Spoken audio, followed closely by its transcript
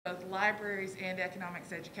both libraries and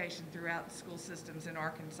economics education throughout the school systems in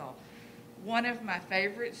Arkansas. One of my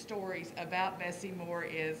favorite stories about Bessie Moore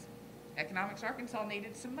is Economics Arkansas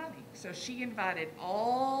needed some money. So she invited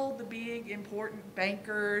all the big important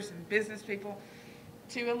bankers and business people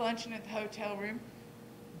to a luncheon at the hotel room.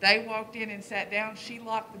 They walked in and sat down. She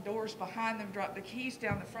locked the doors behind them, dropped the keys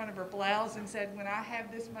down the front of her blouse, and said, "When I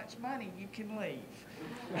have this much money, you can leave."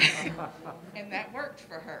 And that worked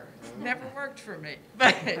for her. Never worked for me.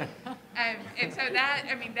 But and so that,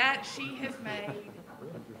 I mean, that she has made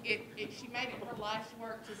she made it her life's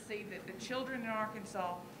work to see that the children in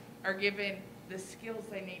Arkansas are given the skills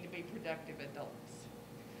they need to be productive adults.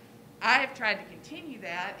 I have tried to continue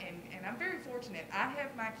that, and I'm very fortunate. I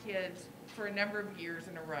have my kids for a number of years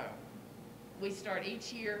in a row. We start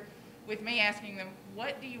each year with me asking them,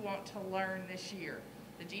 what do you want to learn this year?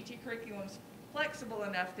 The GT curriculum's flexible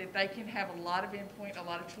enough that they can have a lot of input, a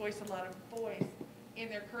lot of choice, a lot of voice in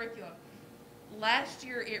their curriculum. Last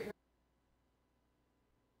year, it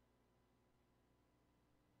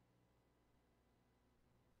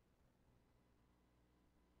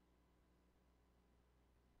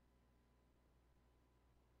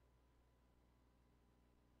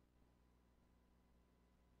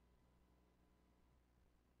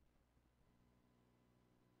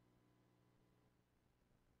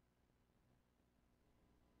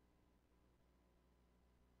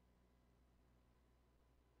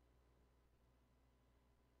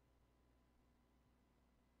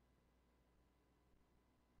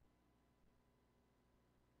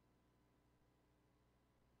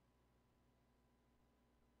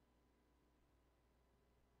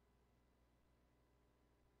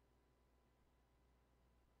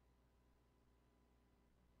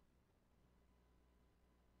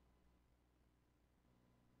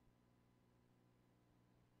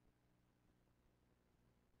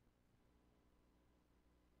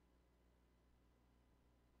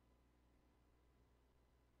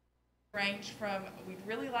ranged from we'd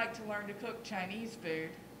really like to learn to cook Chinese food,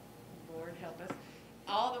 Lord help us,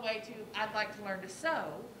 all the way to I'd like to learn to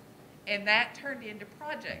sew, and that turned into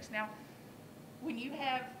projects. Now, when you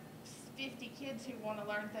have 50 kids who want to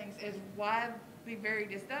learn things as widely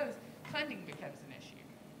varied as those, funding becomes an issue.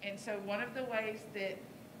 And so one of the ways that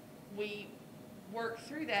we work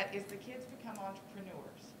through that is the kids become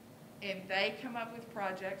entrepreneurs. And they come up with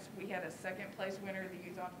projects. We had a second place winner of the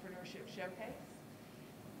Youth Entrepreneurship Showcase.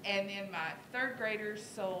 And then my third graders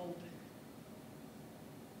sold,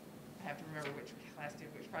 I have to remember which class did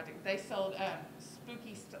which project. They sold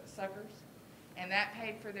spooky suckers, and that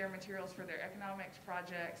paid for their materials for their economics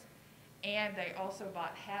projects. And they also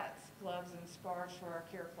bought hats, gloves, and scarves for our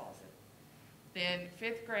care closet. Then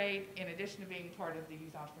fifth grade, in addition to being part of the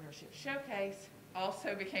Youth Entrepreneurship Showcase,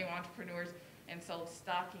 also became entrepreneurs and sold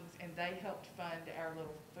stockings, and they helped fund our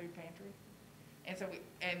little food pantry. And so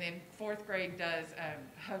and then fourth grade does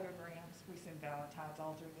hugograms. We send Valentines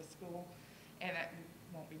all through the school, and I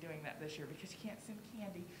won't be doing that this year because you can't send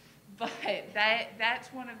candy. But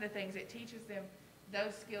that's one of the things it teaches them,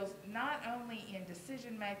 those skills, not only in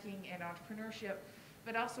decision making and entrepreneurship,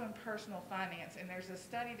 but also in personal finance. And there's a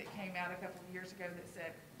study that came out a couple of years ago that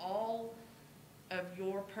said all of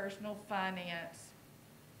your personal finance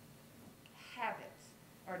habits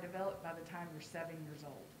are developed by the time you're 7 years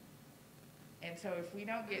old. And so if we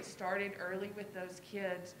don't get started early with those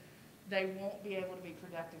kids, they won't be able to be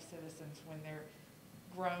productive citizens when they're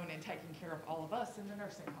grown and taking care of all of us in the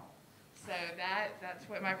nursing home. So that's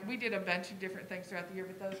what we did a bunch of different things throughout the year,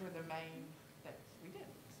 but those were the main things we did.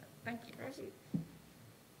 So thank you.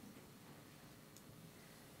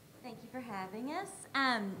 Thank you for having us.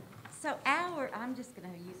 I'm just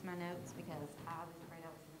going to use my notes because I was afraid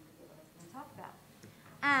I was going to forget what I was going to talk about.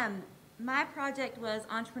 My project was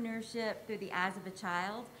Entrepreneurship Through the Eyes of a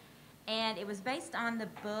Child, and it was based on the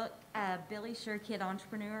book Billy Sure Kid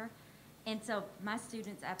Entrepreneur. And so my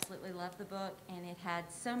students absolutely loved the book, and it had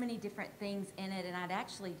so many different things in it, and I'd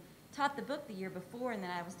actually taught the book the year before, and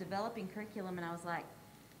then I was developing curriculum, and I was like,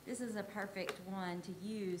 this is a perfect one to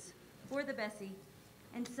use for the Bessie.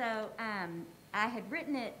 And so I had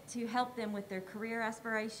written it to help them with their career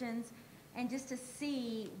aspirations and just to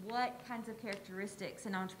see what kinds of characteristics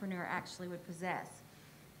an entrepreneur actually would possess.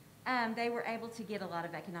 They were able to get a lot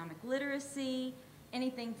of economic literacy,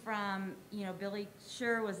 anything from, Billy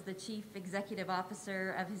Sure was the chief executive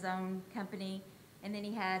officer of his own company, and then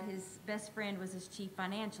he had his best friend was his chief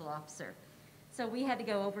financial officer. So we had to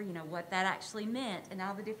go over, what that actually meant and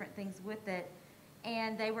all the different things with it.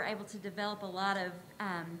 And they were able to develop a lot of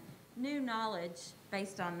new knowledge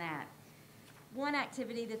based on that. One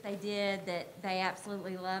activity that they did that they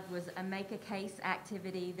absolutely loved was a make a case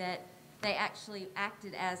activity that they actually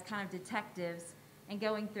acted as kind of detectives and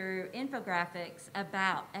going through infographics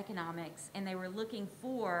about economics, and they were looking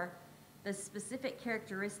for the specific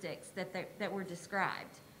characteristics that were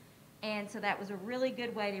described. And so that was a really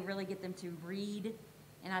good way to really get them to read.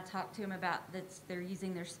 And I talked to them about that they're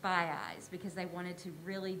using their spy eyes because they wanted to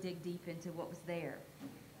really dig deep into what was there.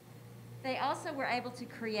 They also were able to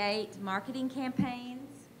create marketing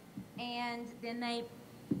campaigns, and then they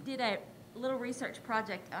did a little research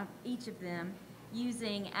project on each of them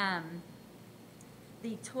using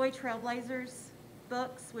the Toy Trailblazers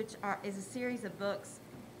books, which is a series of books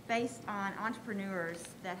based on entrepreneurs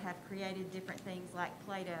that have created different things like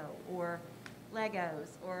Play-Doh or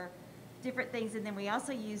Legos or different things. And then we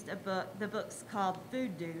also used the book's called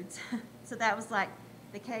Food Dudes. So that was like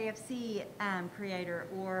the KFC creator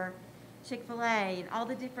or Chick-fil-A and all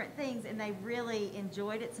the different things, and they really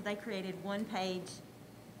enjoyed it. So they created one-pagers,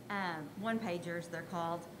 they're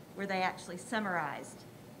called, where they actually summarized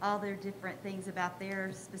all their different things about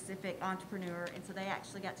their specific entrepreneur, and so they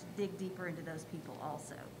actually got to dig deeper into those people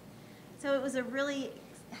also. So it was a really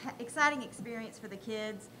exciting experience for the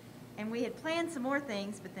kids, and we had planned some more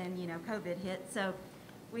things, but then, COVID hit, so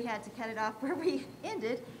we had to cut it off where we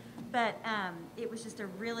ended, but it was just a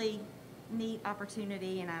really neat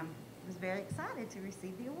opportunity, and I was very excited to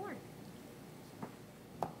receive the award.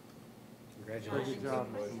 Congratulations. Good job.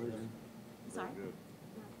 Sorry?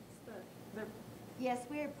 Yes,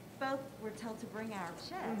 we're told to bring our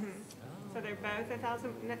checks. So they're both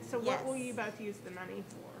 1,000. So what will you both use the money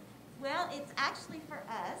for? Well, it's actually for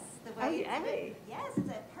us. The Oh, way yay. Yes, it's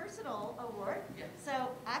a personal award. Yes. So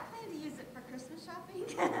I plan to use it for Christmas shopping.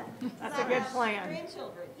 That's So a good I have plan.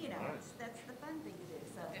 Grandchildren, that's the fun thing to do.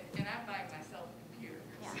 So And I'm buying myself a computer.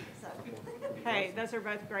 yeah, so Hey, those are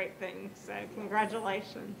both great things. So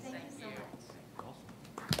congratulations. thank you so you. much.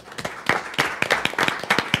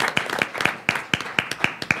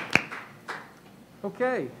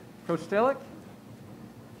 Okay, Coach Stellick,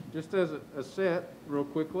 just as a set, real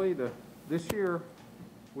quickly, this year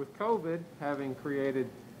with COVID having created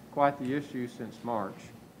quite the issue since March,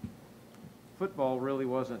 football really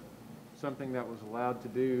wasn't something that was allowed to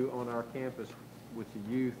do on our campus with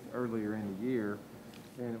the youth earlier in the year,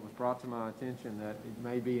 and it was brought to my attention that it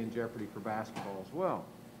may be in jeopardy for basketball as well.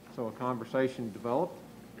 So a conversation developed.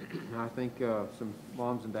 I think some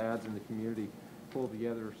moms and dads in the community pulled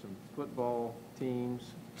together some football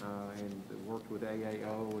teams and worked with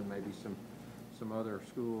AAO and maybe some other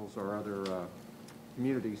schools or other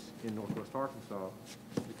communities in Northwest Arkansas.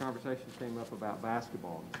 The conversation came up about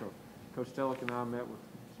basketball. And so Coach Stellick and I met with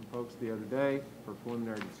some folks the other day for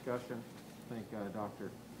preliminary discussion. I think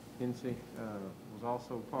Dr. Hensey was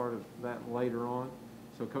also part of that later on.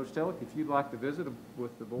 So Coach Stellick, if you'd like to visit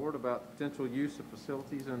with the board about potential use of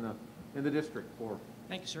facilities in the district for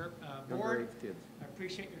Thank you, sir. younger Board, age kids. I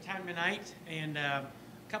appreciate your time tonight. And a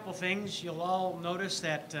couple things. You'll all notice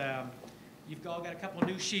that you've all got a couple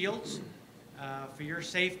new shields for your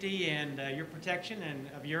safety and your protection and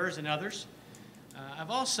of yours and others.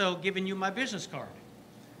 I've also given you my business card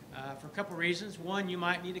for a couple reasons. One, you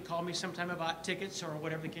might need to call me sometime about tickets or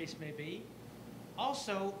whatever the case may be.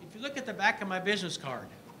 Also, if you look at the back of my business card,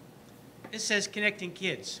 it says Connecting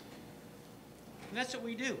Kids. And that's what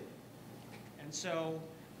we do. And so,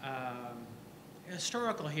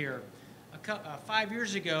 historical here. 5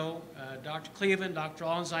 years ago, Dr. Cleveland, Dr.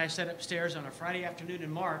 Allens, and I sat upstairs on a Friday afternoon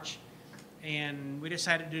in March, and we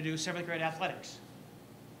decided to do 7th grade athletics.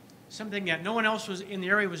 Something that no one else was in the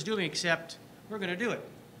area was doing, except we're going to do it,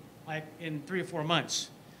 like in 3 or 4 months,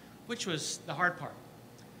 which was the hard part.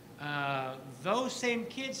 Those same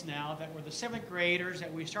kids now that were the 7th graders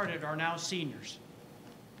that we started are now seniors.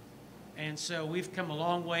 And so we've come a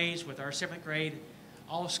long ways with our 7th grade.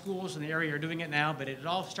 All schools in the area are doing it now, but it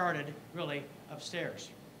all started really upstairs.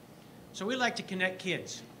 So we like to connect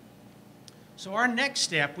kids. So our next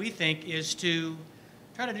step, we think, is to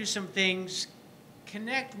try to do some things,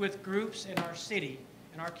 connect with groups in our city,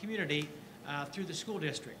 in our community, through the school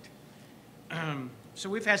district. So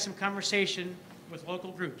we've had some conversation with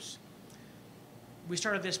local groups. We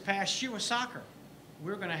started this past year with soccer.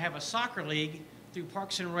 We're going to have a soccer league through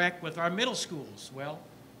Parks and Rec with our middle schools. Well,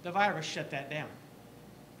 the virus shut that down.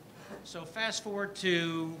 So fast forward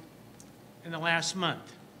to in the last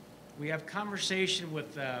month. We have conversation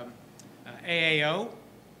with AAO,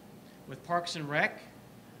 with Parks and Rec,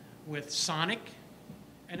 with Sonic,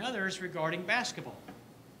 and others regarding basketball.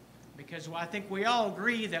 Because I think we all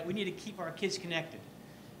agree that we need to keep our kids connected.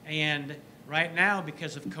 And right now,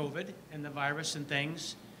 because of COVID and the virus and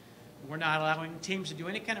things, we're not allowing teams to do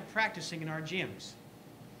any kind of practicing in our gyms.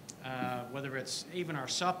 Whether it's even our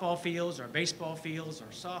softball fields, our baseball fields,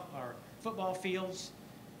 our football fields,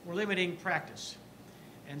 we're limiting practice.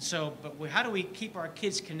 And so, how do we keep our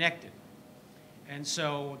kids connected? And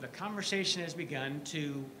so the conversation has begun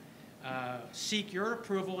to seek your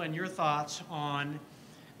approval and your thoughts on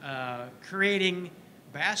creating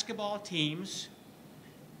basketball teams,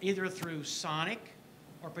 either through Sonic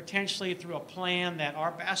or potentially through a plan that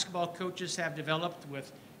our basketball coaches have developed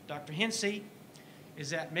with Dr. Hensey, is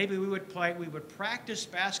that maybe we would practice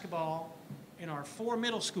basketball in our 4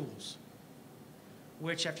 middle schools,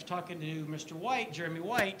 which after talking to Mr. White, Jeremy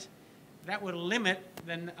White, that would limit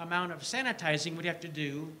the amount of sanitizing we'd have to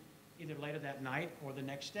do either later that night or the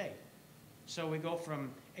next day. So we go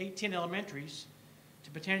from 18 elementaries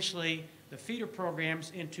to potentially the feeder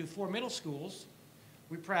programs into 4 middle schools.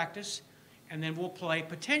 We practice, and then we'll play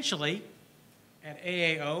potentially at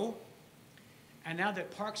AAO. And now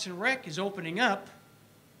that Parks and Rec is opening up,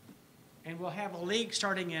 and we'll have a league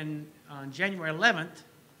starting on January 11th,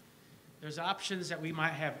 there's options that we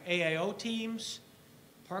might have AAO teams,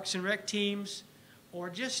 Parks and Rec teams, or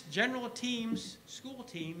just general teams, school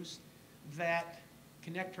teams that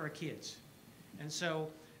connect our kids. And so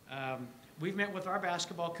we've met with our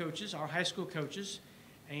basketball coaches, our high school coaches,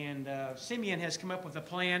 and Simeon has come up with a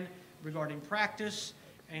plan regarding practice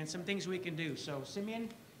and some things we can do. So Simeon,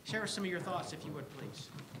 share some of your thoughts if you would, please.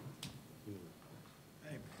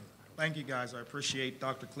 Hey, thank you guys. I appreciate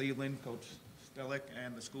Dr. Cleveland, Coach Stellick,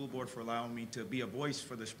 and the school board for allowing me to be a voice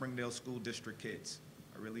for the Springdale School District kids.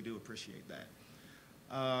 I really do appreciate that.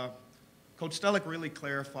 Coach Stellick really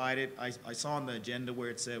clarified it. I saw on the agenda where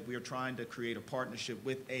it said we are trying to create a partnership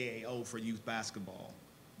with AAO for youth basketball.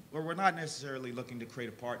 Well, we're not necessarily looking to create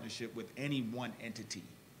a partnership with any one entity.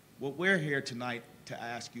 What we're here tonight to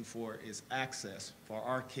ask you for is access for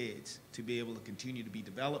our kids to be able to continue to be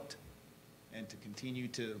developed and to continue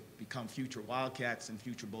to become future Wildcats and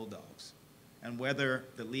future Bulldogs. And whether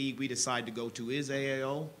the league we decide to go to is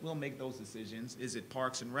AAO, we'll make those decisions. Is it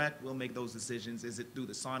Parks and Rec? We'll make those decisions. Is it through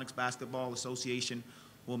the Sonics Basketball Association?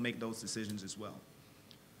 We'll make those decisions as well.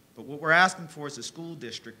 But what we're asking for is the school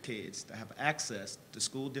district kids to have access to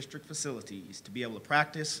school district facilities to be able to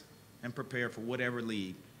practice and prepare for whatever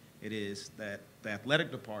league it is that the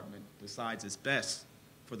athletic department decides is best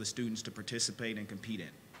for the students to participate and compete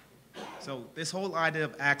in. So this whole idea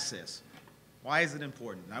of access, why is it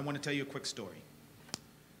important? I want to tell you a quick story.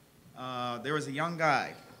 There was a young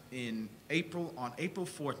guy on April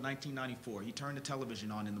 4th, 1994. He turned the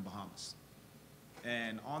television on in the Bahamas.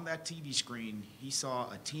 And on that TV screen, he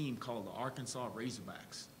saw a team called the Arkansas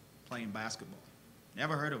Razorbacks playing basketball.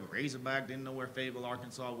 Never heard of a Razorback, didn't know where Fayetteville,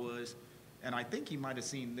 Arkansas was. And I think he might have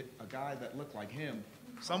seen a guy that looked like him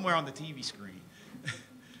somewhere on the TV screen.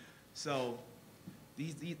 So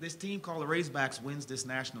this team called the Razorbacks wins this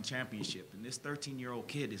national championship, and this 13-year-old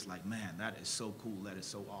kid is like, man, that is so cool, that is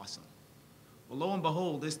so awesome. Well, lo and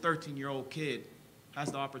behold, this 13-year-old kid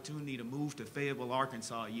has the opportunity to move to Fayetteville,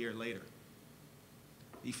 Arkansas a year later.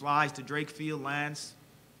 He flies to Drake Field, lands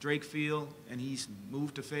Drake Field, and he's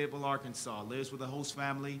moved to Fayetteville, Arkansas, lives with a host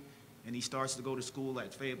family, and he starts to go to school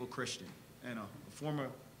at Fayetteville Christian. And a former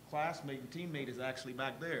classmate and teammate is actually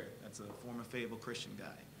back there. That's a former Fayetteville Christian guy.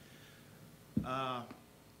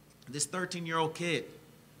 This 13-year-old kid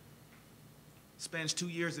spends 2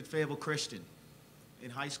 years at Fayetteville Christian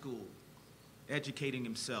in high school, educating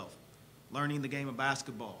himself, learning the game of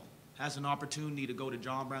basketball, has an opportunity to go to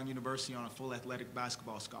John Brown University on a full athletic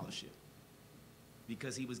basketball scholarship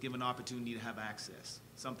because he was given an opportunity to have access,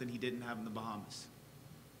 something he didn't have in the Bahamas.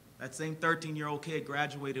 That same 13-year-old kid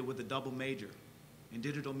graduated with a double major in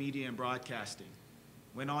digital media and broadcasting,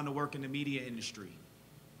 went on to work in the media industry,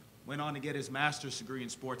 went on to get his master's degree in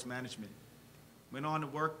sports management, went on to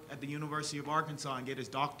work at the University of Arkansas and get his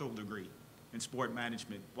doctoral degree in sport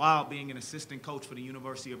management while being an assistant coach for the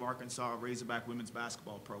University of Arkansas Razorback women's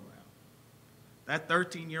basketball program. That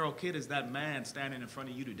 13-year-old kid is that man standing in front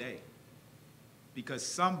of you today because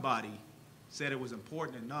somebody said it was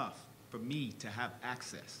important enough for me to have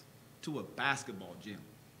access to a basketball gym.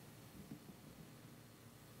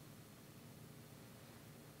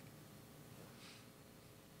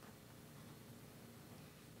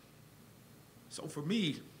 So for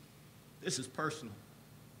me, this is personal.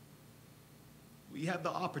 We have the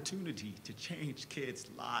opportunity to change kids'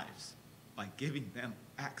 lives by giving them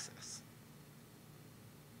access.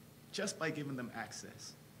 Just by giving them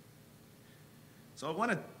access. So I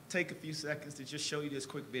want to take a few seconds to just show you this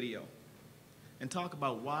quick video and talk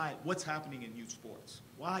about what's happening in youth sports,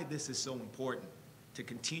 why this is so important to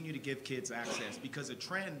continue to give kids access, because a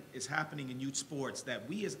trend is happening in youth sports that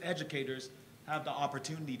we as educators have the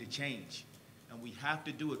opportunity to change. And we have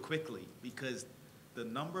to do it quickly because the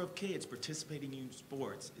number of kids participating in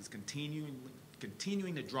sports is continuing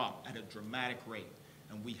to drop at a dramatic rate.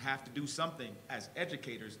 And we have to do something as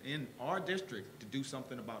educators in our district to do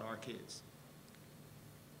something about our kids.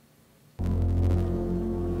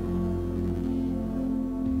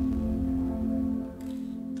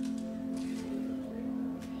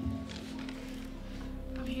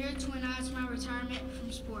 I'm here to announce my retirement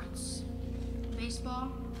from sports.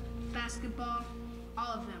 Baseball, basketball, all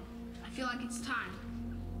of them. I feel like it's time.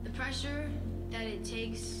 The pressure that it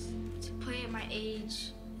takes to play at my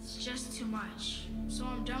age is just too much. So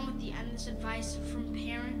I'm done with the endless advice from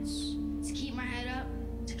parents to keep my head up,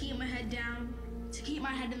 to keep my head down, to keep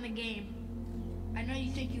my head in the game. I know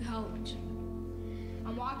you think you helped.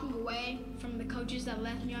 I'm walking away from the coaches that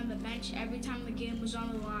left me on the bench every time the game was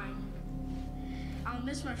on the line. I'll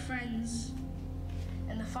miss my friends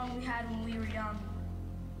and the fun we had when we were young.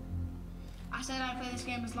 I said I'd play this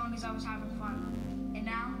game as long as I was having fun. And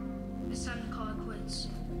now, it's time to call it quits.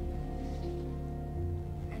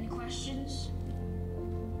 Any questions?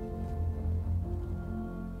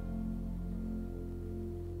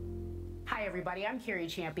 Hi, everybody. I'm Carrie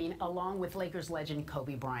Champion, along with Lakers legend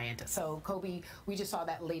Kobe Bryant. So, Kobe, we just saw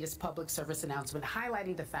that latest public service announcement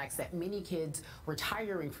highlighting the facts that many kids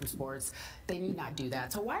retiring from sports, they need not do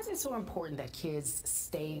that. So why is it so important that kids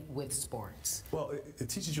stay with sports? Well, it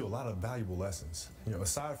teaches you a lot of valuable lessons. You know,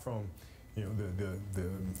 aside from, you know,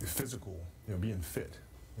 the physical, you know, being fit,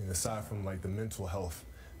 and aside from like the mental health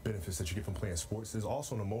benefits that you get from playing sports, there's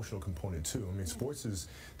also an emotional component too. I mean, sports is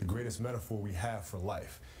the greatest metaphor we have for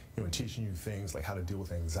life. You know, teaching you things like how to deal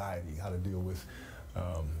with anxiety, how to deal with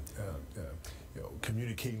you know,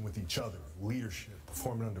 communicating with each other, leadership,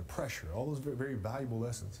 performing under pressure, all those very, very valuable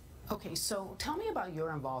lessons. Okay, so tell me about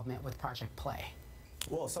your involvement with Project Play.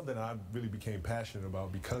 Well, it's something that I really became passionate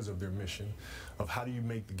about because of their mission of how do you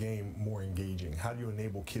make the game more engaging? How do you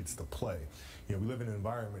enable kids to play? You know, we live in an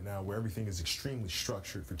environment now where everything is extremely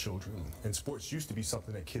structured for children. And sports used to be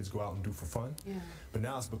something that kids go out and do for fun. Yeah. But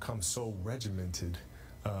now it's become so regimented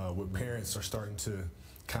where parents are starting to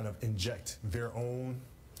kind of inject their own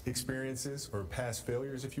experiences or past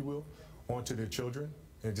failures, if you will, onto their children.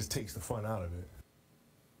 And it just takes the fun out of it.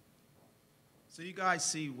 So you guys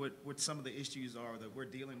see what some of the issues are that we're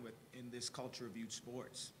dealing with in this culture of youth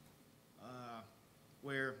sports,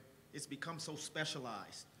 where it's become so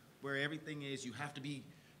specialized, where everything is you have to be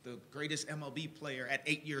the greatest MLB player at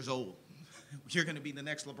 8 years old. You're going to be the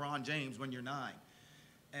next LeBron James when you're 9.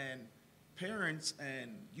 And parents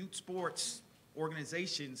and youth sports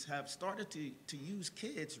organizations have started to use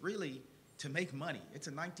kids really to make money. It's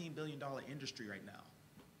a $19 billion industry right now.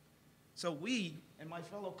 So we and my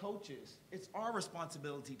fellow coaches, it's our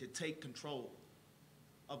responsibility to take control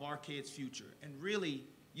of our kids' future and really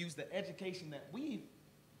use the education that we've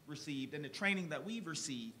received and the training that we've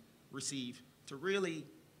received to really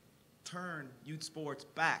turn youth sports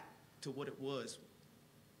back to what it was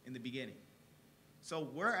in the beginning. So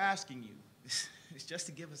we're asking you, it's just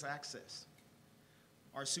to give us access.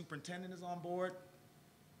 Our superintendent is on board.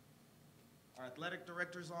 Our athletic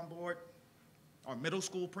director is on board. Our middle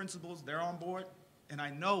school principals, they're on board. And I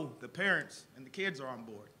know the parents and the kids are on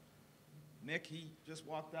board. Nick, he just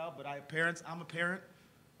walked out, but I'm a parent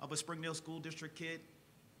of a Springdale School District kid.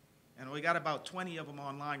 And we got about 20 of them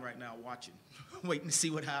online right now watching, waiting to see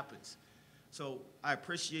what happens. So I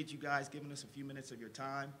appreciate you guys giving us a few minutes of your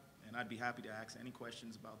time, and I'd be happy to ask any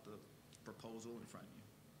questions about the proposal in front of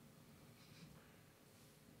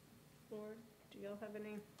you. Board, do y'all have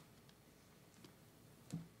any?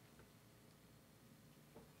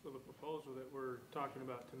 So the proposal that we're talking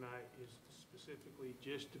about tonight is specifically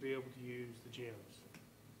just to be able to use the gyms,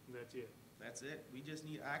 and that's it. That's it. We just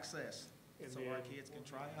need access so our kids can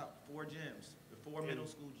try out 4 gyms, the 4 middle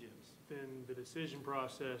school gyms. Then the decision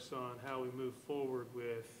process on how we move forward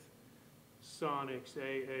with Sonics,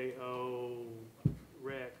 AAO,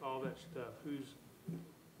 Rec, all that stuff.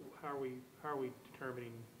 How are we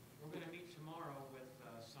determining? We're going to meet tomorrow with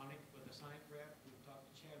the Sonic rep. We've talked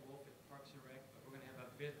to Chad Wolf at Parks and Rec, but we're going to have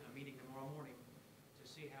a meeting tomorrow morning to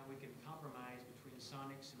see how we can compromise between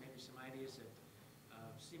Sonics and maybe some ideas that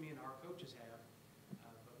Simi and our coaches have.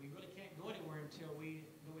 But we really can't go anywhere until we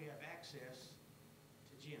know we have access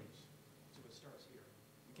to gyms. So it starts here.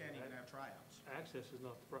 We can't even have tryouts. Access is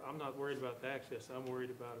not the I'm not worried about the access. I'm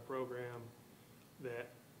worried about a program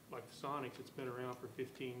that, like the Sonics, it's been around for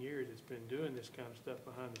 15 years. It's been doing this kind of stuff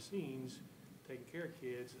behind the scenes, taking care of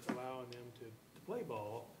kids, allowing them to play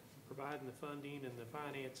ball, providing the funding and the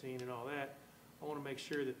financing and all that. I want to make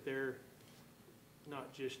sure that they're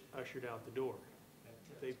not just ushered out the door.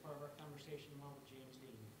 That's part of our conversation tomorrow with James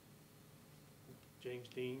Dean. James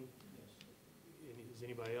Dean, Yes. Is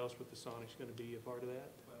anybody else with the Sonics going to be a part of that?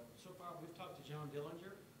 Well, so far, we've talked to John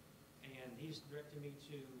Dillinger, and he's directed me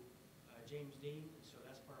to James Dean, so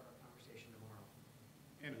that's part of our conversation tomorrow.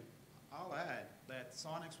 And I'll add that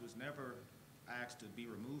Sonics was never asked to be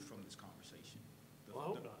removed from this conversation. Well, I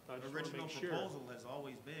hope not. I just wanna original make sure. proposal has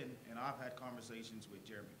always been, and I've had conversations with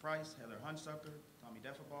Jeremy Price, Heather Hunsucker, Tommy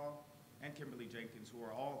Defferball, and Kimberly Jenkins, who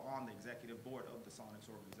are all on the executive board of the Sonics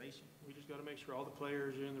organization. We just got to make sure all the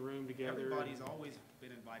players are in the room together. Everybody's always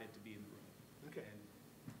been invited to be in the room. Okay.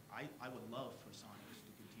 And I would love for Sonics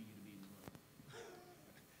to continue to be in the room.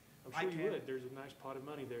 I'm I sure you can't- would. There's a nice pot of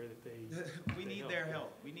money there that they. We they need their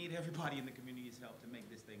help. We need everybody in the community's help to make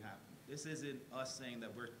this thing happen. This isn't us saying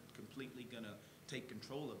that we're completely gonna take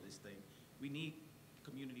control of this thing. We need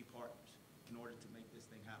community partners in order to make this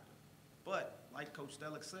thing happen. But, like Coach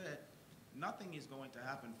Stellick said, nothing is going to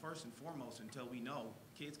happen first and foremost until we know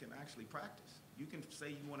kids can actually practice. You can say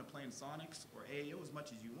you wanna play in Sonics or AAO as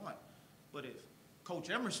much as you want, but if Coach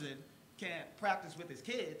Emerson can't practice with his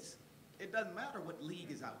kids, it doesn't matter what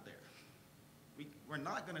league is out there. We're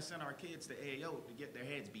not gonna send our kids to AAO to get their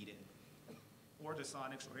heads beat in, or to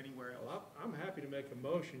Sonics or anywhere else. Well, I'm happy to make a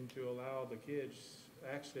motion to allow the kids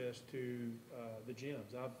access to the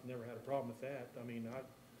gyms. I've never had a problem with that. I mean, I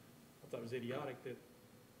thought it was idiotic that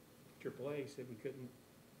AAA said we couldn't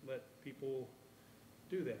let people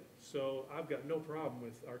do that. So I've got no problem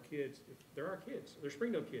with our kids. They're our kids. They're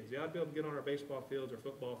Springdale kids. They ought to be able to get on our baseball fields, our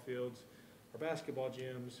football fields, our basketball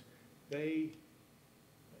gyms.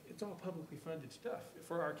 It's all publicly funded stuff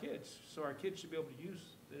for our kids. So our kids should be able to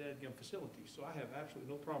use the dadgum facility. So I have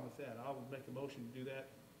absolutely no problem with that. I will make a motion to do that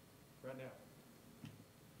right now.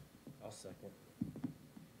 I'll second.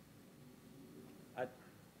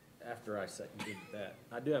 After I seconded that,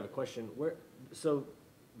 I do have a question. So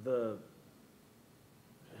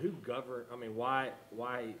who's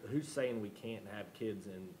saying we can't have kids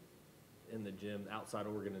in the gym, outside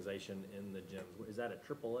organization in the gyms? Is that a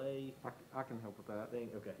AAA I can help with that. thing?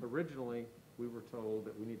 Okay. Originally, we were told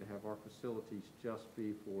that we need to have our facilities just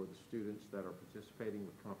be for the students that are participating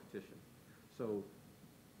with competition. So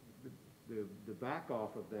the back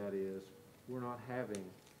off of that is, we're not having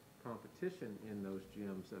competition in those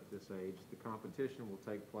gyms at this age. The competition will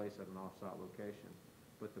take place at an off-site location,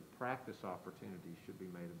 but the practice opportunities should be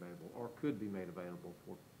made available, or could be made available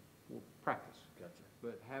for practice. Gotcha.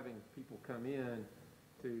 But having people come in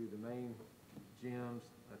to the main gyms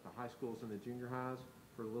at the high schools and the junior highs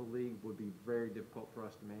for Little League would be very difficult for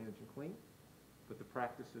us to manage and clean, but the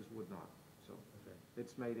practices would not. So Okay.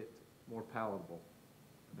 it's made it more palatable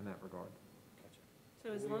in that regard. Gotcha.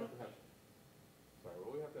 So as long,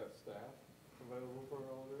 Will we have to have staff available for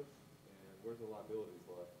all this? And where's the liabilities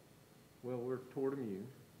left? Well, we're tort immune,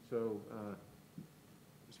 so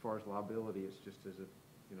as far as liability, it's just as if,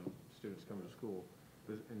 students coming to school.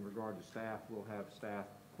 But in regard to staff, we'll have staff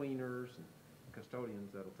cleaners and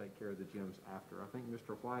custodians that'll take care of the gyms after. I think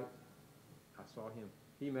Mr. White, I saw him,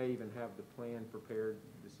 he may even have the plan prepared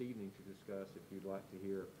this evening to discuss if you'd like to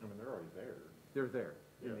hear. I mean, they're already there. They're there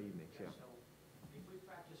in Yeah. the evenings, yeah. So if we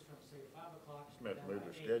practice from, say, 5 o'clock. Just have to down move by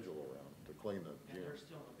their 8, schedule around to clean the and they're gym.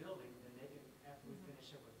 still in the building, then they can, after we finish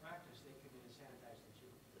up with practice, they come in and sanitize the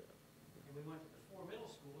gym. Yeah. And we went to the 4 middle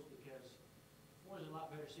schools because 4 is a lot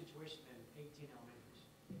better situation than 18 elementaries.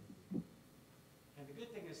 And the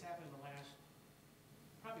good thing that's happened in the last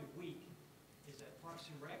probably week is that Parks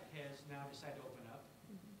and Rec has now decided to open up.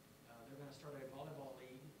 They're gonna start a volleyball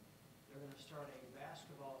league. They're gonna start a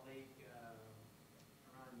basketball league around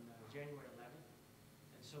January 11th.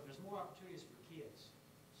 And so there's more opportunities for kids.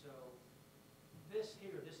 So this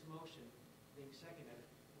motion being seconded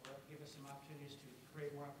will give us some opportunities to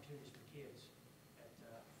create more opportunities for kids at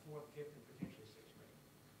 4th, 5th, and potentially 6th grade.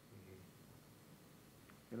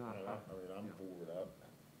 And I'm for it.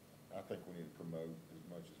 I think we need to promote as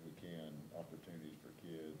much as we can opportunities for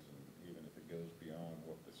kids, and even if it goes beyond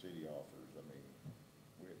what the city offers. I mean,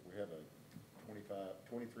 we have a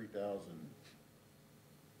 23,000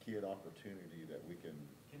 kid opportunity that we can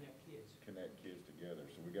Connect kids. together.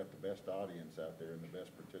 So we got the best audience out there and the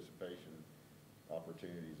best participation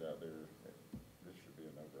opportunities out there. This should be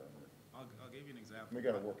a no-brainer. I'll give you an example. We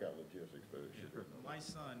got to work out logistics, but it should be. My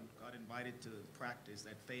son got invited to practice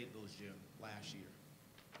at Fayetteville's gym last year.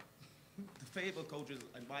 The Fayetteville coaches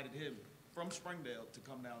invited him from Springdale to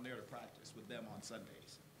come down there to practice with them on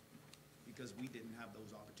Sundays because we didn't have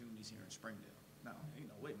those opportunities here in Springdale. Now, ain't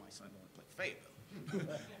no way my son don't play Fayetteville.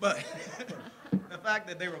 But the fact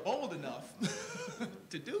that they were bold enough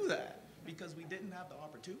to do that because we didn't have the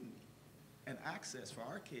opportunity and access for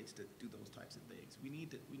our kids to do those types of things. We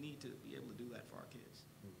need to be able to do that for our kids.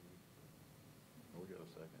 We got a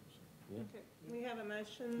second. Okay. We have a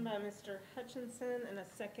motion by Mr. Hutchinson and a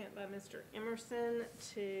second by Mr. Emerson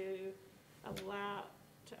to allow,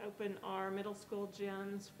 to open our middle school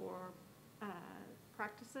gyms for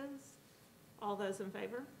practices. All those in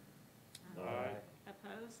favor? Aye.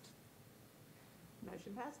 Opposed?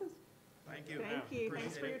 Motion passes. Thank you. Thank you.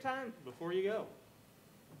 Thanks for your time. Before you go,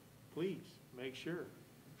 please make sure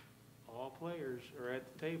all players are at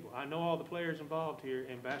the table. I know all the players involved here,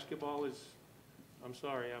 and basketball is, I'm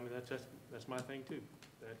sorry, I mean, that's my thing too.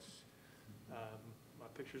 That's, my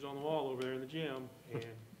picture's on the wall over there in the gym, and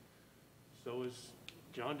so is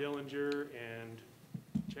John Dillinger and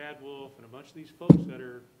Chad Wolf and a bunch of these folks that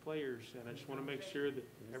are players, and I just want to make sure that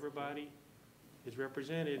everybody is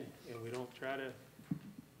represented and we don't try to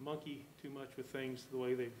monkey too much with things the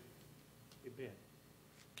way they've been.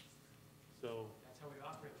 So. That's how we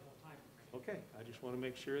operate the whole time. Okay, I just want to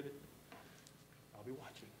make sure that I'll be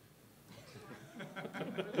watching.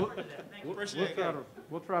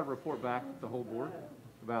 We'll try to report back to the whole board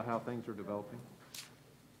about how things are developing.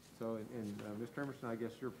 So, Mr. Emerson, I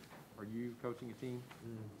guess are you coaching a team?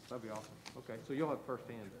 That'd be awesome. Okay, so you'll have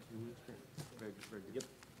firsthand experience. Very good. Yep.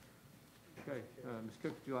 Okay, Ms.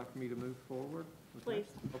 Cook, would you like for me to move forward? Please.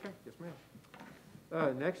 Okay, yes,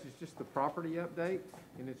 ma'am. Next is just the property update,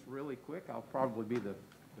 and it's really quick. I'll probably be the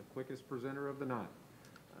quickest presenter of the night.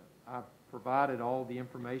 I've provided all the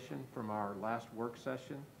information from our last work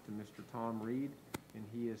session to Mr. Tom Reed, and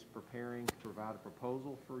he is preparing to provide a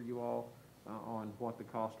proposal for you all on what the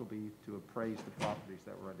cost will be to appraise the properties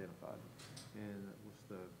that were identified. And it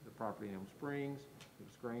was the property in Elm Springs, it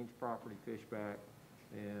was Grange property, Fishback,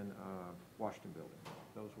 and Washington Building.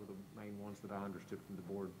 Those were the main ones that I understood from the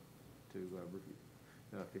board to review.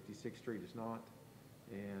 56th Street is not,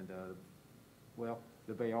 and well,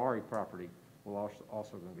 the Bayari property will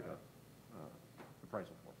also going to get a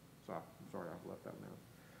appraisal for. So I'm sorry I left that one out.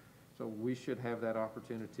 So we should have that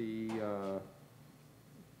opportunity.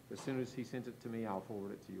 As soon as he sends it to me, I'll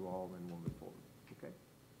forward it to you all, and we'll move forward. Okay?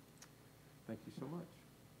 Thank you so much.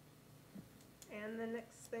 And the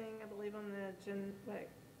next thing, I believe on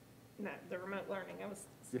the remote learning. I was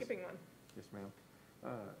skipping one. Yes, ma'am.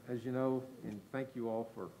 As you know, and thank you all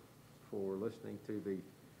for listening to the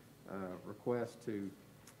request to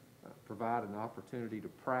provide an opportunity to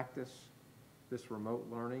practice this remote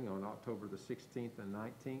learning on October the 16th and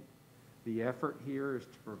 19th. The effort here is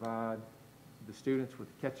to provide the students with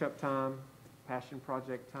catch-up time, passion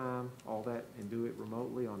project time, all that, and do it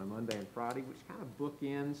remotely on a Monday and Friday, which kind of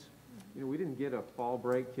bookends. You know, we didn't get a fall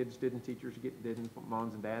break. Kids didn't, teachers didn't,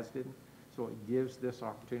 moms and dads didn't. So it gives this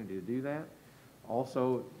opportunity to do that.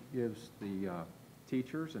 Also, it gives the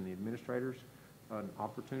teachers and the administrators an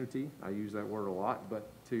opportunity, I use that word a lot, but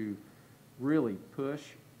to really push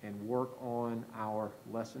and work on our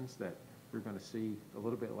lessons that we're going to see a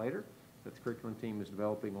little bit later that the curriculum team is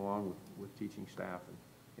developing along with teaching staff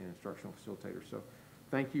and instructional facilitators. So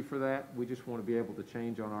thank you for that. We just want to be able to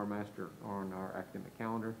change on our academic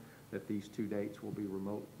calendar that these 2 dates will be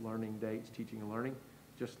remote learning dates, teaching and learning,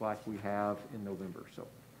 just like we have in November. So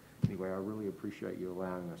anyway, I really appreciate you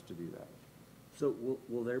allowing us to do that. So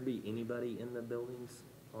will there be anybody in the buildings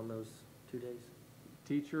on those 2 days?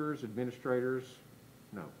 Teachers, administrators,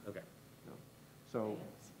 no. Okay. No. So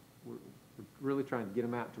we're really trying to get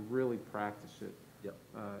them out to really practice it. Yep.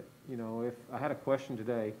 You know, if I had a question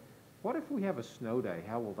today, what if we have a snow day?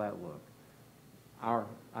 How will that look? Our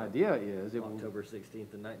idea is it will October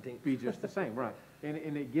 16th and 19th. be just the same, right? And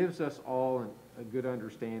it gives us all a good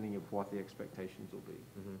understanding of what the expectations will be.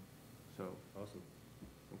 Mm-hmm. So, Awesome.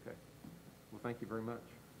 okay. Well, thank you very much.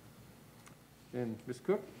 And Ms.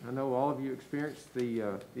 Cook, I know all of you experienced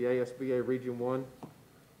the ASBA Region 1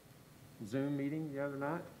 Zoom meeting the other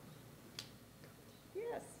night.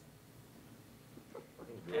 Yes.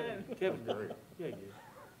 Kevin, Great. yeah, you.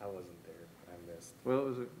 I wasn't there. I missed. Well, it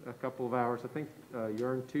was a couple of hours. I think you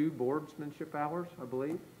earned 2 boardsmanship hours, I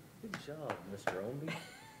believe. Good job, Mr. Omby.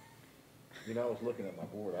 You know, I was looking at my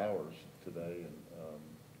board hours today, and,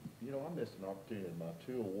 you know, I missed an opportunity in my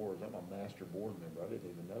 2 awards. I'm a master board member. I didn't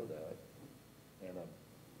even know that. And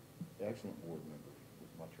an excellent board member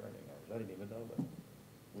with my training hours. I didn't even know that.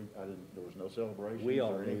 There was no celebration. We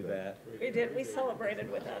all knew that. We did. We celebrated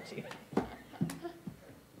without you.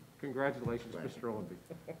 Congratulations, Thank Mr. Olenby.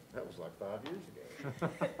 That was like 5 years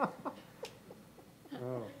ago.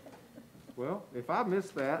 Oh. Well, if I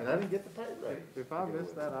missed that. And I didn't get the pay raise. If I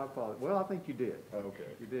missed that, I apologize. Well, I think you did.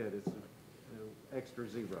 Okay. You did. It's an extra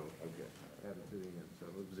 0. Okay. Added to the end, so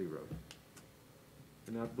it was 0.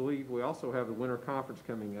 And I believe we also have the winter conference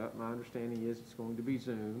coming up. My understanding is it's going to be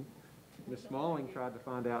Zoom. Ms. Smalling tried to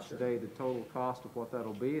find out today the total cost of what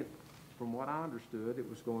that'll be. from what I understood, it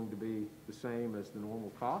was going to be the same as the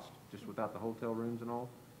normal cost, just without the hotel rooms and all.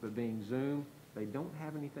 But being Zoom, they don't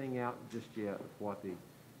have anything out just yet of what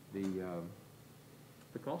the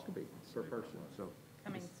cost will be per person. So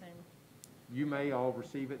Coming soon. you may all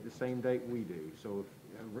receive it the same date we do. So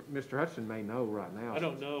if, Mr. Hudson may know right now. I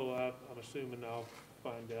don't know, I'm assuming I'll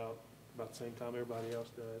find out about the same time everybody else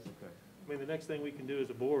does. Okay. I mean, the next thing we can do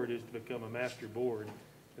as a board is to become a master board,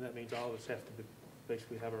 and that means all of us have to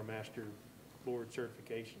basically have our master board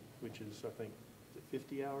certification, which is, I think, is it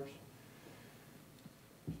 50 hours?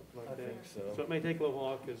 Something like I that. think so. So it may take a little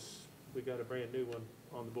while, because we got a brand new one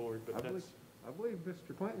on the board, but that's, I believe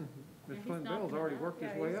Mr. Clinton, Yeah, Mr. he's Clinton Bell's knocking already it out. worked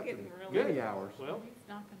his Yeah, way he's up to getting the really goody good. hours. well, He's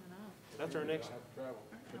knocking it out. that's our next, It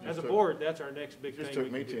as just a took- board, that's our next big It thing. just took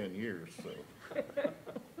we me can do. 10 years, so.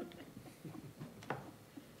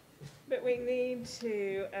 But we need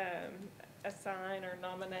to assign or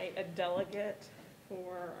nominate a delegate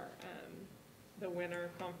for the winter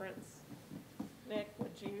conference. Nick,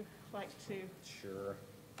 would you like to? Sure.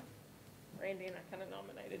 Randy and I kind of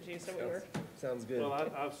nominated you, so we were. Sounds good. Well,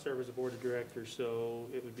 I've served as a board of directors, so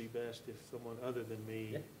it would be best if someone other than me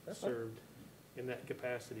Yeah, that's fine. served in that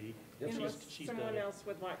capacity. Yep. Unless She's done someone it. else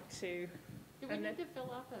would like to. Do we And need to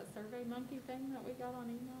fill out that Survey Monkey thing that we got on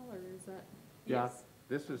email, or is that? Yeah, Yes.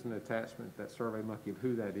 this is an attachment, that Survey Monkey of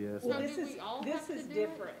who that is. Well, So this do is, we all this have to is do it?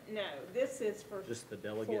 different. No, this is for, Just the for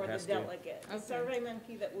delegate the has to. delegate. The Okay. Survey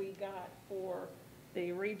Monkey that we got for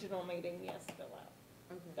the regional meeting, yes, fill out.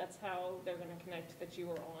 Okay. That's how they're gonna connect that you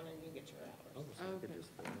were on and you get your Oh, hours. so we could Okay.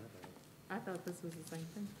 just fill that out. I thought this was the same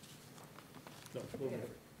thing. No, we'll never.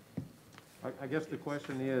 I guess the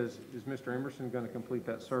question is Mr. Emerson going to complete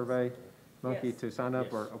that Survey Monkey Yes. to sign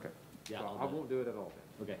up, or, Yes. okay? Yeah, Well, I'll do it. won't do it at all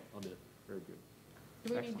then. Okay, I'll do it. Very good.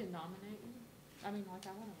 Do we need Excellent. to nominate you? I mean, like,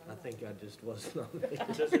 I want to vote. I think I just was nominated.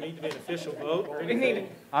 Does it need to be an official vote or We need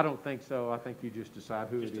anything? I don't think so. I think you just decide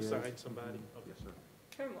who it Just is. assign somebody? Yes, sir.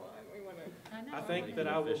 Come on, we wanna, I think that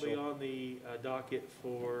I will be Official. on the docket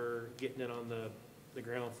for getting it on the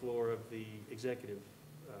ground floor of the executive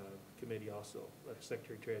committee also, like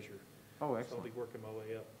Secretary Treasurer. Oh, So I'll excellent. be working my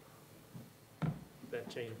way up that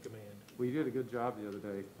chain of command. Well, you did a good job the other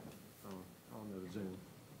day on the Zoom.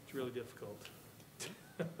 It's really difficult.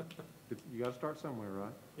 You got to start somewhere,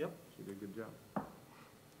 right? Yep. You did a good job.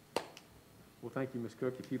 Well, thank you, Ms.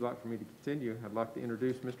 Cook. If you'd like for me to continue, I'd like to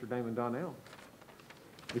introduce Mr. Damon Donnell.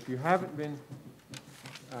 If you haven't been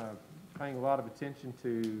paying a lot of attention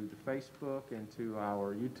to the Facebook and to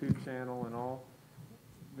our YouTube channel and all,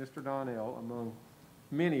 Mr. Donnell, among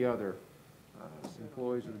many other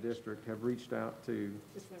employees of the district, have reached out to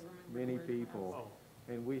many people,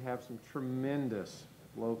 Oh, and we have some tremendous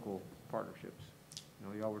local partnerships. You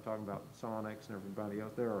know, y'all were talking about Sonics and everybody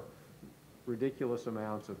else. There are ridiculous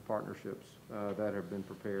amounts of partnerships that have been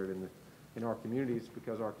prepared in our communities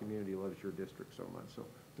because our community loves your district so much. So,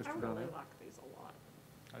 I Mr. really Donnell? like these a lot.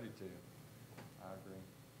 I do too. I agree.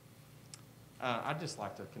 I'd just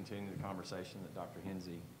like to continue the conversation that Dr.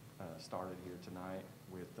 Hensey started here tonight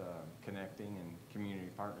with connecting and community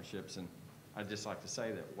partnerships. And I'd just like to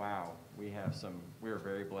say that, wow, we're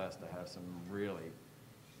very blessed to have some really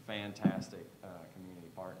fantastic community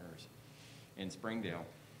partners in Springdale.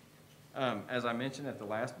 As I mentioned at the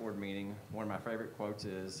last board meeting, one of my favorite quotes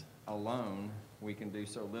is, "Alone, we can do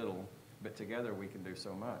so little, but together we can do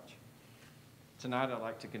so much." Tonight, I'd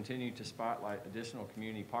like to continue to spotlight additional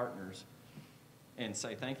community partners and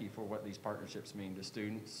say thank you for what these partnerships mean to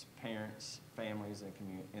students, parents, families, and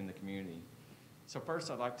in the community. So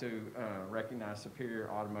first, I'd like to recognize Superior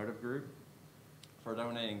Automotive Group for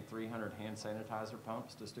donating 300 hand sanitizer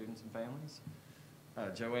pumps to students and families.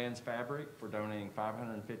 Joann's Fabric for donating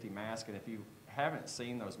 550 masks, and if you haven't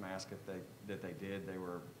seen those masks that they did, they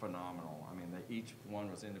were phenomenal. I mean, each one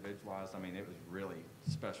was individualized. I mean, it was really a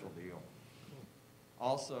special deal.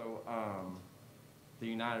 Also, the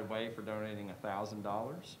United Way for donating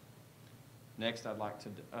 $1,000. Next, I'd like to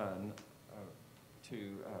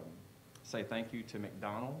say thank you to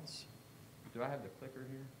McDonald's. Do I have the clicker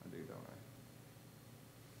here? I do, don't I?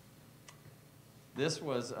 This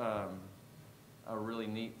was a really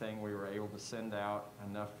neat thing. We were able to send out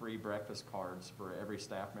enough free breakfast cards for every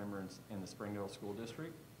staff member in the Springdale School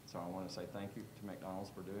District. So I want to say thank you to McDonald's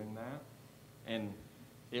for doing that. And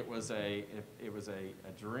it was a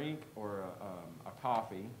drink or a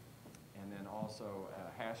coffee, and then also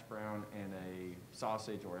a hash brown and a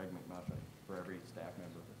sausage or egg McMuffin for every staff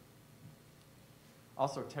member.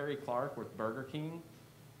 Also, Terry Clark with Burger King.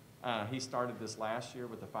 He started this last year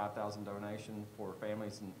with a $5,000 donation for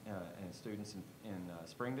families and students in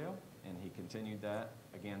Springdale, and he continued that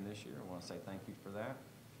again this year. I want to say thank you for that.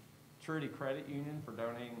 Truity Credit Union for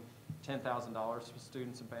donating $10,000 for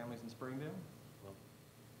students and families in Springdale.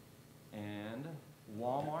 And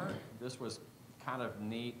Walmart, this was kind of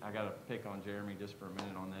neat. I got to pick on Jeremy just for a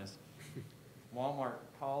minute on this. Walmart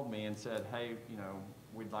called me and said, hey, you know,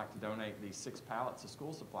 we'd like to donate these 6 pallets of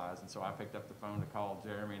school supplies. And so I picked up the phone to call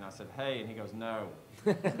Jeremy, and I said, hey, and he goes, no.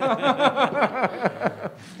 And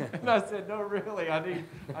I said, no, really, I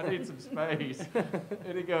need some space.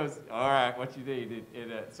 And he goes, all right, what you need?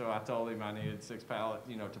 So I told him I needed 6 pallets,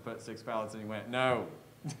 you know, to put 6 pallets, and he went, no.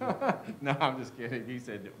 No, I'm just kidding. He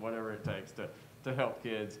said whatever it takes to help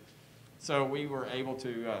kids. So we were able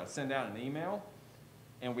to send out an email,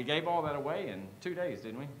 and we gave all that away in 2 days,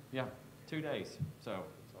 didn't we? Yeah, 2 days. So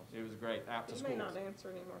it was great. Out to You schools. may not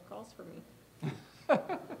answer any more calls for me.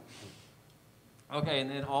 Okay,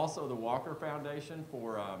 and then also the Walker Foundation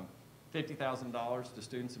for $50,000 to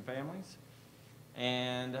students and families.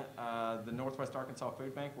 And the Northwest Arkansas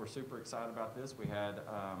Food Bank, we're super excited about this. We had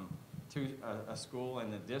a school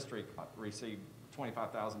in the district received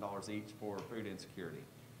 $25,000 each for food insecurity.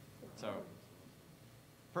 So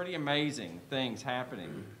pretty amazing things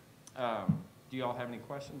happening. Do you all have any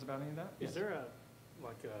questions about any of that? Is there a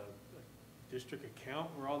district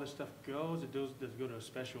account where all this stuff goes? Does it go to a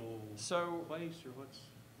special place, or what's?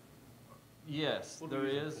 Yes, What do there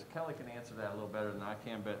we use it is. Kelly can answer that a little better than I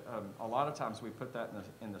can, but a lot of times we put that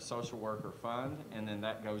in the social worker fund, and then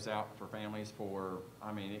that goes out for families for,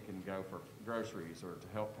 I mean, it can go for groceries or to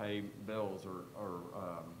help pay bills or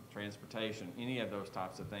transportation, any of those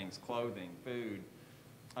types of things, clothing, food.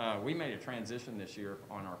 We made a transition this year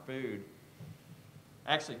on our food,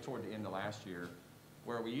 actually toward the end of last year,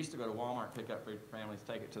 where we used to go to Walmart, pick up food for families,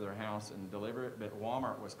 take it to their house and deliver it, but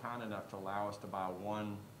Walmart was kind enough to allow us to buy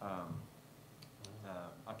one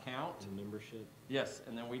account. Membership? Yes,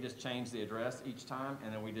 and then we just change the address each time,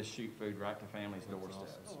 and then we just shoot food right to families'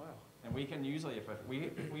 doorsteps. Oh, wow. And we can usually, if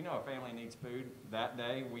we know a family needs food that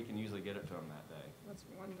day, we can usually get it to them that day. That's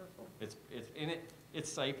wonderful. It's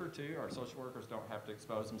safer too. Our social workers don't have to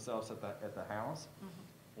expose themselves at the house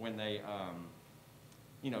when they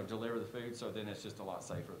deliver the food. So then it's just a lot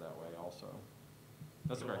safer that way also.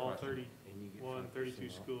 That's a great all question. 32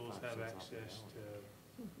 schools have access to.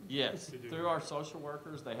 Yes, through our social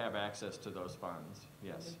workers, they have access to those funds.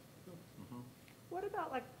 Yes. What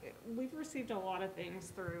about, like, we've received a lot of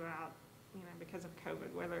things throughout, because of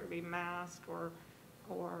COVID, whether it be masks or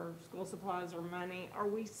school supplies or money. Are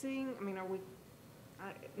we seeing, are we,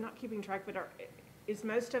 not keeping track, but is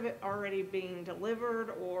most of it already being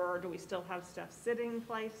delivered, or do we still have stuff sitting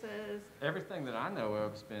places? Everything that I know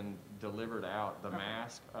of has been delivered out. The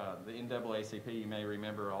mask, the NAACP, you may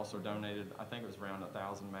remember, also donated, I think it was around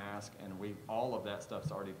 1,000 masks, and all of that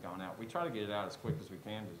stuff's already gone out. We try to get it out as quick as we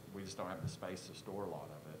can. We just don't have the space to store a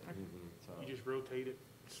lot of it. So. You just rotate it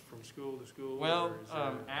from school to school? Well,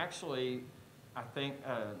 actually, I think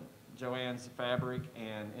Joanne's Fabric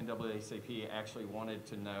and NAACP actually wanted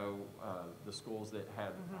to know the schools that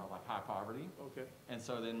had like high poverty. Okay. And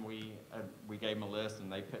so then we gave them a list, and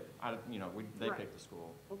they picked, they picked the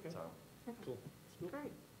school. Okay. So. Cool.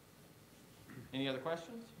 Great. Any other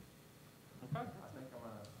questions? Okay. I think I'm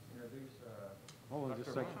going to introduce. Hold on just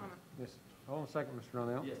a second. Yes. Hold on a second, Mr.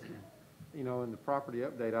 Ronell. Yes. In the property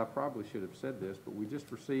update, I probably should have said this, but we just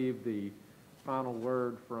received the final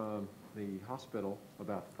word from the hospital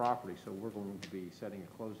about the property, so we're going to be setting a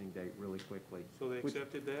closing date really quickly. So they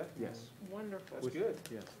accepted that? Yes. Wonderful. That's good.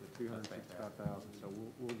 Yes, the $265,000. So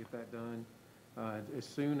we'll get that done as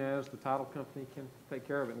soon as the title company can take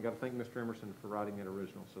care of it. And got to thank Mr. Emerson for writing that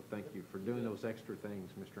original. So thank you for doing those extra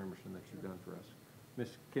things, Mr. Emerson, that you've done for us.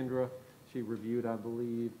 Ms. Kendra, she reviewed, I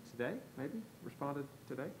believe, today, maybe responded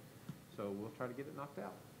today. So we'll try to get it knocked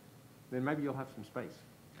out. Then maybe you'll have some space.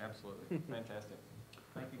 Absolutely. Fantastic.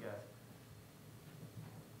 Thank you, guys.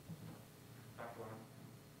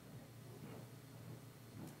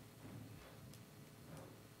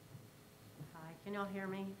 Hi, can y'all hear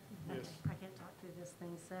me? Yes. I can't talk through this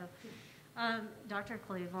thing, so. Dr.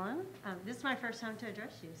 Cleveland, this is my first time to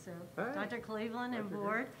address you, so. Hey. Dr. Cleveland and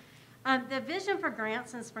board. The vision for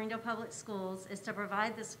grants in Springdale Public Schools is to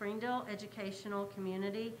provide the Springdale educational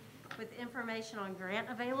community with information on grant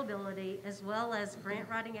availability as well as grant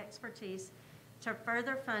writing expertise to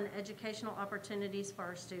further fund educational opportunities for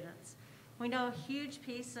our students. We know a huge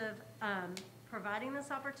piece of providing this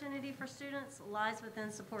opportunity for students lies within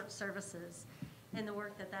support services and the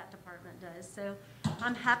work that department does. So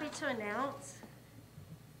I'm happy to announce, is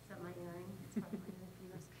that my earring? It's probably my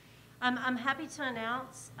earring. I'm happy to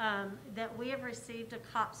announce that we have received a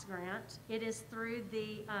COPS grant. It is through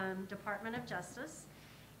the Department of Justice,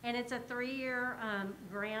 and it's a 3-year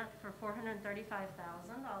grant for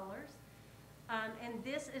 $435,000. And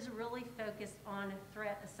this is really focused on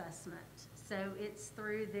threat assessment. So it's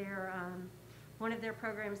through their, one of their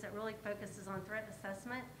programs that really focuses on threat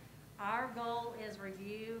assessment. Our goal is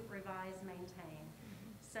review, revise, maintain.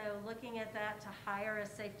 So looking at that, to hire a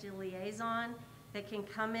safety liaison that can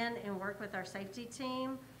come in and work with our safety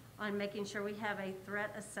team on making sure we have a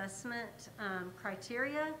threat assessment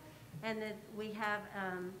criteria, and that we have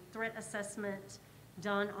threat assessment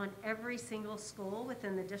done on every single school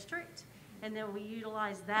within the district. And then we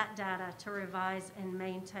utilize that data to revise and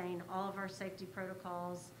maintain all of our safety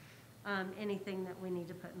protocols, anything that we need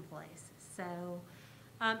to put in place. So,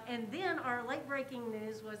 and then our late-breaking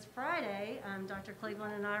news was Friday. Dr.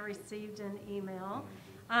 Cleveland and I received an email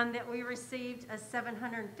that we received a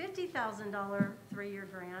 $750,000 three-year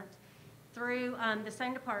grant through the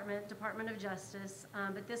same department, Department of Justice,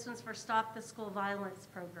 but this one's for Stop the School Violence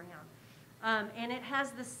Program. And it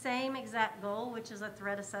has the same exact goal, which is a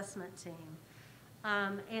threat assessment team.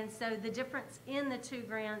 And so the difference in the two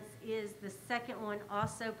grants is the second one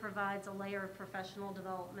also provides a layer of professional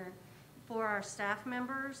development for our staff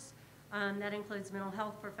members. That includes mental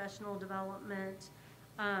health professional development,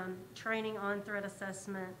 training on threat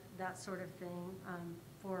assessment, that sort of thing,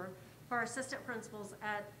 for our assistant principals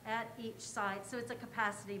at each site. So it's a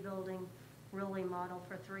capacity building really model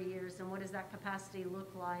for 3 years. And what does that capacity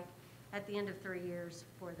look like at the end of 3 years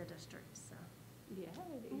for the district? So, Yeah.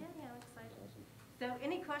 yeah, I'm excited. So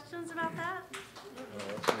any questions about that?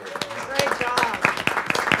 Great job.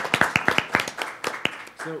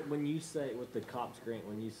 So when you say, with the COPS grant,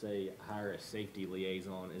 when you say hire a safety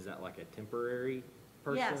liaison, is that like a temporary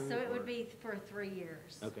person? Yeah, so it or- would be for 3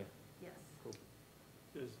 years. Okay. Yes.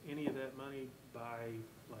 Does any of that money buy,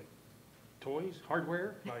 like, toys,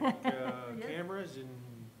 hardware, like cameras and?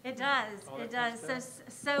 It does, all it that kind does.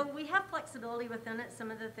 of So we have flexibility within it, some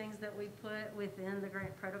of the things that we put within the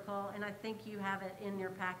grant protocol, and I think you have it in your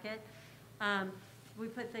packet. We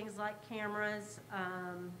put things like cameras,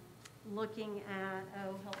 looking at,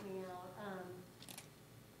 oh, help me out,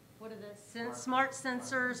 what are the, smart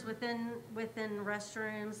sensors within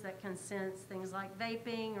restrooms that can sense things like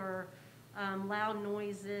vaping or loud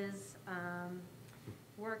noises,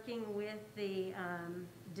 working with the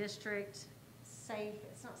district safe,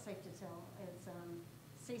 it's not safe to tell, it's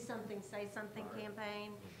See Something, Say Something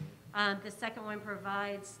campaign. The second one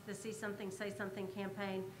provides the See Something, Say Something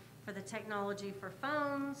campaign for the technology for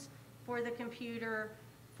phones, for the computer,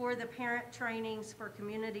 for the parent trainings, for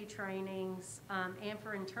community trainings, and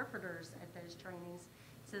for interpreters at those trainings,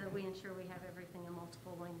 so that we ensure we have everything in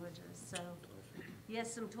multiple languages. So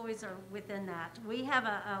yes, some toys are within that. We have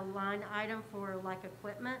a line item for like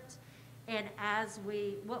equipment. And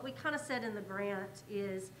what we kind of said in the grant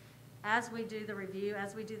is, as we do the review,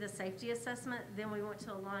 as we do the safety assessment, then we want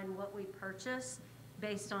to align what we purchase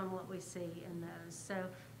based on what we see in those. So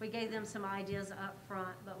we gave them some ideas up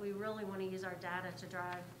front, but we really want to use our data to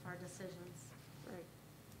drive our decisions. Great.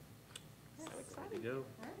 So There exciting. you go. All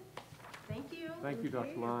right. Thank you. Thank you,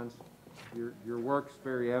 Dr. Lyons. Your work's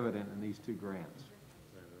very evident in these two grants,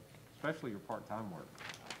 especially your part-time work.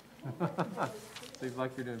 Seems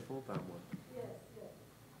like you're doing full-time work. Yes, yes.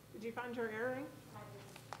 Did you find your earring?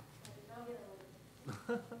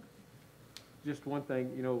 Just one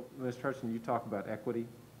thing, Ms. Hudson, you talk about equity.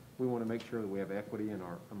 We want to make sure that we have equity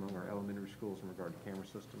among our elementary schools in regard to camera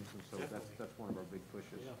systems, and so that's one of our big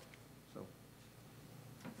pushes. Yeah. So,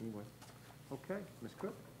 anyway, okay, Ms.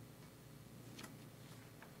 Cook.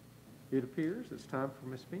 It appears it's time for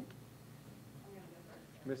Ms. Fink.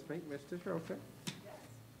 Ms. Fink, Ms. Tischer, okay.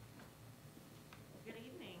 Good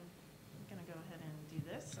evening. I'm going to go ahead and do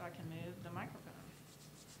this so I can move the microphone.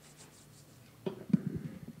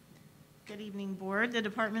 Good evening, Board. The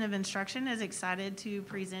Department of Instruction is excited to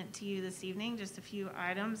present to you this evening just a few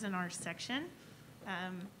items in our section.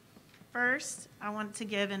 First, I want to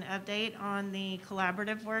give an update on the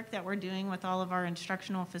collaborative work that we're doing with all of our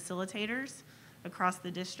instructional facilitators across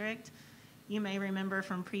the district. You may remember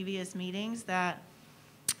from previous meetings that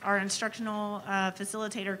our instructional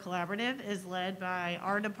facilitator collaborative is led by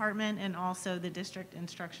our department and also the district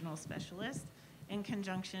instructional specialist in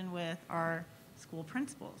conjunction with our school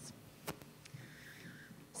principals.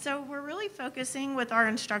 So we're really focusing with our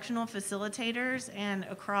instructional facilitators and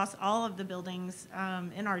across all of the buildings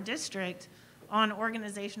in our district on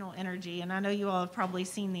organizational energy. And I know you all have probably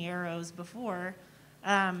seen the arrows before.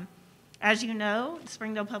 As you know,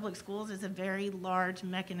 Springdale Public Schools is a very large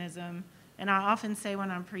mechanism. And I often say when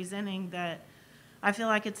I'm presenting that I feel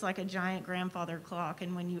like it's like a giant grandfather clock.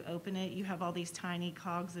 And when you open it, you have all these tiny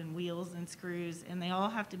cogs and wheels and screws, and they all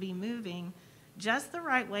have to be moving just the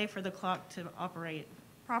right way for the clock to operate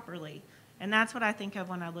properly. And that's what I think of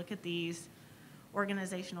when I look at these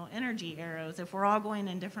organizational energy arrows. If we're all going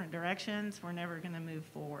in different directions, we're never going to move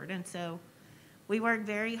forward. And so we work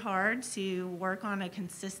very hard to work on a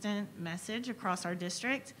consistent message across our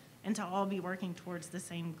district and to all be working towards the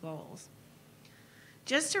same goals.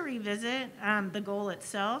 Just to revisit the goal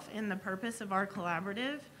itself and the purpose of our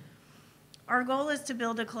collaborative, our goal is to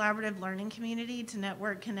build a collaborative learning community to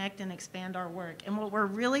network, connect, and expand our work. And what we're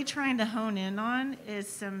really trying to hone in on is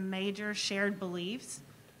some major shared beliefs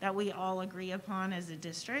that we all agree upon as a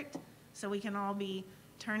district, so we can all be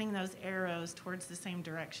turning those arrows towards the same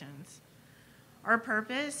directions. Our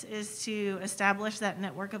purpose is to establish that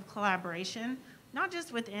network of collaboration, not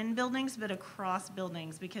just within buildings, but across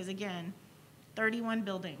buildings, because again, 31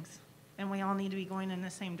 buildings, and we all need to be going in the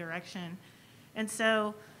same direction. And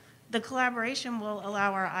so the collaboration will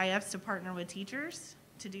allow our IFs to partner with teachers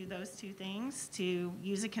to do those two things, to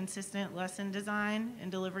use a consistent lesson design and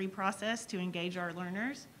delivery process to engage our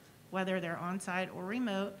learners, whether they're on-site or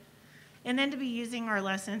remote, and then to be using our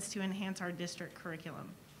lessons to enhance our district curriculum.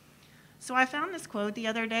 So I found this quote the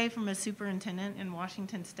other day from a superintendent in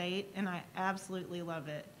Washington State, and I absolutely love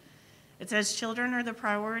it. It says, "Children are the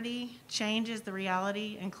priority, change is the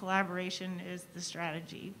reality, and collaboration is the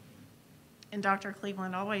strategy." And Dr.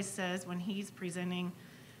 Cleveland always says when he's presenting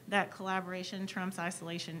that collaboration trumps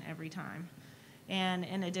isolation every time. And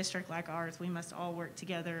in a district like ours, we must all work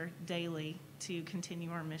together daily to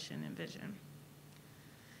continue our mission and vision.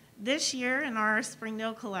 This year in our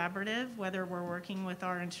Springdale Collaborative, whether we're working with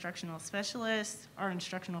our instructional specialists, our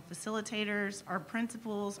instructional facilitators, our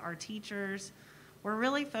principals, our teachers, we're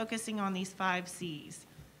really focusing on these 5 C's.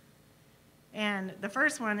 And the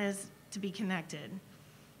first one is to be connected.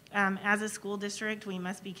 As a school district, we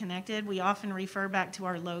must be connected. We often refer back to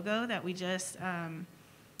our logo that we just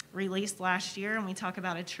released last year, and we talk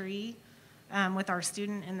about a tree with our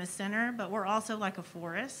student in the center, but we're also like a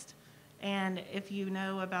forest. And if you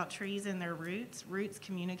know about trees and their roots, roots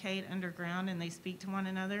communicate underground and they speak to one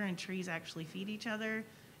another, and trees actually feed each other,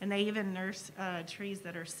 and they even nurse trees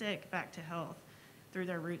that are sick back to health through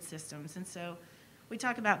their root systems. And so we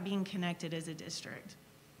talk about being connected as a district.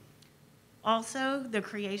 Also, the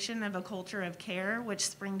creation of a culture of care, which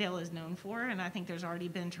Springdale is known for, and I think there's already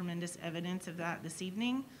been tremendous evidence of that this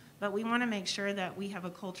evening, but we want to make sure that we have a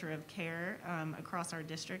culture of care across our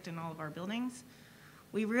district and all of our buildings.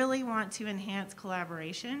 We really want to enhance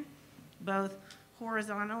collaboration, both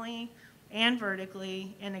horizontally and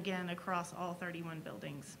vertically, and again, across all 31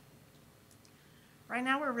 buildings. Right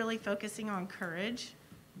now, we're really focusing on courage.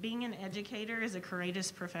 Being an educator is a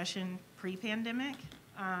courageous profession pre-pandemic.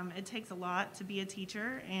 It takes a lot to be a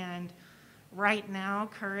teacher, and right now,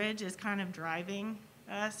 courage is kind of driving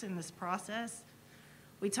us in this process.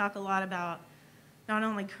 We talk a lot about not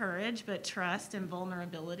only courage, but trust and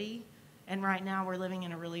vulnerability. And right now, we're living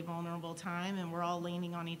in a really vulnerable time, and we're all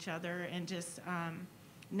leaning on each other and just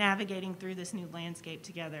navigating through this new landscape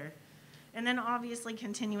together. And then obviously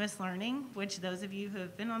continuous learning, which those of you who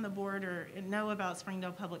have been on the board or know about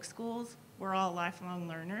Springdale Public Schools, we're all lifelong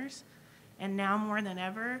learners. And now more than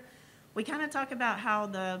ever, we kind of talk about how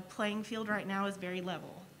the playing field right now is very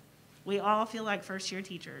level. We all feel like first-year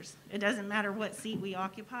teachers. It doesn't matter what seat we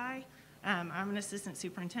occupy. I'm an assistant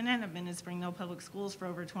superintendent. I've been in Springdale Public Schools for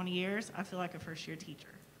over 20 years. I feel like a first-year teacher.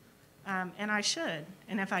 And I should.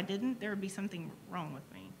 And if I didn't, there would be something wrong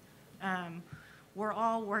with me. We're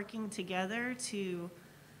all working together to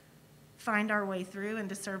find our way through and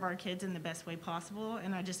to serve our kids in the best way possible.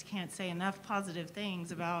 And I just can't say enough positive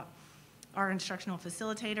things about our instructional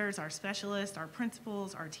facilitators, our specialists, our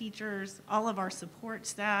principals, our teachers, all of our support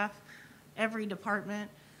staff, every department.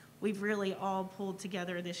 We've really all pulled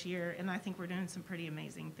together this year, and I think we're doing some pretty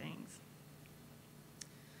amazing things.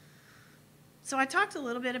 So I talked a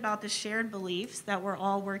little bit about the shared beliefs that we're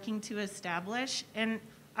all working to establish, and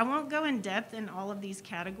I won't go in depth in all of these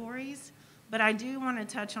categories, but I do want to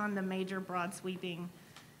touch on the major broad sweeping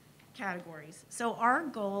categories. So our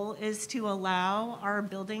goal is to allow our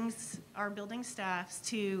building staffs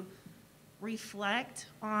to reflect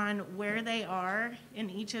on where they are in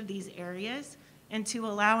each of these areas, and to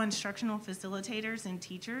allow instructional facilitators and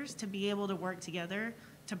teachers to be able to work together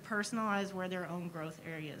to personalize where their own growth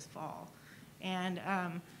areas fall. And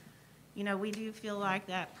you know, we do feel like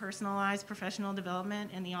that personalized professional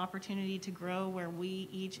development and the opportunity to grow where we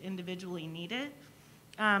each individually need it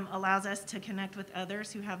allows us to connect with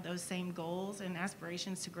others who have those same goals and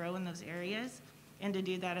aspirations to grow in those areas, and to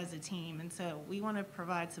do that as a team. And so we want to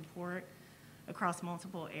provide support across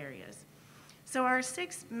multiple areas. So our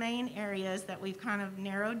 6 main areas that we've kind of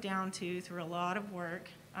narrowed down to through a lot of work,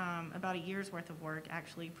 about a year's worth of work,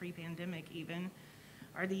 actually pre-pandemic even,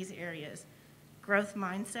 are these areas: growth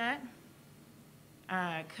mindset,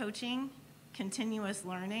 coaching, continuous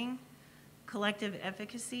learning, collective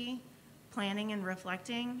efficacy, planning and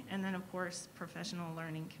reflecting, and then of course, professional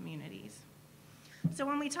learning communities. So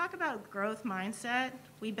when we talk about growth mindset,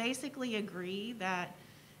 we basically agree that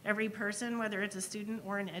every person, whether it's a student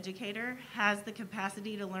or an educator, has the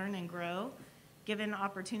capacity to learn and grow, given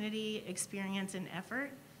opportunity, experience, and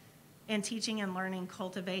effort. And teaching and learning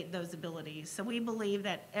cultivate those abilities. So we believe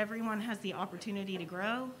that everyone has the opportunity to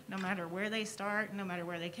grow, no matter where they start, no matter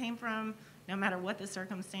where they came from, no matter what the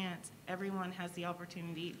circumstance, everyone has the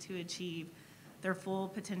opportunity to achieve their full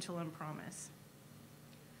potential and promise.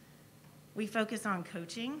 We focus on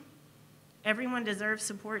coaching. Everyone deserves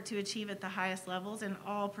support to achieve at the highest levels, and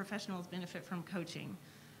all professionals benefit from coaching.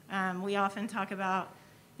 We often talk about,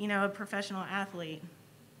 a professional athlete.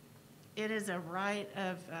 It is a right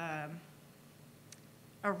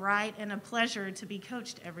and a pleasure to be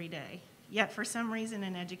coached every day. Yet for some reason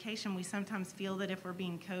in education, we sometimes feel that if we're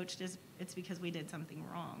being coached, it's because we did something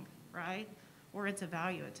wrong, right? Or it's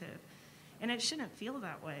evaluative. And it shouldn't feel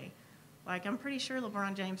that way. Like, I'm pretty sure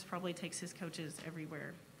LeBron James probably takes his coaches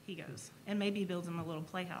everywhere he goes, and maybe builds him a little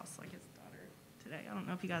playhouse like his daughter today. I don't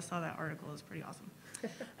know if you guys saw that article. It was pretty awesome.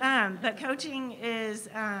 But coaching is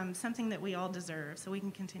something that we all deserve, so we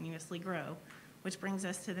can continuously grow, which brings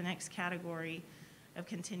us to the next category of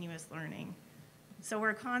continuous learning. So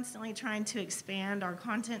we're constantly trying to expand our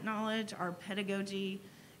content knowledge, our pedagogy,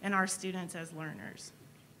 and our students as learners.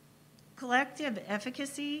 Collective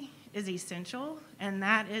efficacy is essential, and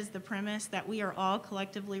that is the premise that we are all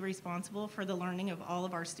collectively responsible for the learning of all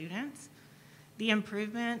of our students, the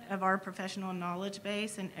improvement of our professional knowledge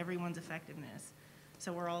base, and everyone's effectiveness.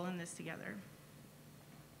 So we're all in this together.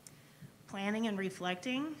 Planning and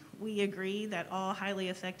reflecting, we agree that all highly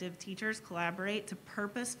effective teachers collaborate to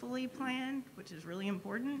purposefully plan, which is really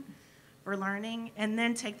important for learning, and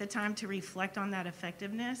then take the time to reflect on that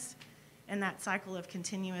effectiveness and that cycle of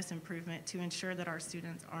continuous improvement to ensure that our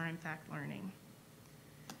students are in fact learning.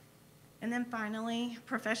 And then finally,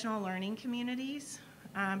 professional learning communities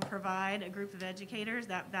provide a group of educators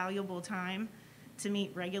that valuable time to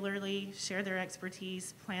meet regularly, share their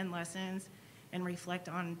expertise, plan lessons, and reflect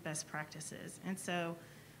on best practices. And so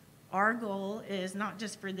our goal is not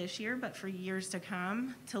just for this year, but for years to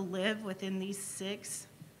come, to live within these 6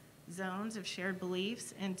 zones of shared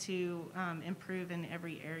beliefs and to improve in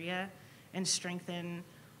every area and strengthen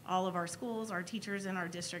all of our schools, our teachers, and our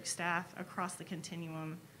district staff across the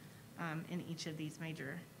continuum in each of these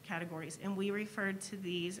major categories. And we refer to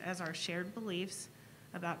these as our shared beliefs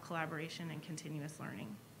about collaboration and continuous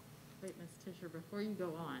learning. Wait, Ms. Tischer, before you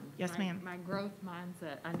go on. Yes, ma'am. My growth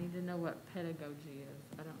mindset, I need to know what pedagogy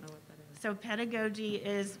is. I don't know what that is. So pedagogy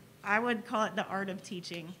is, I would call it the art of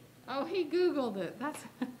teaching. Oh, he Googled it. That's.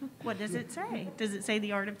 What does it say? Does it say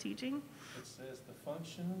the art of teaching? It says the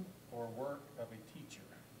function or work of a teacher.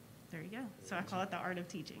 There you go. So I call it the art of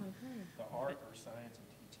teaching. Okay. The art or science of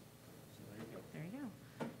teaching. So there you go. There you go.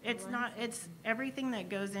 It's everything that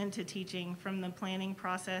goes into teaching, from the planning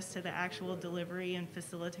process to the actual delivery and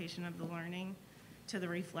facilitation of the learning, to the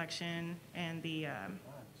reflection and the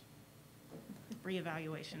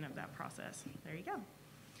reevaluation of that process. There you go.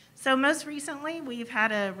 So most recently, we've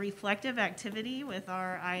had a reflective activity with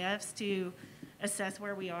our IFs to assess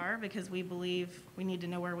where we are, because we believe we need to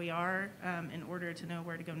know where we are in order to know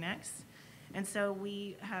where to go next. And so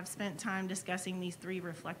we have spent time discussing these 3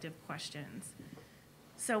 reflective questions.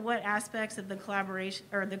 So what aspects of the collaboration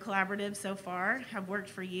or the collaborative so far have worked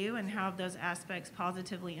for you, and how have those aspects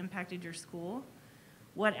positively impacted your school?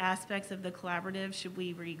 What aspects of the collaborative should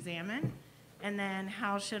we re-examine? And then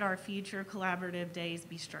how should our future collaborative days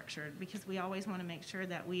be structured? Because we always want to make sure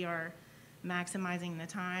that we are maximizing the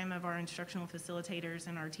time of our instructional facilitators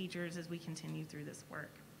and our teachers as we continue through this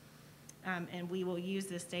work. And we will use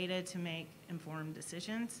this data to make informed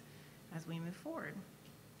decisions as we move forward.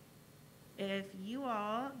 If you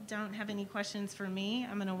all don't have any questions for me,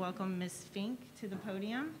 I'm going to welcome Ms. Fink to the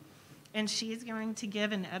podium, and she's going to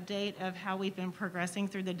give an update of how we've been progressing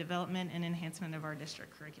through the development and enhancement of our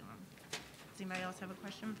district curriculum. Does anybody else have a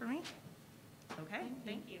question for me? Okay,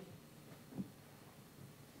 thank you.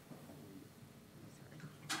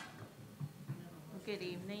 Good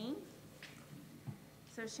evening.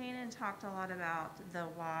 So Shannon talked a lot about the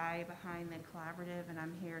why behind the collaborative, and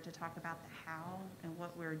I'm here to talk about the how and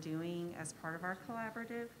what we're doing as part of our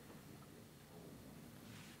collaborative.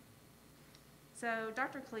 So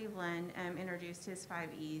Dr. Cleveland introduced his 5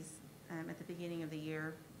 E's at the beginning of the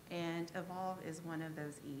year, and evolve is one of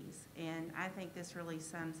those E's. And I think this really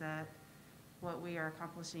sums up what we are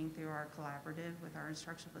accomplishing through our collaborative with our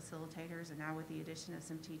instructional facilitators, and now with the addition of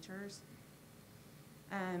some teachers.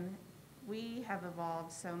 we have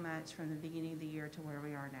evolved so much from the beginning of the year to where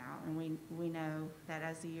we are now, and we know that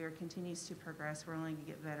as the year continues to progress, we're only going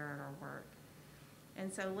to get better at our work.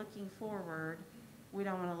 And so looking forward, we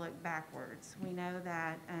don't want to look backwards. We know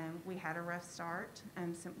that we had a rough start.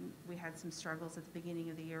 We had some struggles at the beginning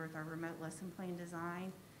of the year with our remote lesson plan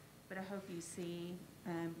design, but I hope you see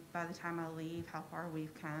by the time I leave how far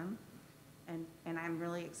we've come. And I'm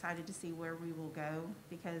really excited to see where we will go,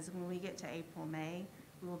 because when we get to April, May,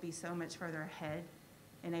 we will be so much further ahead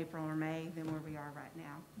in April or May than where we are right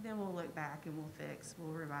now. Then we'll look back and we'll fix,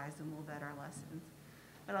 we'll revise, and we'll vet our lessons.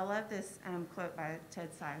 But I love this quote by Ted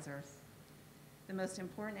Sizer. The most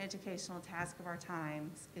important educational task of our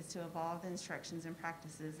times is to evolve the instructions and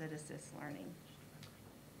practices that assist learning.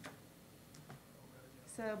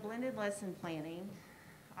 So blended lesson planning,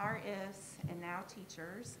 our IFs and now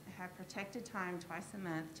teachers have protected time twice a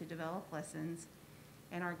month to develop lessons,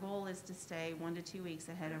 and our goal is to stay 1 to 2 weeks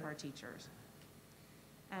ahead of our teachers.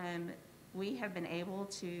 We have been able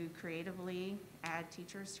to creatively add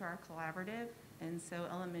teachers to our collaborative, and so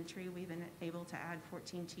elementary, we've been able to add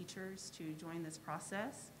 14 teachers to join this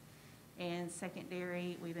process, and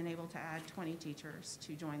secondary, we've been able to add 20 teachers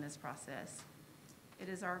to join this process. It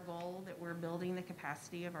is our goal that we're building the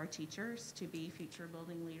capacity of our teachers to be future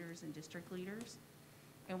building leaders and district leaders,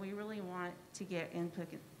 and we really want to get input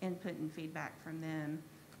and feedback from them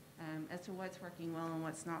as to what's working well and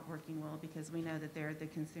what's not working well, because we know that they're the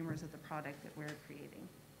consumers of the product that we're creating.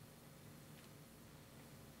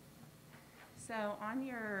 So on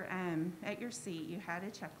your, at your seat, you had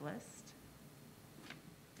a checklist.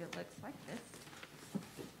 It looks like this.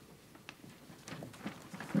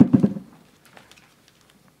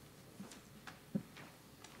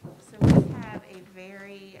 So we have a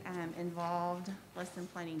very involved lesson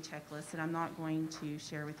planning checklist that I'm not going to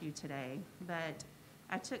share with you today, but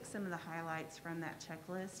I took some of the highlights from that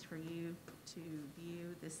checklist for you to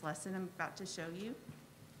view this lesson I'm about to show you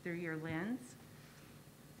through your lens.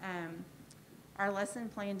 Our lesson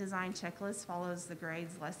plan design checklist follows the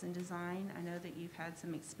grades lesson design. I know that you've had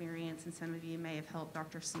some experience, and some of you may have helped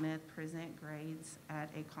Dr. Smith present grades at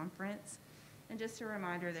a conference. And just a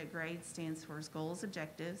reminder that grades stands for goals,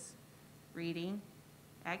 objectives, reading,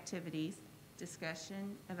 activities,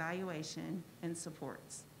 discussion, evaluation, and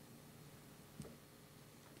supports.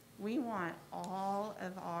 We want all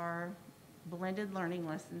of our blended learning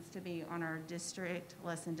lessons to be on our district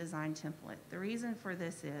lesson design template. The reason for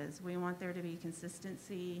this is we want there to be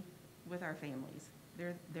consistency with our families.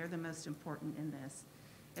 They're the most important in this.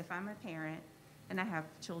 If I'm a parent and I have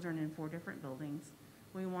children in 4 different buildings,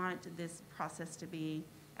 we want this process to be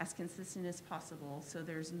as consistent as possible, so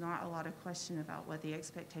there's not a lot of question about what the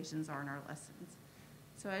expectations are in our lessons.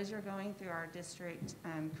 So as you're going through our district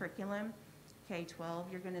curriculum,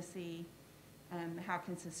 K-12, you're going to see how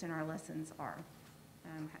consistent our lessons are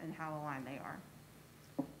and how aligned they are.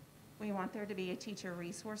 We want there to be a teacher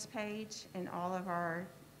resource page in all of our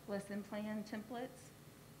lesson plan templates.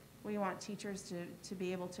 We want teachers to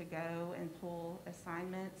be able to go and pull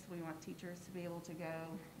assignments. We want teachers to be able to go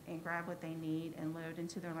and grab what they need and load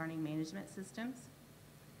into their learning management systems.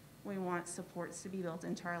 We want supports to be built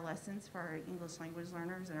into our lessons for our English language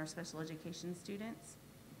learners and our special education students.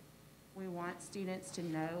 We want students to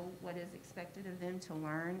know what is expected of them to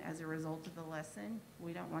learn as a result of the lesson.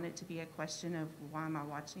 We don't want it to be a question of, why am I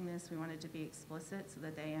watching this? We want it to be explicit so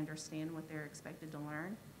that they understand what they're expected to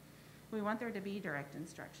learn. We want there to be direct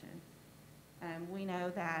instruction. We know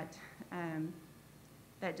that,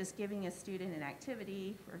 that just giving a student an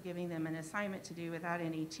activity or giving them an assignment to do without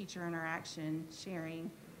any teacher interaction,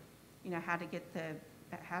 sharing, how to get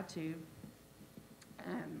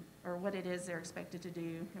or what it is they're expected to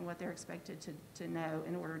do and what they're expected to know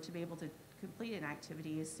in order to be able to complete an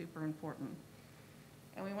activity is super important.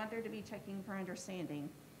 And we want there to be checking for understanding,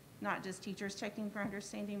 not just teachers checking for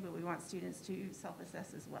understanding, but we want students to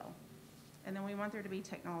self-assess as well. And then we want there to be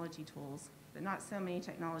technology tools, but not so many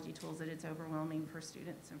technology tools that it's overwhelming for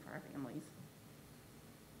students and for our families.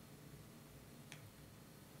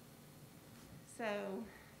 So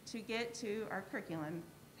to get to our curriculum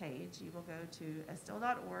page, you will go to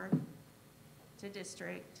sdl.org, to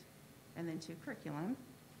district, and then to curriculum.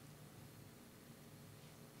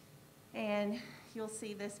 And you'll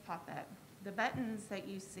see this pop up. The buttons that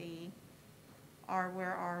you see are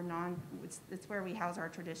where it's where we house our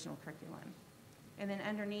traditional curriculum. And then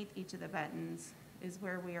underneath each of the buttons is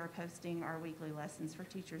where we are posting our weekly lessons for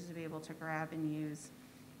teachers to be able to grab and use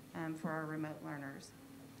for our remote learners.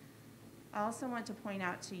 I also want to point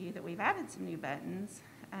out to you that we've added some new buttons.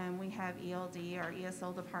 We have ELD, our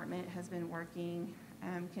ESL department has been working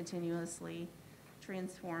continuously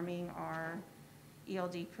transforming our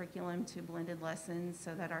ELD curriculum to blended lessons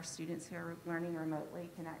so that our students who are learning remotely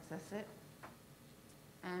can access it.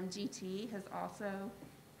 GT has also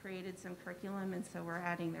created some curriculum, and so we're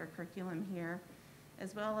adding their curriculum here,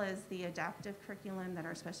 as well as the adaptive curriculum that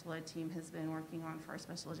our special ed team has been working on for our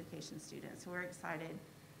special education students. So we're excited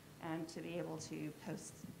to be able to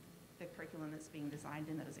post the curriculum that's being designed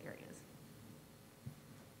in those areas.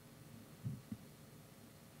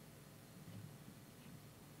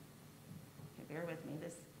 Okay, bear with me,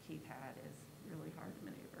 this keypad is really hard to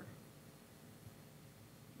maneuver.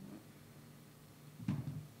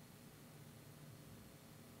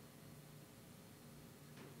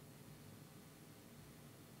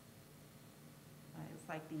 It's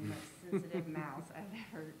like the most sensitive mouse I've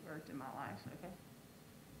ever worked in my life, okay?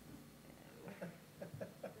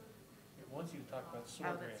 It wants you to talk about SOAR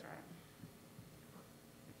Oh, grant. that's right.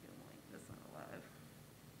 If you can link this on the live.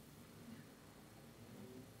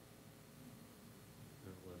 I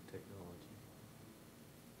love technology.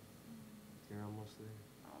 You're almost there.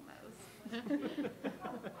 Almost.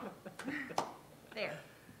 There.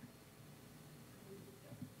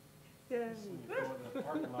 When you go in the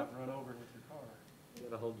parking lot and run over it with your car. You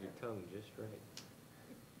gotta hold your tongue just right.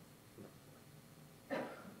 I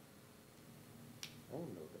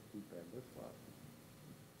don't know what that keypad looks like.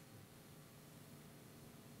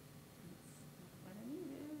 That's what I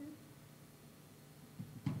needed.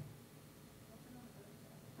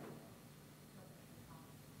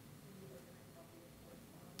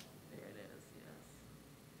 There it is, yes.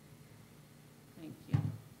 Thank you.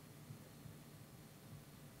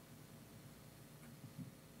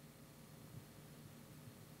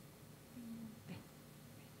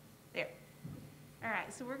 There. All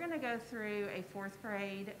right, so we're going to go through a 4th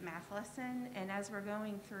grade math lesson, and as we're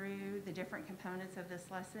going through the different components of this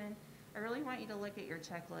lesson, I really want you to look at your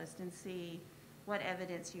checklist and see what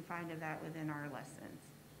evidence you find of that within our lessons.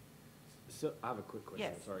 So I have a quick question,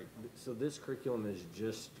 Yes. sorry. So this curriculum is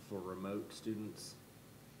just for remote students?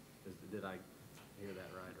 Did I hear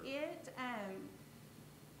that right? Or?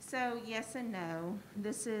 So yes and no.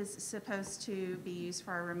 This is supposed to be used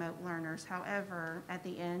for our remote learners. However, at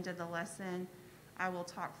the end of the lesson, I will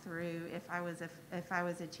talk through if I was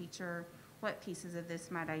a teacher, what pieces of this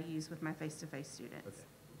might I use with my face-to-face students.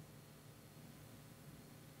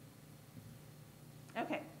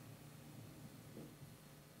 Okay.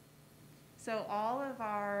 So all of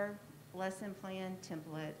our lesson plan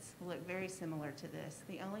templates look very similar to this.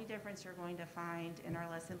 The only difference you're going to find in our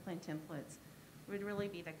lesson plan templates would really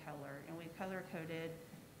be the color, and we've color-coded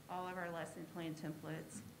all of our lesson plan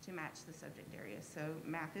templates to match the subject area. So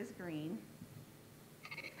math is green.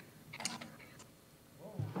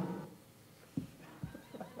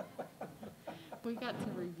 We got to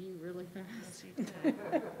review really fast.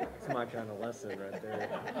 It's my kind of lesson right there.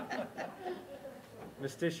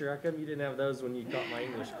 Miss Tischer, how come you didn't have those when you taught my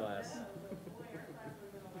English class?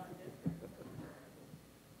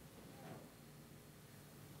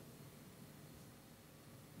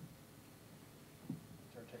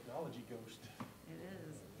 It's our technology ghost. It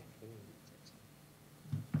is.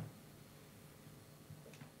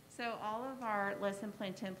 So all of our lesson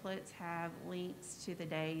plan templates have links to the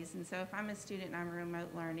days. And so if I'm a student and I'm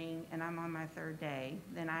remote learning and I'm on my 3rd day,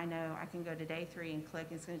 then I know I can go to day 3 and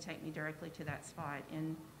click. It's going to take me directly to that spot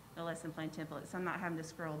in the lesson plan template. So I'm not having to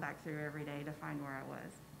scroll back through every day to find where I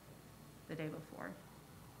was the day before.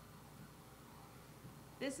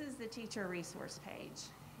 This is the teacher resource page.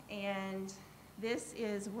 And this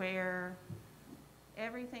is where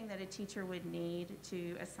everything that a teacher would need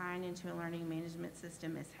to assign into a learning management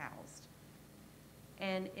system is housed.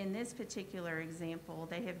 And in this particular example,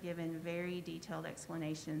 they have given very detailed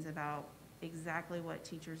explanations about exactly what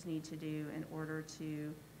teachers need to do in order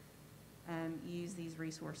to use these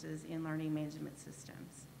resources in learning management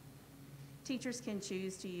systems. Teachers can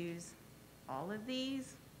choose to use all of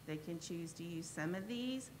these, they can choose to use some of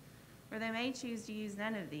these, or they may choose to use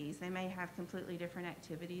none of these. They may have completely different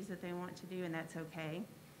activities that they want to do, and that's okay.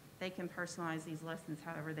 They can personalize these lessons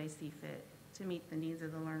however they see fit to meet the needs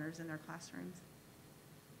of the learners in their classrooms.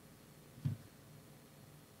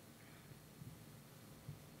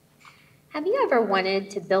 Have you ever wanted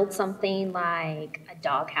to build something like a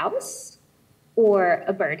doghouse, or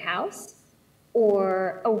a birdhouse,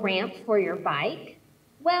 or a ramp for your bike?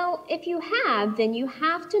 Well, if you have, then you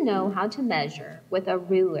have to know how to measure with a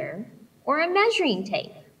ruler or a measuring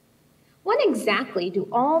tape. What exactly do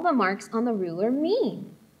all the marks on the ruler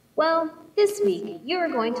mean? Well, this week you are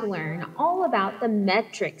going to learn all about the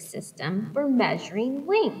metric system for measuring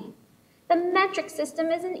length. The metric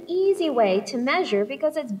system is an easy way to measure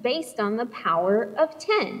because it's based on the power of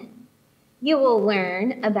 10. You will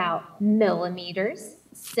learn about millimeters,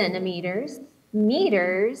 centimeters,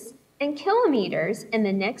 meters, and kilometers in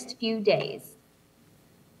the next few days.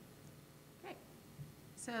 Okay.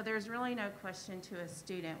 So there's really no question to a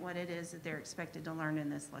student what it is that they're expected to learn in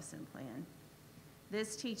this lesson plan.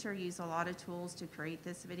 This teacher used a lot of tools to create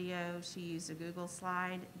this video. She used a Google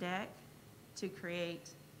slide deck to create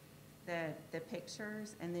the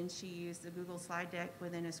pictures, and then she used the Google slide deck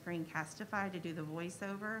within a Screencastify to do the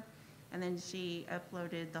voiceover, and then she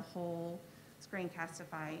uploaded the whole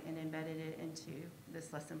Screencastify and embedded it into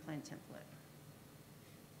this lesson plan template.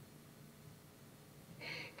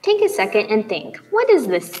 Take a second and think, what is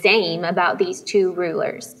the same about these two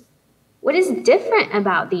rulers? What is different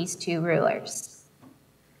about these two rulers?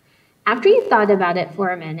 After you've thought about it for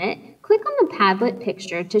a minute, click on the Padlet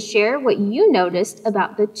picture to share what you noticed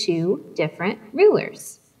about the two different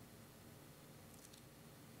rulers.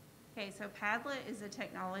 Okay, so Padlet is a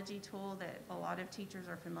technology tool that a lot of teachers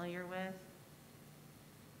are familiar with.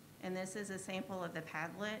 And this is a sample of the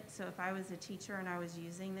Padlet. So if I was a teacher and I was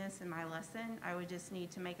using this in my lesson, I would just need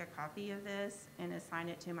to make a copy of this and assign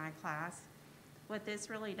it to my class. What this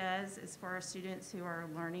really does is for our students who are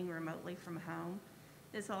learning remotely from home,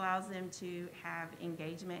 this allows them to have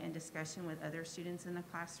engagement and discussion with other students in the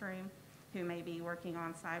classroom who may be working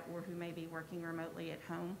on site or who may be working remotely at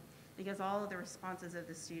home, because all of the responses of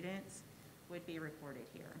the students would be recorded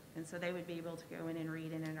here. And so they would be able to go in and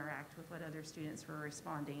read and interact with what other students were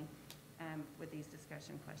responding with these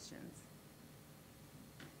discussion questions.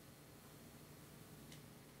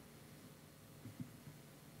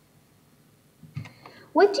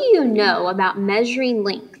 What do you know about measuring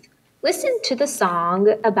length? Listen to the song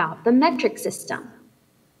about the metric system.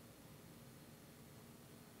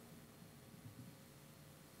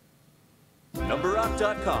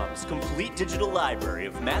 NumberRock.com's complete digital library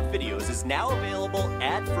of math videos is now available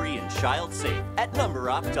ad-free and child-safe at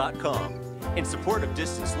NumberRock.com. In support of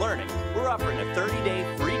distance learning, we're offering a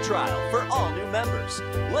 30-day free trial for all new members.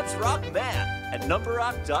 Let's rock math at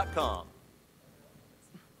NumberRock.com.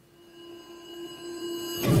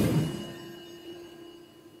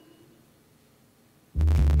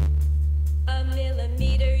 A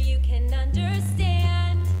millimeter you can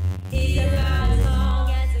understand is about as long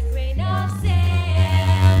as a grain of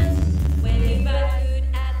sand. When you buy food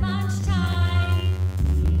at lunchtime,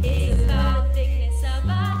 it's about the thickness of a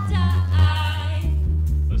dime.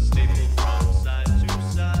 A staple from side to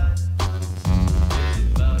side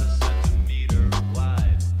is about a centimeter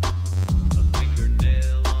wide. A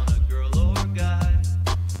fingernail on a girl or guy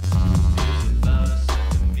is about a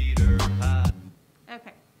centimeter high.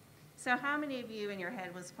 Okay. So how many of you in your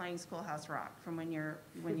head was playing Schoolhouse Rock from when you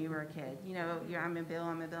were a kid? You know, I'm a Bill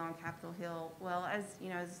on Capitol Hill. Well, as you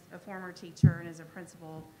know, as a former teacher and as a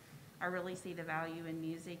principal, I really see the value in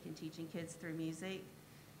music and teaching kids through music.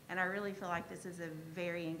 And I really feel like this is a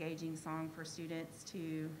very engaging song for students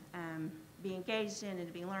to be engaged in and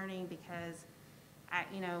to be learning, because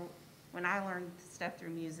when I learn stuff through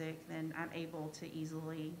music, then I'm able to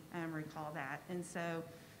easily recall that. And so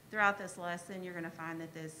throughout this lesson, you're going to find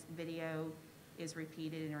that this video is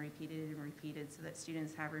repeated and repeated and repeated so that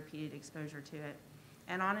students have repeated exposure to it.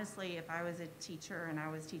 And honestly, if I was a teacher and I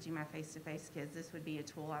was teaching my face-to-face kids, this would be a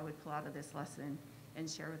tool I would pull out of this lesson and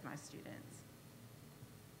share with my students.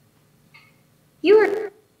 You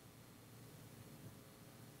are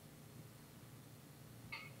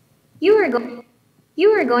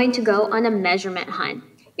going to go on a measurement hunt.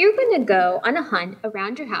 You're going to go on a hunt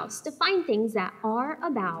around your house to find things that are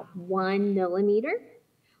about 1 millimeter,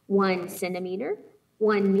 1 centimeter,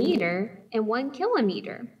 1 meter, and 1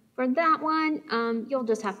 kilometer. For that one, you'll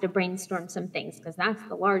just have to brainstorm some things because that's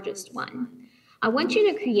the largest one. I want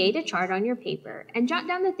you to create a chart on your paper and jot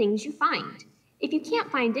down the things you find. If you can't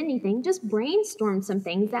find anything, just brainstorm some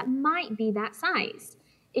things that might be that size.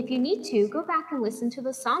 If you need to, go back and listen to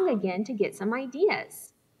the song again to get some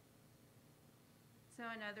ideas. So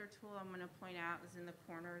another tool I'm going to point out is in the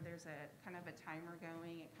corner, there's a kind of a timer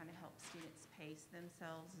going. It kind of helps students pace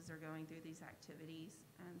themselves as they're going through these activities,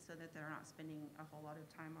 so that they're not spending a whole lot of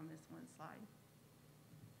time on this one slide.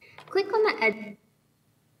 Click on the Ed.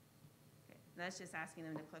 Okay, that's just asking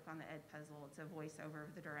them to click on the Ed Puzzle. It's a voiceover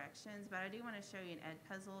of the directions, but I do want to show you an Ed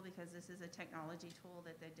Puzzle because this is a technology tool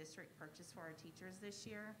that the district purchased for our teachers this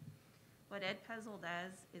year. What Ed Puzzle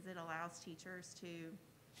does is it allows teachers to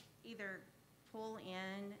either pull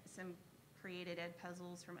in some created Ed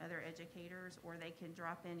Puzzles from other educators, or they can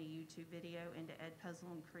drop in a YouTube video into Ed Puzzle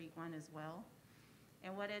and create one as well.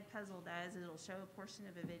 And what Ed Puzzle does is it'll show a portion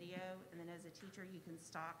of a video, and then as a teacher you can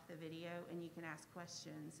stop the video and you can ask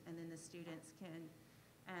questions, and then the students can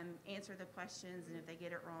answer the questions, and if they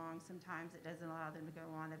get it wrong, sometimes it doesn't allow them to go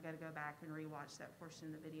on. They've got to go back and rewatch that portion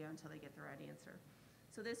of the video until they get the right answer.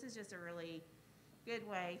 So this is just a really good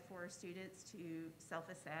way for students to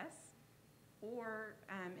self-assess, or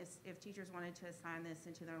if teachers wanted to assign this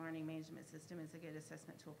into their learning management system, it's a good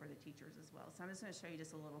assessment tool for the teachers as well. So I'm just going to show you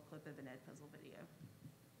just a little clip of an Edpuzzle video.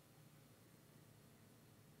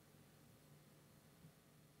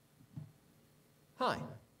 Hi,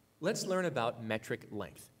 let's learn about metric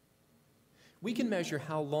length. We can measure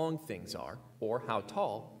how long things are, or how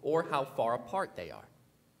tall, or how far apart they are.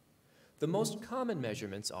 The most common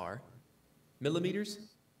measurements are millimeters,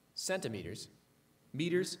 centimeters,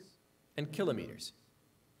 meters, and kilometers.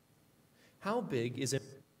 How big is it?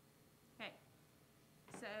 Okay,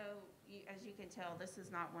 so as you can tell, this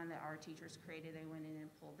is not one that our teachers created. They went in and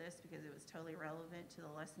pulled this because it was totally relevant to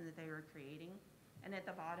the lesson that they were creating. And at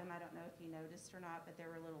the bottom, I don't know if you noticed or not, but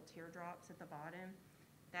there were little teardrops at the bottom.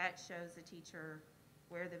 That shows the teacher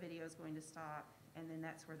where the video is going to stop, and then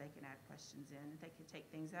that's where they can add questions in. They can take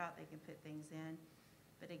things out, they can put things in.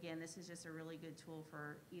 But again, this is just a really good tool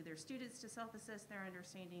for either students to self-assess their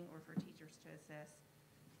understanding or for teachers to assess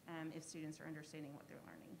if students are understanding what they're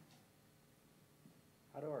learning.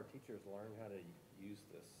 How do our teachers learn how to use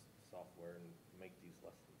this software and make these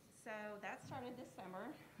lessons? So that started this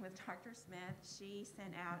summer with Dr. Smith. She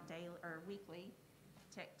sent out daily or weekly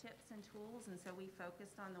tech tips and tools, and so we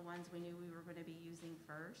focused on the ones we knew we were going to be using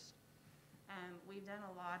first. We've done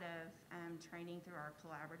a lot of training through our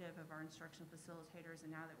collaborative of our instructional facilitators,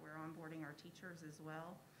 and now that we're onboarding our teachers as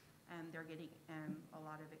well, they're getting a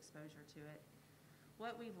lot of exposure to it.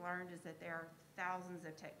 What we've learned is that there are thousands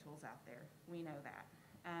of tech tools out there. We know that.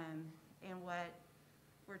 And what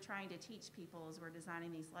we're trying to teach people as we're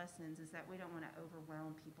designing these lessons is that we don't want to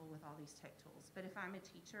overwhelm people with all these tech tools. But if I'm a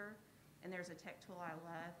teacher and there's a tech tool I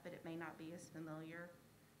love, but it may not be as familiar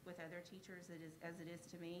with other teachers as it is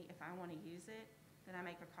to me, if I want to use it, then I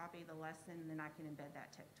make a copy of the lesson, and then I can embed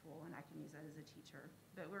that tech tool, and I can use that as a teacher.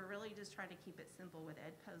 But we're really just trying to keep it simple with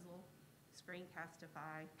Edpuzzle,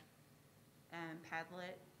 Screencastify,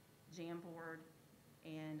 Padlet, Jamboard,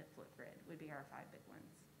 and Flipgrid would be our 5 big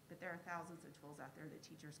ones. But there are thousands of tools out there that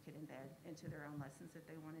teachers could embed into their own lessons if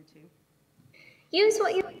they wanted to. Use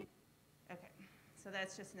what you... Okay, so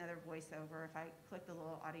that's just another voiceover. If I click the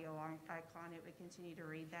little audio icon, it would continue to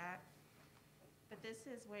read that. But this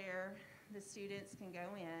is where the students can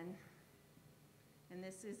go in, and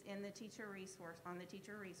this is in the teacher resource, on the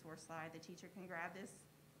teacher resource slide. The teacher can grab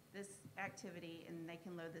this activity, and they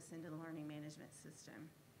can load this into the learning management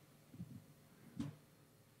system.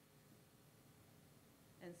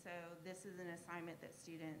 And so this is an assignment that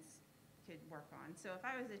students could work on. So if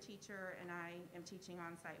I was a teacher and I am teaching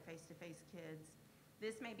on-site face-to-face kids,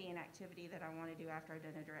 this may be an activity that I want to do after I've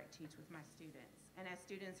done a direct teach with my students. And as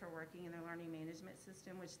students are working in their learning management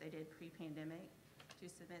system, which they did pre-pandemic to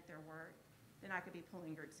submit their work, then I could be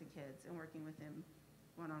pulling groups of kids and working with them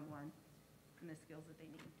one-on-one and the skills that they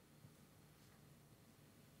need.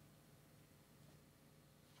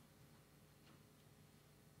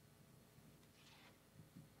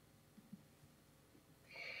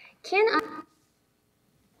 Can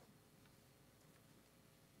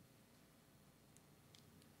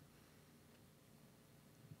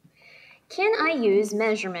I use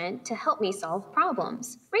measurement to help me solve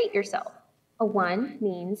problems? Rate yourself. A 1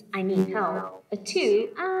 means I need help. A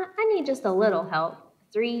 2, I need just a little help.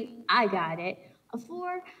 A 3, I got it. A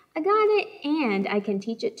 4, I got it and I can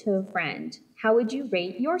teach it to a friend. How would you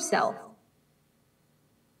rate yourself?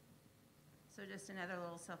 So just another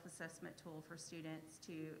little self-assessment tool for students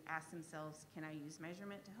to ask themselves, can I use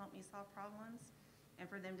measurement to help me solve problems? And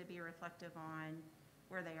for them to be reflective on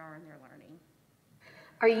where they are in their learning.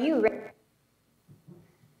 Are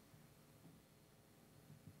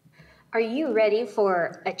you ready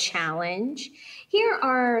for a challenge? Here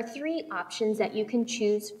are 3 options that you can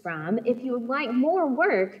choose from if you would like more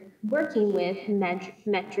work working with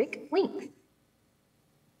metric length.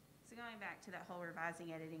 So going back to that whole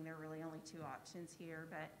revising editing, there are really only 2 options here,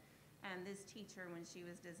 but this teacher, when she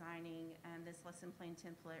was designing this lesson plan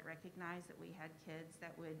template, recognized that we had kids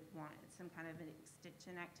that would want some kind of an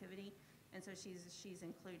extension activity, and so she's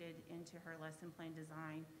included into her lesson plan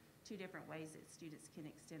design 2 different ways that students can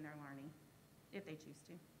extend their learning, if they choose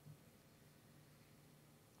to.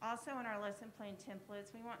 Also in our lesson plan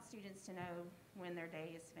templates, we want students to know when their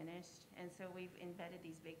day is finished, and so we've embedded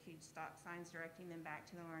these big, huge stop signs directing them back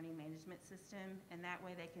to the learning management system, and that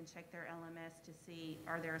way they can check their LMS to see,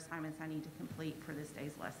 are there assignments I need to complete for this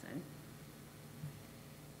day's lesson?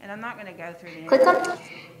 And I'm not going to go through the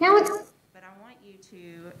but I want you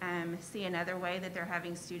to see another way that they're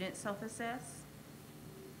having students self-assess.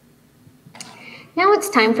 Now it's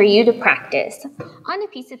time for you to practice. On a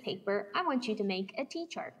piece of paper, I want you to make a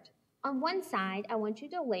T-chart. On one side, I want you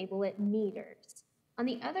to label it meters. On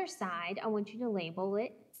the other side, I want you to label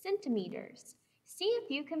it centimeters. See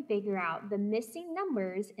if you can figure out the missing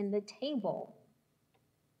numbers in the table.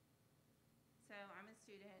 So I'm a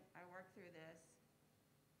student, I work through this,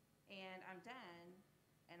 and I'm done,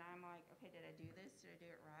 and I'm like, okay, did I do this? Did I do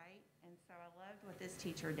it right? And so I loved what this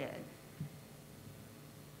teacher did.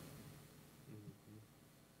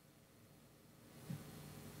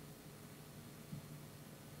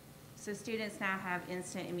 So students now have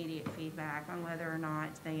instant, immediate feedback on whether or not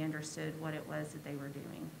they understood what it was that they were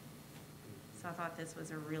doing. So I thought this was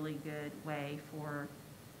a really good way for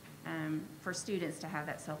students to have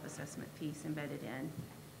that self-assessment piece embedded in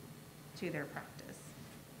to their practice.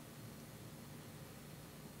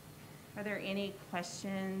 Are there any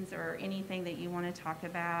questions or anything that you want to talk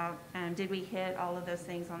about? Did we hit all of those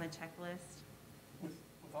things on the checklist? With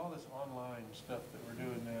all this online stuff that we're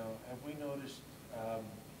doing now, have we noticed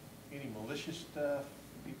any malicious stuff,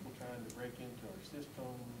 people trying to break into our system,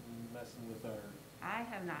 messing with our... I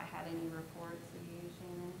have not had any reports of you,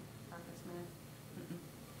 Shannon, Parker Smith.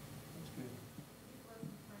 That's good.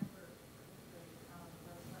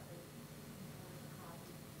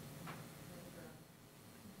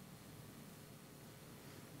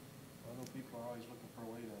 I know people are always looking for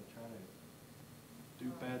a way to try to do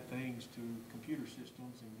bad things to computer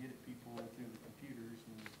systems and get at people through the computers.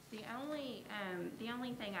 And The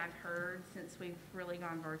only thing I've heard since we've really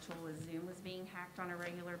gone virtual is Zoom was being hacked on a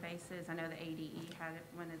regular basis. I know the ADE had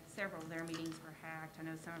several of their meetings were hacked. I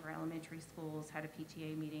know some of our elementary schools had a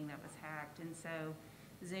PTA meeting that was hacked. And so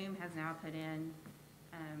Zoom has now put in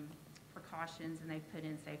precautions, and they've put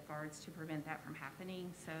in safeguards to prevent that from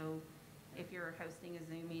happening. So if you're hosting a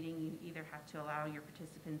Zoom meeting, you either have to allow your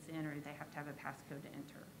participants in or they have to have a passcode to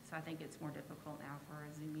enter. So I think it's more difficult now for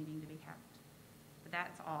a Zoom meeting to be hacked. But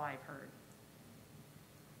that's all I've heard.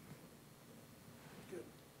 good.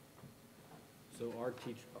 So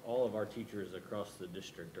all of our teachers across the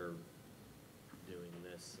district are doing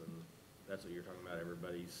this, and that's what you're talking about,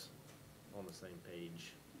 everybody's on the same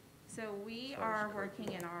page. So we are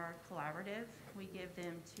working in our collaborative. We give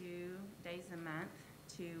them 2 days a month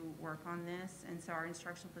to work on this, and so our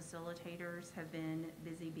instructional facilitators have been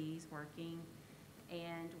busy bees working,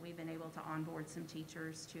 and we've been able to onboard some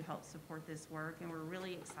teachers to help support this work, and we're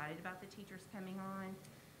really excited about the teachers coming on.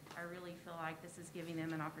 I really feel like this is giving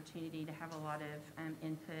them an opportunity to have a lot of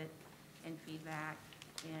input and feedback,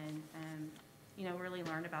 and really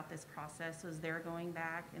learn about this process. So as they're going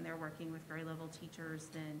back and they're working with grade level teachers,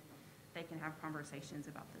 then they can have conversations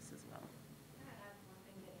about this as well. Can I add one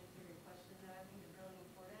thing to answer your question that I think is really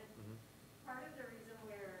important? Part of the reason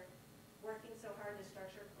we're working so hard to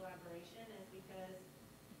structure collaboration is because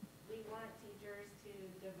we want teachers to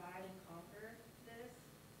divide and conquer this.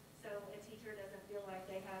 So a teacher doesn't feel like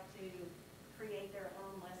they have to create their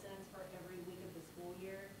own lessons for every week of the school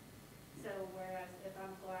year. So whereas if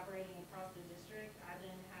I'm collaborating across the district, I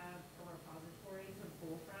then have a repository to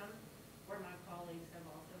pull from where my colleagues have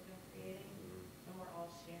also been creating, and we're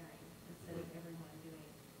all sharing instead of everyone doing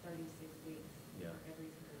 36 weeks for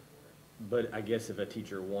every third quarter. But I guess if a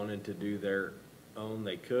teacher wanted to do their own,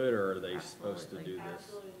 they could, or are they supposed to do this?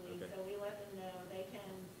 Absolutely. Okay. So we let them know they can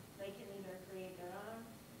either create their own,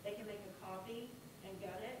 they can make a copy and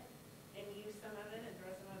gut it and use some of it and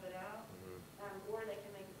throw some of it out, or they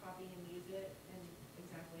can make a copy and use it and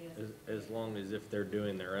exactly As long as if they're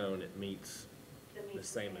doing their own, it meets the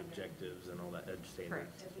same objectives and all that standards.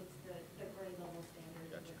 Correct. If it's the grade level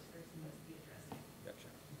standards Gotcha. which they're supposed to be addressing.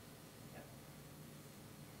 Gotcha.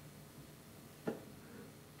 Yep.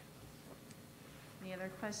 Any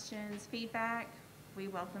other questions, feedback? We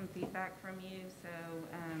welcome feedback from you. So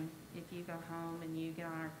if you go home and you get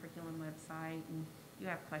on our curriculum website and you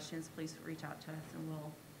have questions, please reach out to us and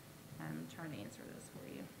we'll try to answer those for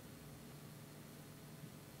you.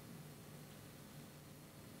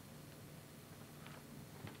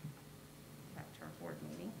 Back to our board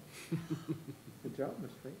meeting. Good job,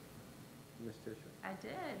 Ms. Fink. Ms. Tischer. I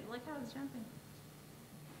did. Look how I was jumping.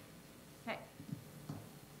 Okay.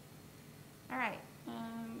 All right.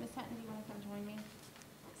 Ms. Hutton, do you want to come join me?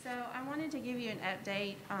 So I wanted to give you an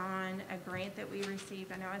update on a grant that we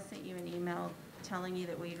received. I know I sent you an email telling you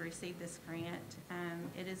that we'd received this grant.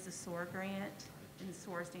 It is the SOAR grant, and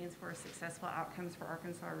SOAR stands for Successful Outcomes for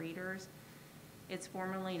Arkansas Readers. It's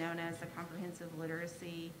formerly known as the Comprehensive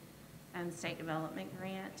Literacy State Development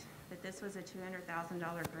Grant, but this was a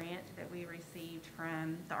 $200,000 grant that we received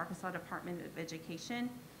from the Arkansas Department of Education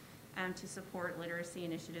to support literacy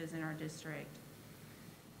initiatives in our district.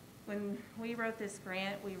 When we wrote this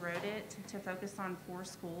grant, we wrote it to focus on 4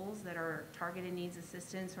 schools that are targeted needs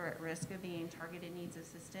assistance or at risk of being targeted needs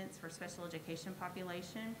assistance for special education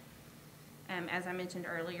population. As I mentioned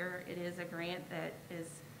earlier, it is a grant that is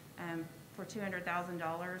for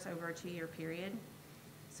 $200,000 over a 2-year period.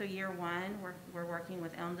 So year 1, we're working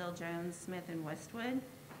with Elmdale, Jones, Smith, and Westwood,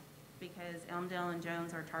 because Elmdale and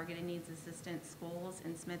Jones are targeted needs assistance schools,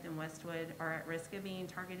 and Smith and Westwood are at risk of being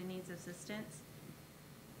targeted needs assistance.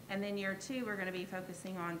 And then year 2, we're going to be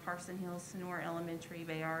focusing on Parson Hills, Sonora Elementary,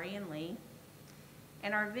 Bayari, and Lee.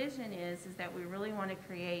 And our vision is that we really want to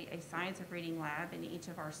create a science of reading lab in each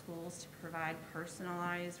of our schools to provide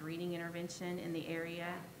personalized reading intervention in the area,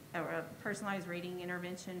 or a personalized reading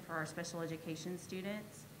intervention for our special education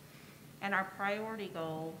students. And our priority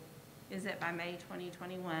goal is that by May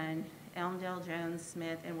 2021, Elmdale, Jones,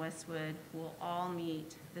 Smith, and Westwood will all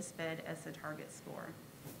meet the SPED as a target score.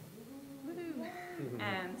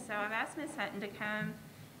 So I've asked Ms. Hutton to come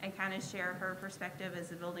and kind of share her perspective as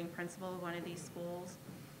the building principal of one of these schools.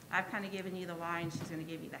 I've kind of given you the why, and she's going to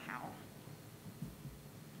give you the how.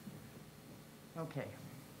 Okay.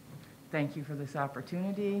 Thank you for this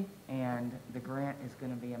opportunity, and the grant is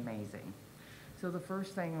going to be amazing. So the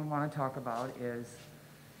first thing we want to talk about is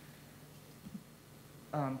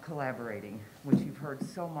collaborating, which you've heard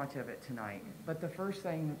so much of it tonight. But the first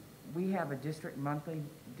thing, we have a monthly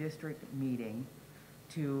district meeting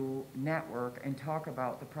to network and talk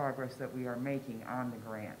about the progress that we are making on the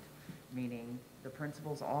grant, meaning the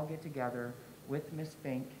principals all get together with Ms.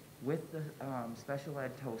 Fink, with the special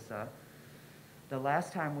ed TOSA. The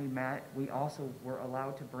last time we met, we also were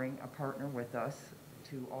allowed to bring a partner with us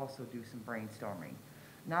to also do some brainstorming.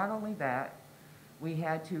 Not only that, we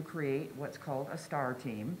had to create what's called a STAR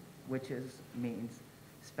team, which means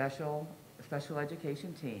special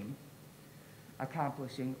education team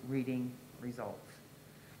accomplishing reading results.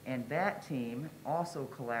 And that team also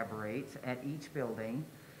collaborates at each building,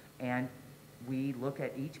 and we look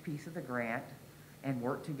at each piece of the grant and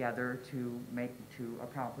work together to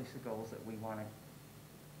accomplish the goals that we want to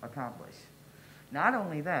accomplish. Not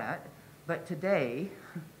only that, but today,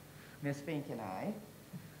 Ms. Fink and I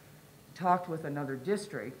talked with another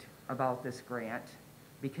district about this grant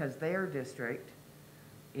because their district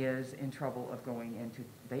is in trouble of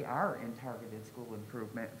they are in targeted school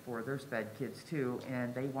improvement for their SPED kids too,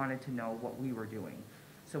 and they wanted to know what we were doing.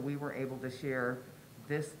 So we were able to share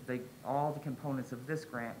all the components of this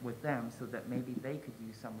grant with them so that maybe they could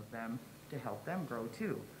use some of them to help them grow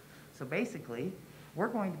too. So basically, we're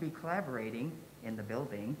going to be collaborating in the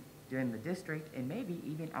building, during the district, and maybe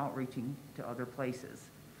even outreaching to other places,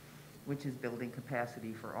 which is building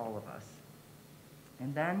capacity for all of us.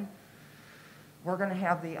 And then we're going to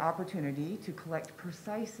have the opportunity to collect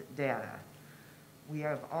precise data. We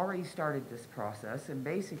have already started this process, and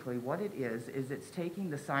basically what it is it's taking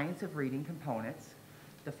the science of reading components,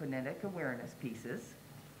 the phonetic awareness pieces.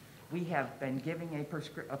 We have been giving a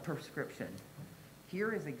prescription.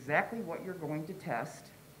 Here is exactly what you're going to test.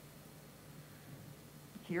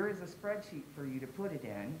 Here is a spreadsheet for you to put it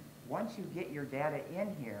in. Once you get your data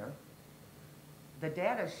in here, the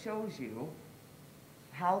data shows you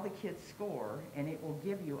how the kids score, and it will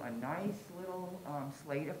give you a nice little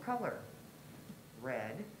slate of color: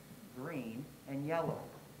 red, green, and yellow.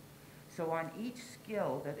 So on each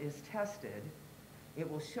skill that is tested, it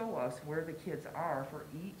will show us where the kids are for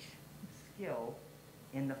each skill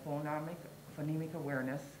in the phonemic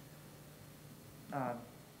awareness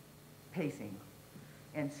pacing.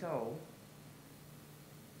 And so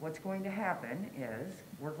what's going to happen is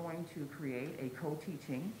we're going to create a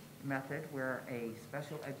co-teaching method where a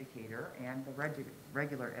special educator and the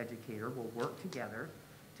regular educator will work together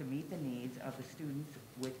to meet the needs of the students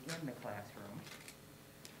within the classroom.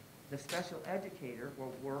 The special educator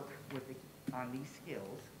will work on these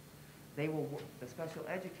skills. The special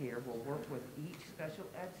educator will work with each special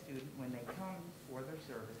ed student when they come for their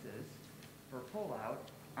services for pullout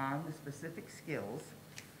on the specific skills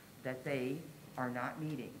that they are not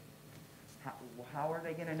meeting. How are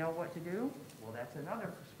they going to know what to do? Well, that's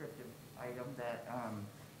another prescriptive item that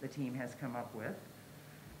the team has come up with.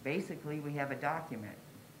 Basically, we have a document.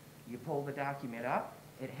 You pull the document up,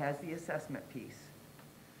 it has the assessment piece.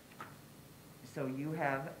 So you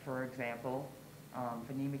have, for example,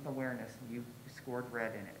 phonemic awareness, you scored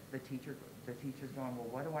red in it. The teacher's going, well,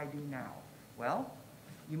 what do I do now? Well,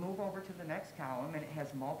 you move over to the next column, and it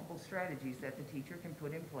has multiple strategies that the teacher can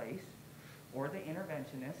put in place, or the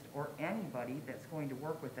interventionist, or anybody that's going to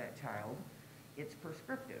work with that child. It's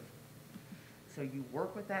prescriptive. So you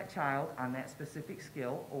work with that child on that specific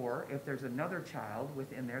skill, or if there's another child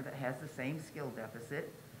within there that has the same skill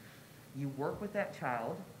deficit, you work with that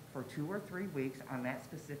child for 2 or 3 weeks on that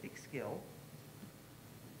specific skill,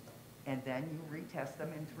 and then you retest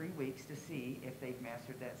them in 3 weeks to see if they've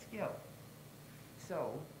mastered that skill.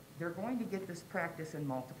 So they're going to get this practice in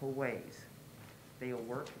multiple ways. They'll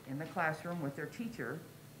work in the classroom with their teacher,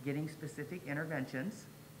 getting specific interventions,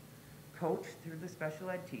 coached through the special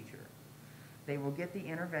ed teacher. They will get the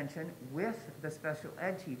intervention with the special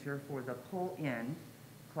ed teacher for the pull-in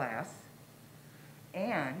class,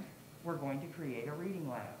 and we're going to create a reading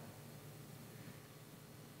lab.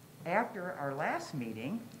 After our last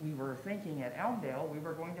meeting, we were thinking at Elmdale we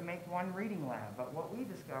were going to make one reading lab, but what we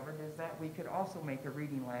discovered is that we could also make a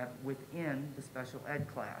reading lab within the special ed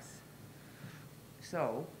class.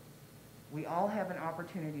 So we all have an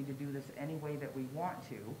opportunity to do this any way that we want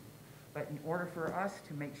to, but in order for us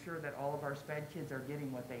to make sure that all of our SPED kids are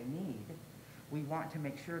getting what they need, we want to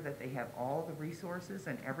make sure that they have all the resources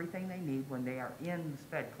and everything they need when they are in the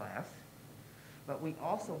SPED class, but we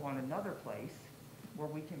also want another place where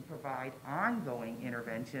we can provide ongoing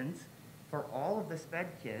interventions for all of the SPED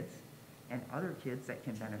kids and other kids that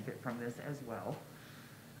can benefit from this as well,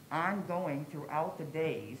 ongoing throughout the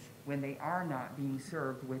days when they are not being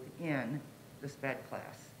served within the SPED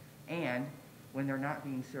class, and when they're not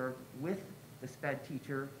being served with the SPED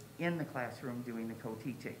teacher in the classroom doing the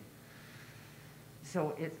co-teaching.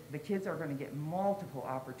 So the kids are going to get multiple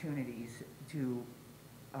opportunities to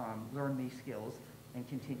learn these skills and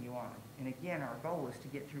continue on. And again, our goal is to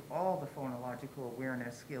get through all the phonological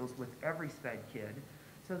awareness skills with every SPED kid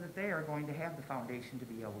so that they are going to have the foundation to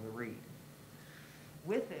be able to read.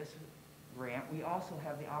 With this grant, we also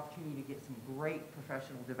have the opportunity to get some great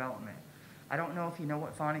professional development. I don't know if you know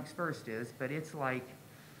what Phonics First is, but it's like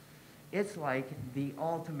the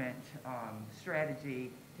ultimate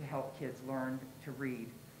strategy to help kids learn to read.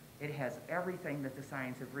 It has everything that the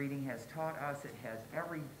science of reading has taught us. It has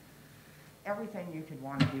everything you could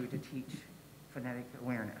want to do to teach phonetic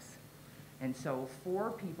awareness. And so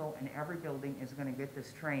 4 people in every building is going to get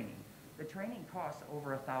this training. The training costs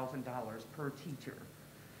over $1,000 per teacher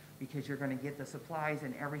because you're going to get the supplies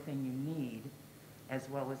and everything you need as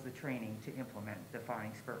well as the training to implement the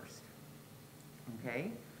Phonics First.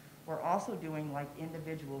 Okay? We're also doing like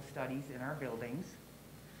individual studies in our buildings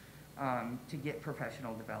to get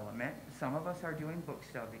professional development. Some of us are doing book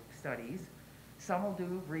studies. Some will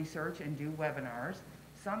do research and do webinars.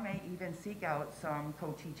 Some may even seek out some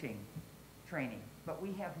co-teaching training. But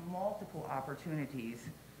we have multiple opportunities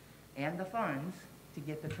and the funds to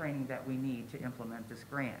get the training that we need to implement this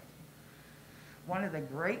grant. One of the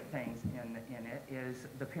great things in it is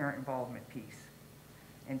the parent involvement piece.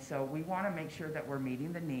 And so we want to make sure that we're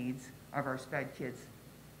meeting the needs of our SPED kids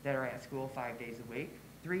that are at school 5 days a week,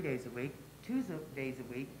 3 days a week, 2 days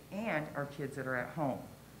a week, and our kids that are at home.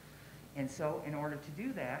 And so in order to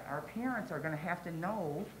do that, our parents are going to have to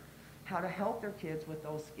know how to help their kids with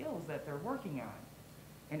those skills that they're working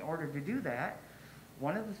on. In order to do that,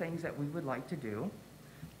 one of the things that we would like to do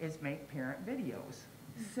is make parent videos.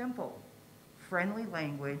 Simple, friendly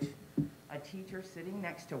language, a teacher sitting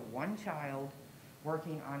next to one child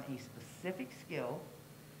working on a specific skill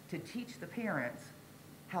to teach the parents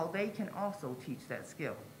how they can also teach that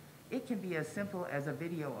skill. It can be as simple as a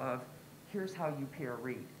video of, here's how you pair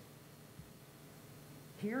read.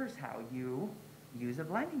 Here's how you use a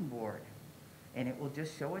blending board. And it will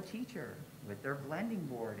just show a teacher with their blending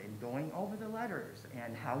board and going over the letters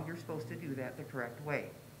and how you're supposed to do that the correct way.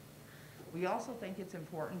 We also think it's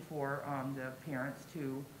important for the parents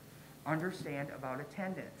to understand about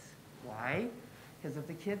attendance. Why? Because if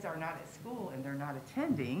the kids are not at school and they're not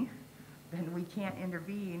attending, then we can't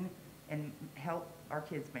intervene and help our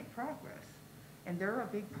kids make progress. And they're a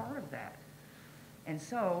big part of that. And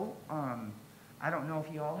so, I don't know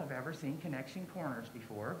if you all have ever seen Connection Corners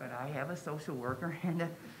before, but I have a social worker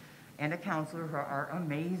and a counselor who are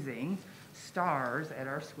amazing stars at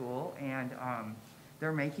our school, and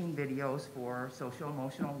they're making videos for social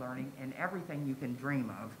emotional learning and everything you can dream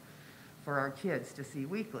of for our kids to see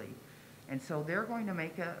weekly. And so they're going to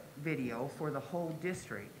make a video for the whole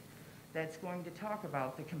district that's going to talk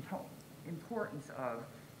about the importance of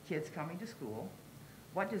kids coming to school,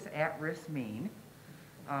 what does at-risk mean,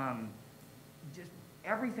 just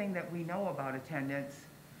everything that we know about attendance,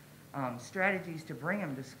 strategies to bring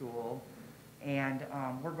them to school, and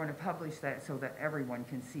we're going to publish that so that everyone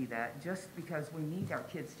can see that, just because we need our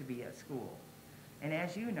kids to be at school. And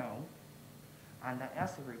as you know, on the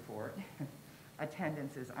ESSA report,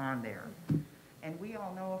 attendance is on there. And we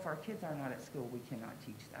all know if our kids are not at school, we cannot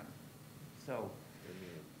teach them. So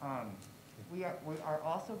we are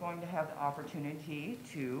also going to have the opportunity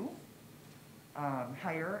to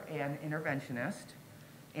hire an interventionist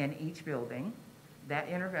in each building That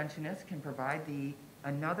interventionist can provide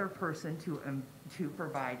another person to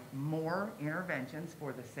provide more interventions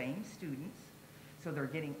for the same students. So they're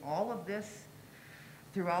getting all of this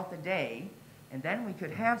throughout the day, and then we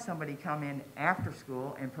could have somebody come in after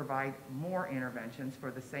school and provide more interventions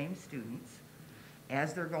for the same students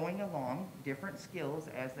as they're going along, different skills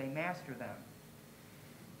as they master them.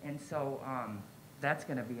 And so that's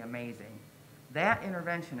going to be amazing. That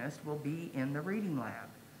interventionist will be in the reading lab.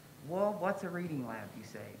 Well, what's a reading lab, you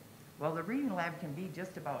say? Well, the reading lab can be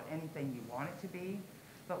just about anything you want it to be,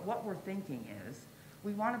 but what we're thinking is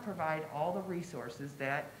we want to provide all the resources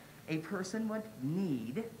that a person would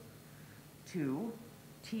need to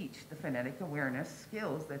teach the phonetic awareness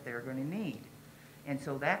skills that they're going to need. And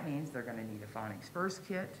so that means they're going to need a phonics first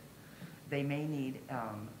kit. They may need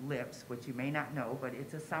lips, which you may not know, but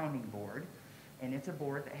it's a sounding board. And it's a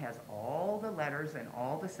board that has all the letters and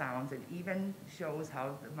all the sounds and even shows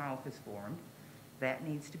how the mouth is formed. That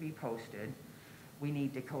needs to be posted. We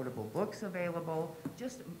need decodable books available,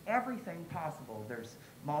 just everything possible. There's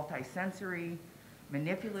multisensory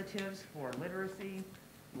manipulatives for literacy,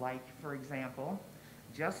 like, for example,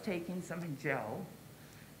 just taking some gel,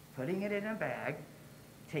 putting it in a bag,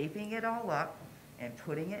 taping it all up, and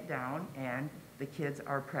putting it down, and the kids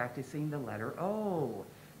are practicing the letter O.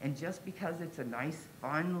 And just because it's a nice,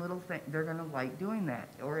 fun little thing, they're going to like doing that.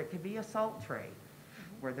 Or it could be a salt tray,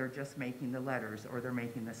 where they're just making the letters or they're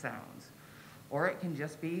making the sounds. Or it can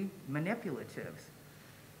just be manipulatives.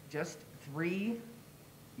 Just 3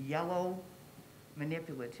 yellow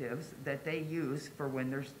manipulatives that they use for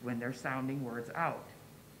when they're sounding words out.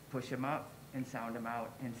 Push them up and sound them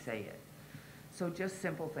out and say it. So just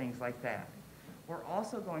simple things like that. We're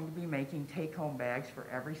also going to be making take-home bags for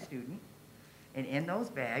every student. And in those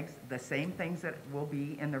bags, the same things that will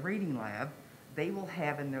be in the reading lab, they will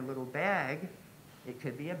have in their little bag. It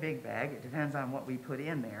could be a big bag. It depends on what we put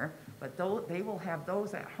in there. But they will have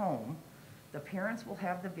those at home. The parents will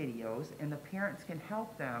have the videos, and the parents can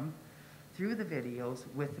help them through the videos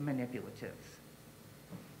with the manipulatives.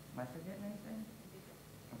 Am I forgetting anything?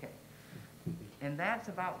 Okay. And that's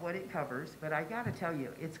about what it covers. But I got to tell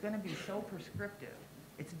you, it's going to be so prescriptive.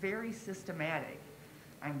 It's very systematic.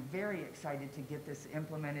 I'm very excited to get this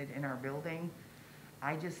implemented in our building.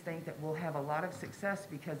 I just think that we'll have a lot of success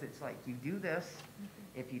because it's like you do this.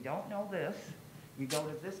 If you don't know this, you go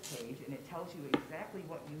to this page and it tells you exactly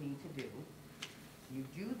what you need to do. You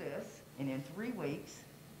do this, and in 3 weeks,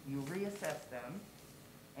 you reassess them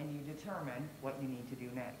and you determine what you need to do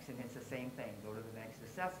next. And it's the same thing. Go to the next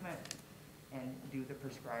assessment and do the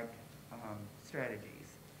prescribed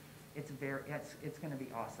strategies. It's going to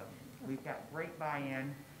be awesome. We've got great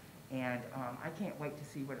buy-in, and I can't wait to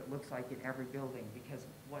see what it looks like in every building, because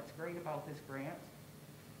what's great about this grant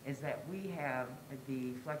is that we have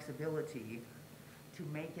the flexibility to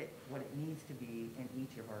make it what it needs to be in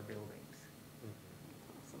each of our buildings.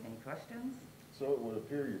 Any questions? So it would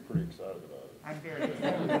appear you're pretty excited about it. I'm very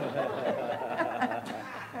excited.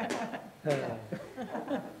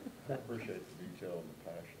 I appreciate the detail and the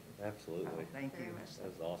passion. Absolutely. Thank you.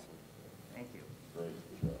 That was awesome. Thank you. Great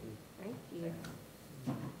job. Thank you.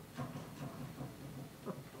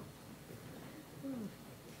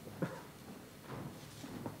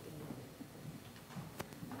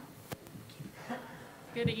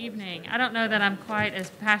 Good evening. I don't know that I'm quite as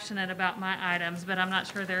passionate about my items, but I'm not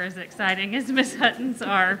sure they're as exciting as Ms. Hutton's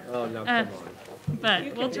are. Oh, no, come on.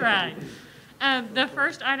 But we'll try. The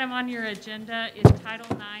first item on your agenda is Title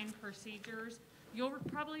IX procedures. You'll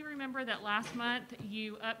probably remember that last month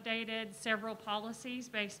you updated several policies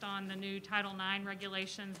based on the new Title IX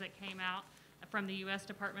regulations that came out from the U.S.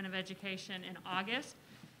 Department of Education in August.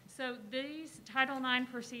 So these Title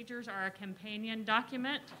IX procedures are a companion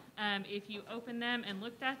document. If you open them and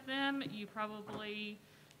looked at them, you probably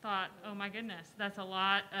thought, oh my goodness, that's a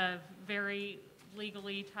lot of very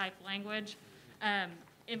legally type language.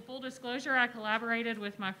 In full disclosure, I collaborated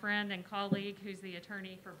with my friend and colleague who's the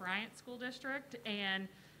attorney for Bryant School District, and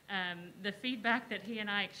the feedback that he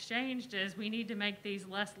and I exchanged is we need to make these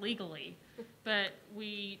less legally, but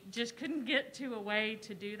we just couldn't get to a way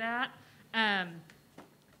to do that.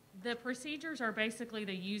 The procedures are basically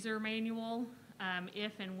the user manual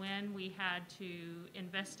if and when we had to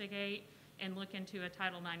investigate and look into a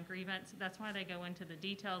Title IX grievance. That's why they go into the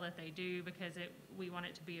detail that they do, because we want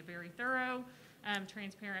it to be a very thorough,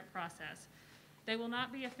 transparent process. They will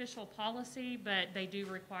not be official policy, but they do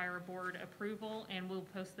require board approval, and we'll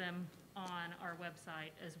post them on our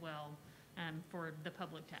website as well for the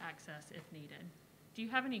public to access if needed. Do you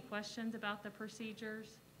have any questions about the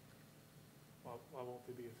procedures? Why won't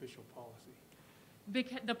they be official policy?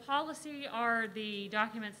 The policy are the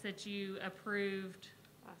documents that you approved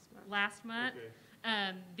last month.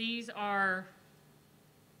 Okay. These are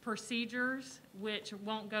procedures which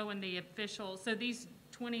won't go in the official, so these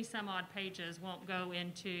 20-some odd pages won't go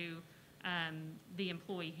into the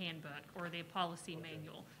employee handbook or the policy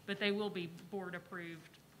manual, but they will be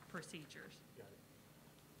board-approved procedures. Got it.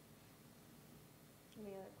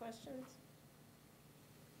 Any other questions?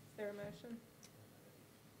 Is there a motion?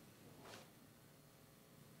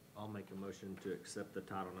 I'll make a motion to accept the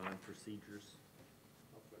Title IX procedures.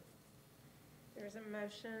 There's a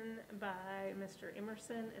motion by Mr.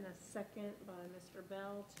 Emerson and a second by Mr.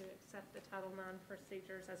 Bell to accept the Title IX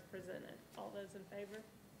procedures as presented. All those in favor?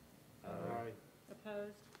 Aye.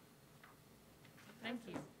 Opposed? Thank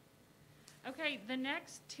you. Okay, the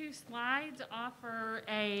next two slides offer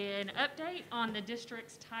an update on the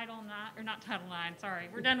district's Title IX, or not Title IX, sorry,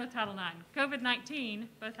 we're done with Title IX. COVID-19,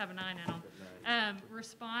 both have a 9 in them,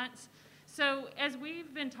 response. So as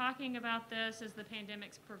we've been talking about this, as the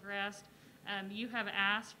pandemic's progressed, you have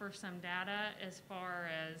asked for some data as far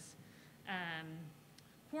as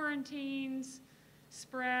quarantines,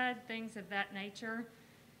 spread, things of that nature.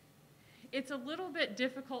 It's a little bit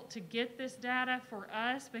difficult to get this data for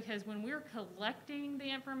us because when we're collecting the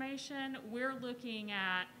information, we're looking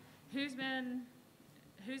at who's a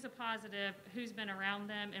positive, who's been around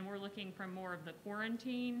them, and we're looking from more of the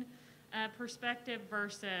quarantine perspective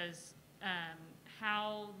versus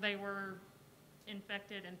how they were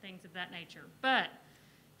infected and things of that nature. But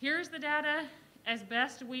here's the data as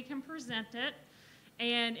best we can present it.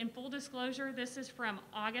 And in full disclosure, this is from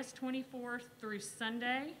August 24th through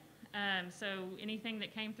Sunday. So anything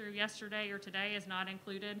that came through yesterday or today is not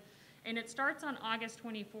included. And it starts on August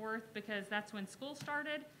 24th because that's when school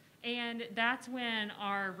started, and that's when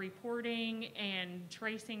our reporting and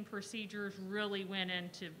tracing procedures really went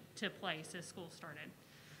into place as school started.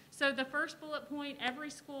 So the first bullet point, every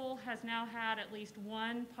school has now had at least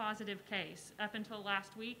one positive case. Up until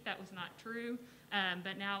last week, that was not true,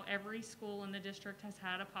 but now every school in the district has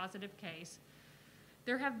had a positive case.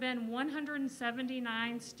 There have been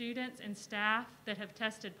 179 students and staff that have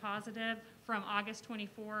tested positive from August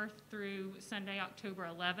 24th through Sunday, October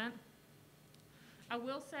 11th. I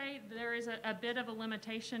will say there is a bit of a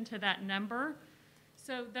limitation to that number.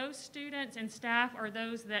 So those students and staff are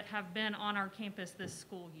those that have been on our campus this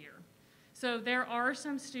school year. So there are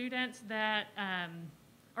some students that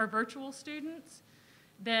are virtual students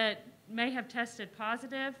that may have tested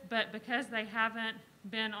positive, but because they haven't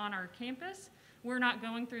been on our campus, we're not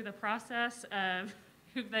going through the process of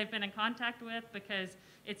who they've been in contact with because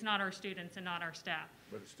it's not our students and not our staff.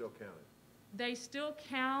 But it's still counted. They still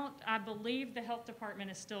count. I believe the health department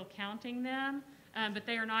is still counting them, but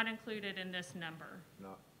they are not included in this number.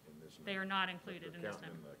 Not in this number. They are not included in this Counting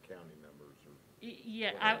number. the county numbers or.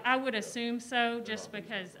 Yeah, I would assume so, just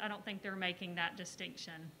because I don't think they're making that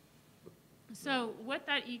distinction. So what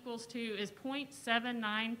that equals to is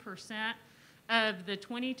 0.79% of the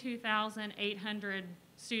 22,800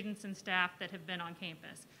 students and staff that have been on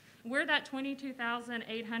campus. Where that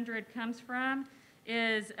 22,800 comes from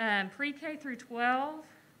is pre-K through 12.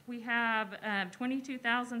 We have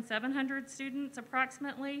 22,700 students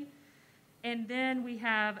approximately, and then we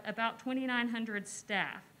have about 2,900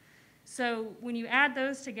 staff. So when you add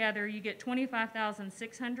those together, you get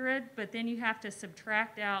 25,600, but then you have to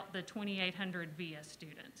subtract out the 2,800 via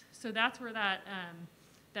students. So that's where that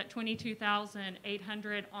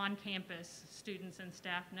 22,800 on-campus students and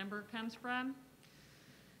staff number comes from.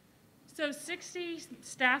 So 60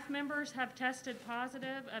 staff members have tested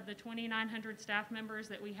positive. Of the 2,900 staff members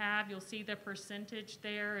that we have, you'll see the percentage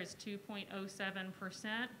there is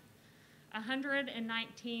 2.07%.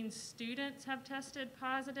 119 students have tested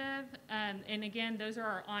positive, and again, those are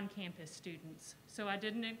our on-campus students. So I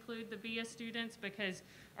didn't include the VIA students because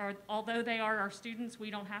although they are our students,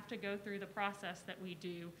 we don't have to go through the process that we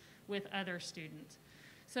do with other students.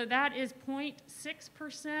 So that is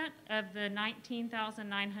 0.6% of the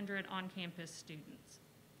 19,900 on-campus students.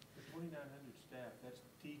 The 2,900 staff, that's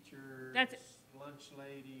teachers, lunch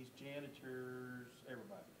ladies, janitors,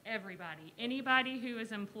 everybody. Everybody. Anybody who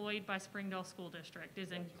is employed by Springdale School District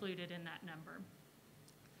is included in that number.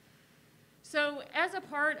 So as a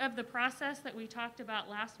part of the process that we talked about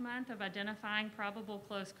last month of identifying probable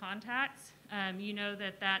close contacts, you know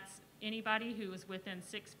that that's anybody who is within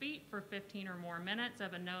 6 feet for 15 or more minutes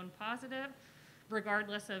of a known positive,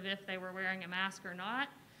 regardless of if they were wearing a mask or not.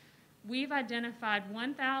 We've identified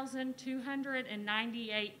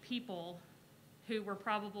 1,298 people who were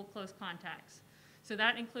probable close contacts. So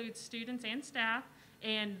that includes students and staff,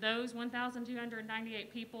 And those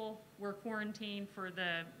 1,298 people were quarantined for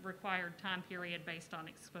the required time period based on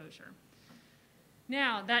exposure.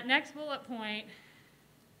 Now, that next bullet point,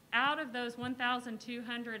 out of those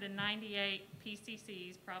 1,298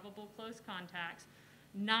 PCCs, probable close contacts,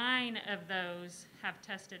 9 of those have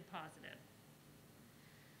tested positive.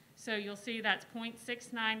 So you'll see that's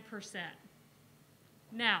 0.69%.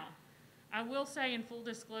 Now, I will say in full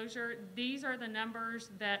disclosure, these are the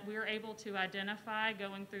numbers that we're able to identify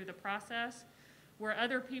going through the process. Were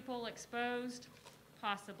other people exposed?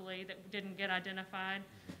 Possibly, that didn't get identified.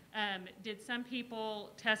 Did some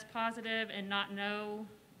people test positive and not know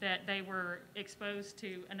that they were exposed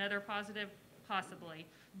to another positive? Possibly.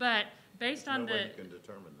 But based on No way you can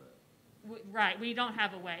determine that. Right, we don't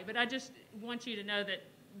have a way. But I just want you to know that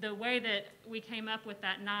the way that we came up with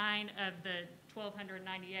that 9 of the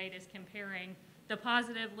 1,298 is comparing the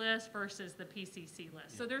positive list versus the PCC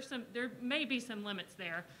list. So there may be some limits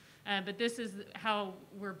there, but this is how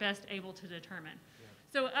we're best able to determine.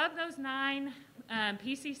 So of those 9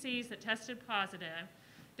 PCCs that tested positive,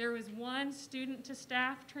 there was 1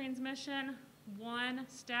 student-to-staff transmission, 1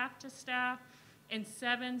 staff-to-staff, and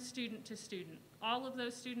 7 student-to-student. All of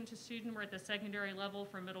those student-to-student were at the secondary level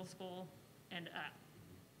from middle school and up.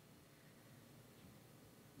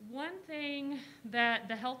 One thing that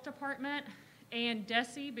the health department and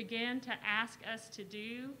DESE began to ask us to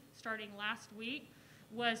do starting last week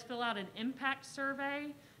was fill out an impact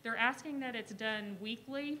survey. They're asking that it's done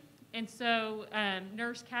weekly. And so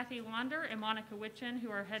Nurse Kathy Launder and Monica Witchen, who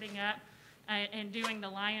are heading up and doing the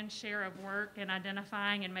lion's share of work and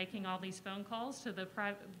identifying and making all these phone calls to the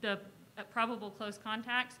probable close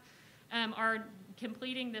contacts, are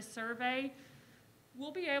completing this survey.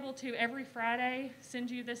 We'll be able to, every Friday, send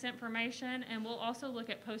you this information, and we'll also look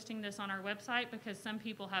at posting this on our website because some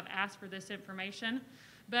people have asked for this information.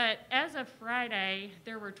 But as of Friday,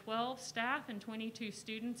 there were 12 staff and 22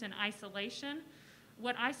 students in isolation.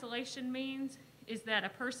 What isolation means is that a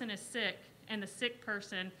person is sick, and the sick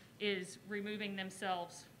person is removing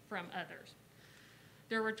themselves from others.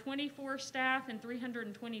 There were 24 staff and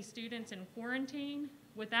 320 students in quarantine.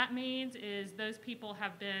 What that means is those people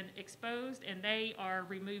have been exposed and they are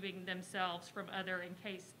removing themselves from others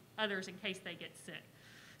in case they get sick.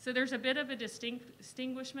 So there's a bit of a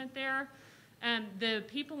distinguishment there. The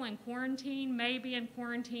people in quarantine may be in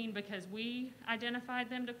quarantine because we identified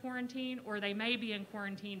them to quarantine, or they may be in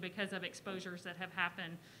quarantine because of exposures that have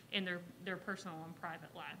happened in their personal and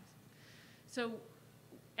private lives. So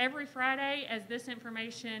every Friday, as this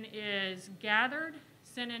information is gathered,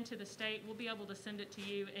 sent into the state, we'll be able to send it to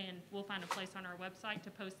you, and we'll find a place on our website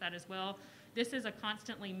to post that as well. This is a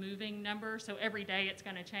constantly moving number, so every day it's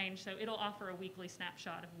going to change, so it'll offer a weekly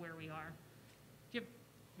snapshot of where we are. Yep.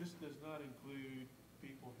 This does not include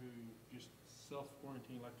people who just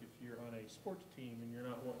self-quarantine, like if you're on a sports team and you're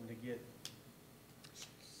not wanting to get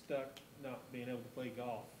stuck not being able to play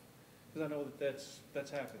golf. Because I know that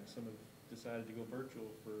that's happened. Some have decided to go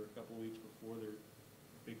virtual for a couple of weeks before their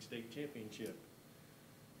big state championship.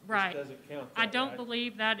 Right. This doesn't count. I don't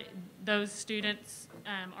believe that those students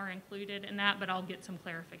are included in that, but I'll get some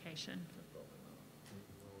clarification.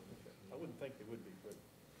 I wouldn't think they would be, but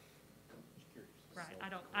just curious. Right.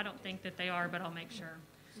 I don't think that they are, but I'll make sure.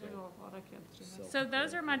 So So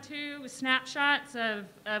those are my 2 snapshots of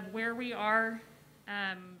where we are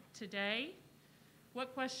today.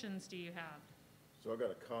 What questions do you have? So I got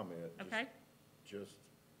a comment. Okay. Just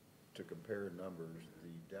to compare numbers, the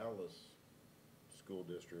Dallas school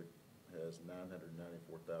district has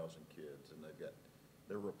 994,000 kids, and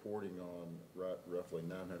they're reporting on roughly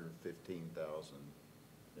 915,000,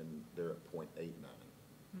 and they're at 0.89,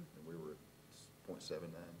 and we were at 0.79,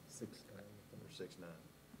 6.9.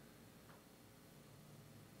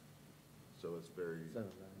 So it's very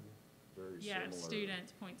Yeah, similar.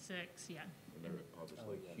 students, 0.6, yeah. And they're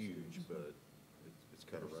obviously huge, but it's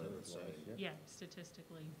kind of running the same. Yeah,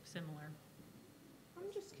 statistically similar. I'm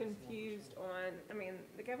just confused on, I mean,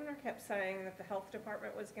 the governor kept saying that the health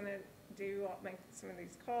department was gonna make some of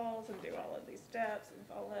these calls and do all of these steps and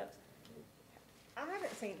follow-ups. I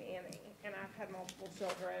haven't seen any, and I've had multiple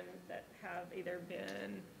children that have either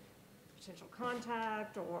been potential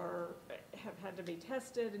contact or have had to be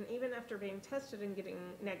tested, and even after being tested and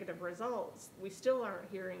getting negative results, we still aren't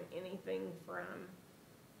hearing anything from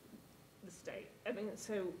the state. I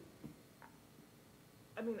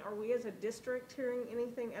mean, are we as a district hearing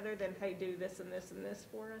anything other than, hey, do this and this and this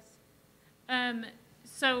for us?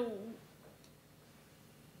 So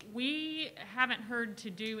we haven't heard to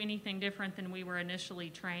do anything different than we were initially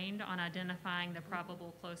trained on identifying the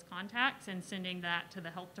probable close contacts and sending that to the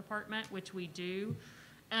health department, which we do.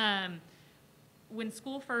 when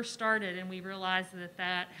school first started and we realized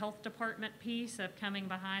that health department piece of coming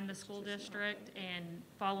behind the school district and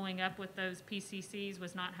following up with those PCCs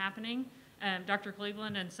was not happening, Dr.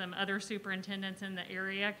 Cleveland and some other superintendents in the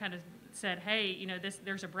area kind of said, hey, you know,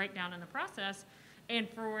 there's a breakdown in the process. And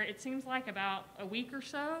for, it seems like about a week or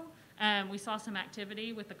so, we saw some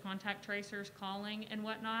activity with the contact tracers calling and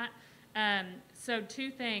whatnot. So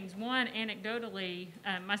two things. One, anecdotally,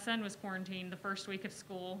 my son was quarantined the first week of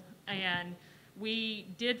school, and we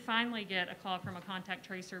did finally get a call from a contact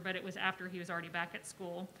tracer, but it was after he was already back at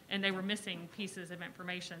school, and they were missing pieces of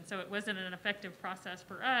information. So it wasn't an effective process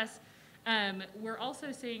for us. We're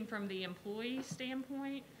also seeing from the employee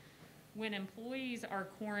standpoint, when employees are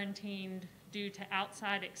quarantined due to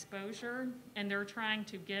outside exposure, and they're trying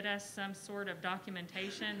to get us some sort of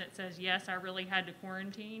documentation that says, yes, I really had to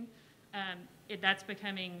quarantine, that's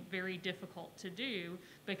becoming very difficult to do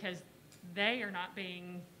because they're not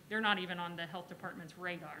even on the health department's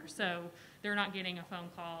radar. So they're not getting a phone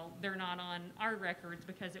call. They're not on our records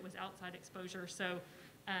because it was outside exposure. So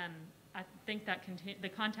I think that the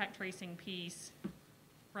contact tracing piece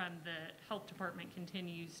from the health department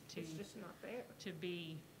continues to, It's just not there. to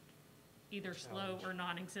be either slow or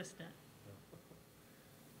non-existent.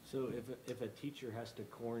 So if a teacher has to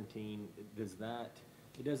quarantine,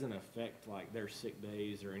 it doesn't affect like their sick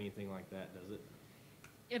days or anything like that, does it?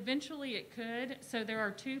 Eventually it could. So there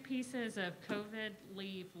are two pieces of COVID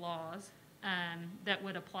leave laws that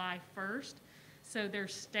would apply first. So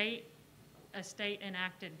there's a state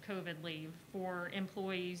enacted COVID leave for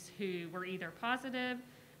employees who were either positive,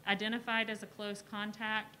 identified as a close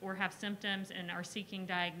contact, or have symptoms and are seeking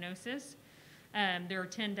diagnosis. There are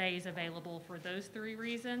 10 days available for those three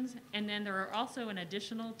reasons. And then there are also an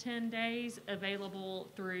additional 10 days available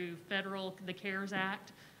through the CARES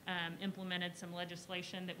Act, implemented some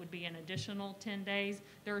legislation that would be an additional 10 days.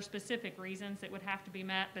 There are specific reasons that would have to be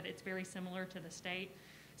met, but it's very similar to the state.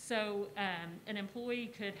 So an employee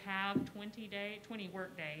could have 20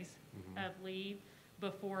 work days of leave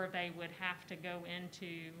before they would have to go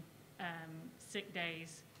into sick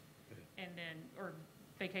days and then, or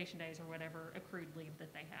vacation days or whatever accrued leave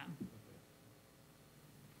that they have.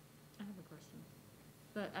 I have a question.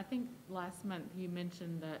 But I think last month you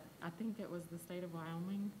mentioned that, I think it was the state of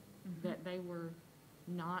Wyoming, that they were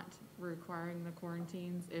not requiring the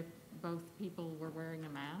quarantines if both people were wearing a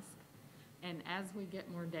mask. And as we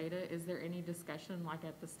get more data, is there any discussion like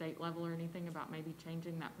at the state level or anything about maybe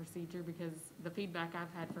changing that procedure? Because the feedback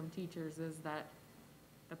I've had from teachers is that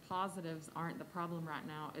the positives aren't the problem right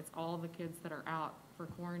now. It's all the kids that are out for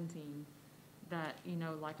quarantine that, you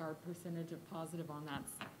know, like our percentage of positive on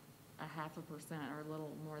that's 0.5% or a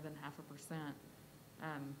little more than 0.5%.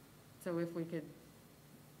 So if we could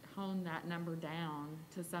hone that number down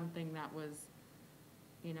to something that was,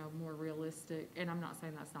 you know, more realistic, and I'm not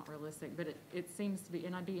saying that's not realistic, but it seems to be,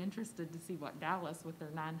 and I'd be interested to see what Dallas with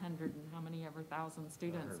their 900 and how many ever thousand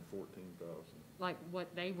students, 114,000. like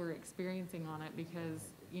what they were experiencing on it, because,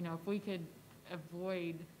 you know, if we could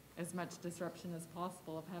avoid as much disruption as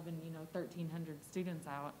possible of having, you know, 1,300 students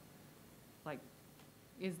out, like,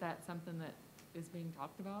 is that something that is being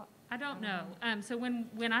talked about? I don't know. So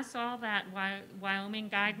when I saw that Wyoming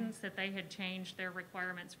guidance that they had changed their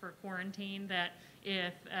requirements for quarantine, that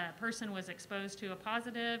if a person was exposed to a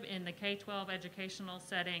positive in the K-12 educational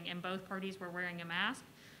setting and both parties were wearing a mask,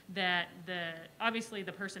 that obviously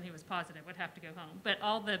the person who was positive would have to go home, but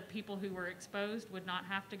all the people who were exposed would not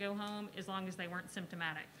have to go home as long as they weren't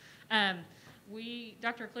symptomatic.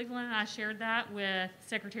 Dr. Cleveland and I shared that with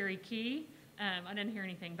Secretary Key. I didn't hear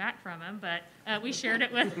anything back from him, but we shared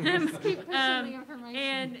it with him.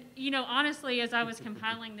 And, you know, honestly, as I was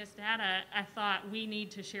compiling this data, I thought we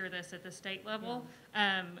need to share this at the state level.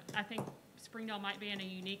 I think Springdale might be in a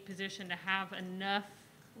unique position to have enough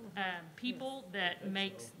people that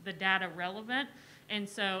makes the data relevant. And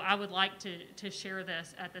so I would like to share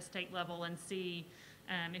this at the state level and see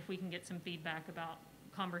if we can get some feedback about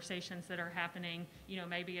conversations that are happening, you know,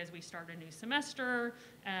 maybe as we start a new semester,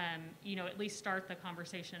 you know, at least start the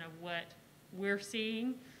conversation of what we're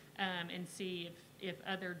seeing and see if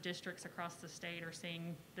other districts across the state are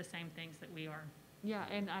seeing the same things that we are. Yeah,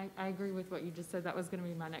 and I agree with what you just said. That was going to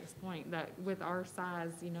be my next point, that with our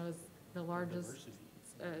size, you know, as the largest,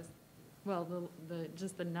 well,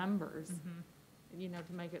 just the numbers, you know,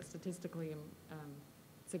 to make it statistically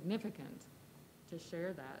significant, to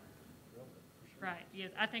share that. Right, yes,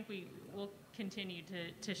 I think we will continue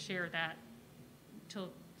to share that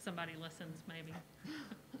till somebody listens, maybe.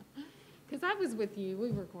 Because I was with you,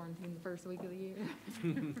 we were quarantined the first week of the year.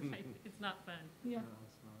 Right. It's not fun. Yeah. No,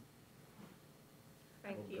 it's not.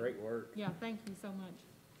 Thank Well, you. great work. Yeah, thank you so much.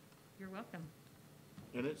 You're welcome.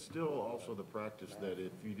 And it's still also the practice that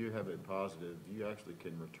if you do have a positive, you actually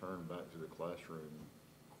can return back to the classroom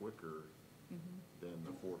quicker than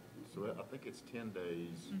the 4. So I think it's 10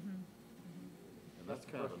 days. And that's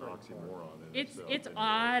kind of an oxymoron in itself. It's anyway.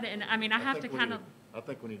 odd, and I mean, I have to think we kind need of, I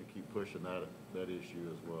think we need to keep pushing that issue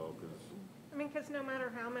as well, because I mean, because no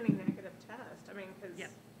matter how many negative tests, I mean, because Yeah.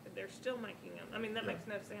 they're still making them. I mean, that Yeah. makes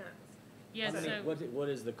no sense. yes, How many- so. what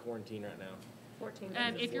is the quarantine right now? 14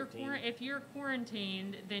 Um, days. if you're 14. if you're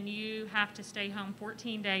quarantined, then you have to stay home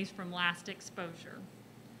 14 days from last exposure.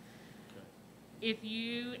 Okay. If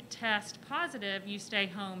you test positive, you stay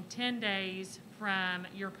home 10 days from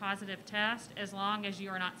your positive test, as long as you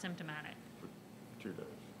are not symptomatic. for 2 days.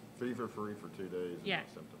 Fever-free for 2 days and Yeah. not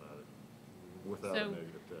symptomatic, without So- a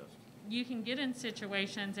negative test. You can get in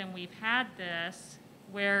situations, and we've had this,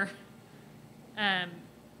 where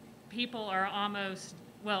people are almost,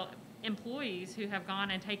 well, employees who have gone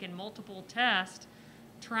and taken multiple tests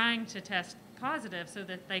trying to test positive so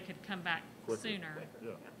that they could come back Quicker. sooner,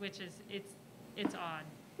 Yeah. which is, it's odd.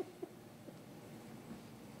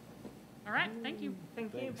 All right, thank you.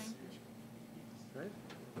 Thank you. Thanks. Okay.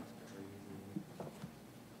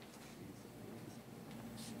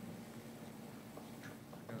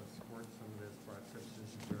 I gotta squirt some of this before I touch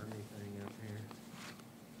this germy thing up here.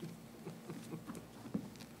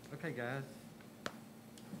 Okay, guys.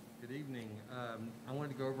 Good evening. I wanted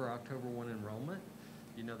to go over October 1 enrollment.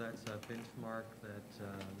 You know, that's a benchmark that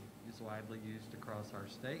is widely used across our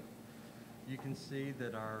state. You can see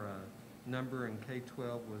that our number in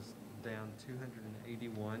K-12 was down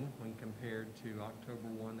 281 when compared to October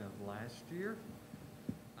 1 of last year.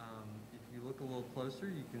 If you look a little closer,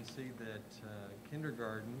 you can see that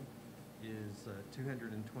kindergarten is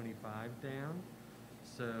 225 down.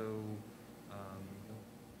 So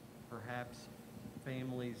perhaps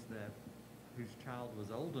families whose child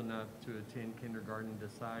was old enough to attend kindergarten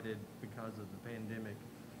decided, because of the pandemic,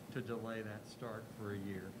 to delay that start for a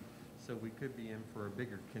year. So we could be in for a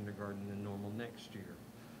bigger kindergarten than normal next year.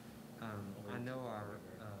 I know our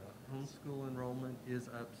homeschool enrollment is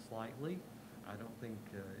up slightly. I don't think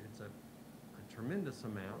it's a tremendous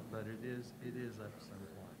amount, but it is up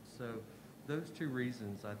somewhat. So those two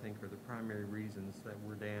reasons, I think, are the primary reasons that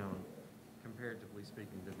we're down, comparatively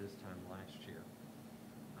speaking, to this time last year.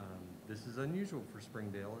 This is unusual for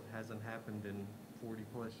Springdale. It hasn't happened in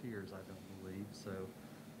 40-plus years, I don't believe, so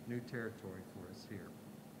new territory for us here.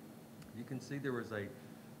 You can see there was a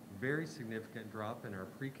very significant drop in our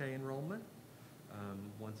pre-K enrollment.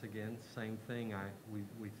 Once again, same thing,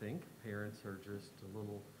 we think. Parents are just a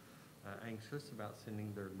little anxious about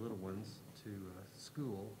sending their little ones to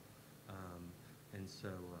school. And so,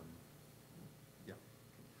 yeah.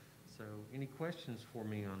 So any questions for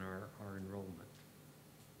me on our enrollment?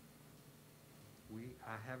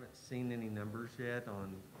 I haven't seen any numbers yet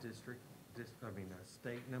on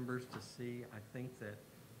state numbers to see. I think that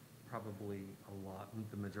probably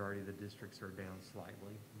the majority of the districts are down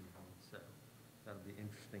slightly. So that'll be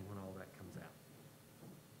interesting when all that comes out.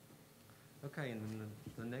 Okay, and then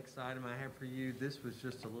the next item I have for you, this was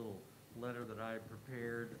just a little letter that I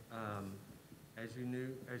prepared. As you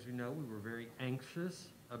know, we were very anxious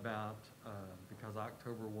about, because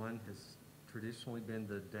October 1 has traditionally been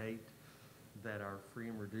the date that our free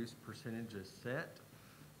and reduced percentage is set.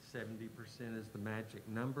 70% is the magic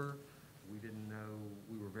number. We didn't know,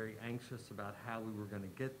 we were very anxious about how we were going to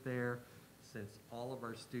get there, since all of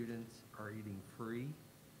our students are eating free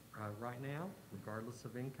right now, regardless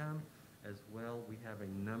of income. As well, we have a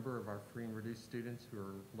number of our free and reduced students who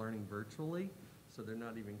are learning virtually, so they're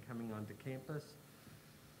not even coming onto campus.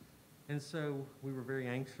 And so we were very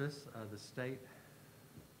anxious. The state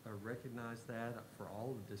recognized that for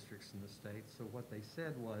all the districts in the state. So what they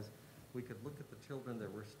said was we could look at the children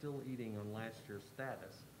that were still eating on last year's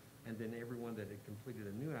status, and then everyone that had completed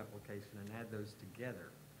a new application, and add those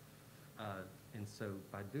together. And so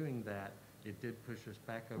by doing that, it did push us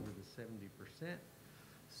back over the 70%.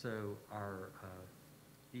 So our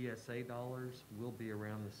ESA dollars will be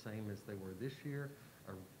around the same as they were this year,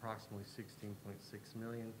 or approximately $16.6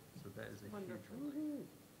 million. So that is a huge relief.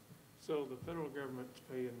 So the federal government's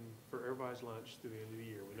paying for everybody's lunch through the end of the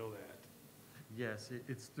year, we know that. Yes,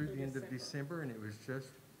 it's through the end of December, and it was just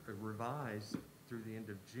revised through the end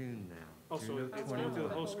of June now. Oh, so June of it's going through the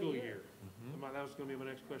 21. whole school year. Mhm. That was gonna be my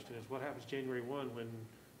next question, is what happens January 1 when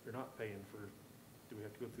they're not paying for, do we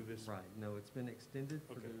have to go through this? Right, no, it's been extended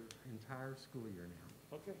for Okay. the entire school year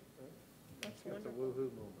now. Okay, all right. That's That's a wonderful. woo-hoo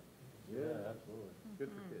moment. Yeah, absolutely.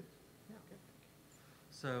 Good for kids.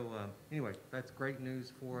 So anyway, that's great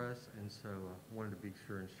news for us, and so wanted to be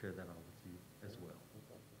sure and share that all with you as well.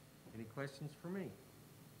 Any questions for me?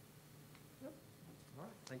 Nope. All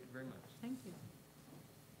right, thank you very much. Thank you.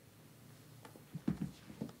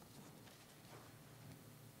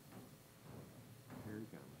 Here you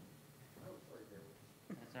go.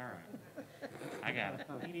 That's all right. I got it.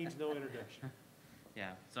 He needs no introduction.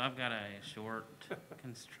 Yeah, so I've got a short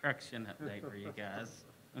construction update for you guys.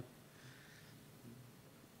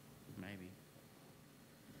 Maybe.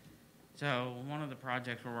 So one of the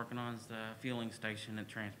projects we're working on is the fueling station and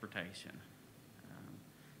transportation.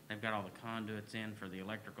 They've got all the conduits in for the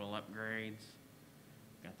electrical upgrades,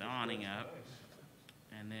 got the awning up,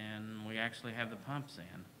 and then we actually have the pumps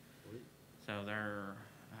in. So they're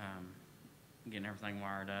getting everything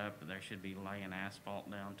wired up. They should be laying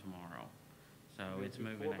asphalt down tomorrow. So it's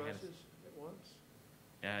moving Four ahead. buses at once?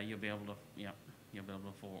 Yeah, you'll be able to, yep, you'll be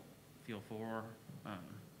able to fuel four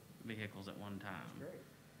vehicles at one time. Great.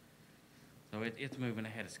 So it's moving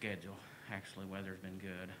ahead of schedule. Actually, weather's been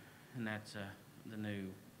good. And that's the new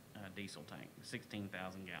diesel tank,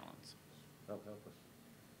 16,000 gallons. That'll help us.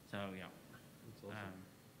 So, yeah. That's awesome.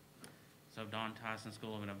 So Don Tyson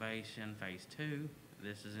School of Innovation, Phase 2.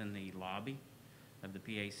 This is in the lobby of the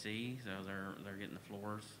PAC, so they're getting the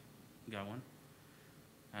floors going.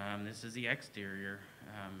 This is the exterior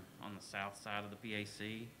on the south side of the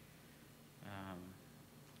PAC.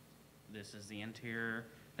 This is the interior.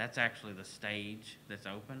 That's actually the stage that's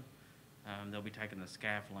open. They'll be taking the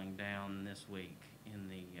scaffolding down this week in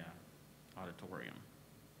the auditorium.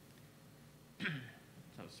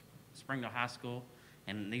 So Springdale High School,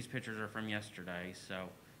 and these pictures are from yesterday, so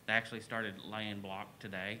they actually started laying block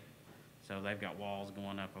today. So they've got walls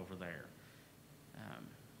going up over there.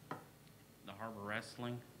 The Harbor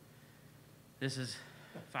Wrestling, this is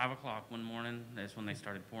 5 o'clock one morning. That's when they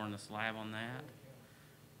started pouring the slab on that.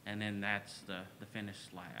 And then that's the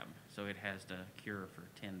finished slab. So it has to cure for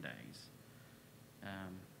 10 days.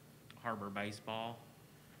 Harbor Baseball,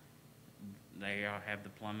 they have the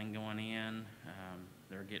plumbing going in.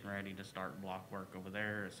 They're getting ready to start block work over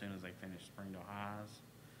there as soon as they finish Springdale Highs.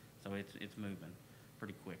 So it's moving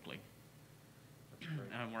pretty quickly.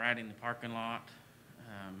 We're adding the parking lot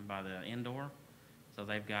by the indoor. So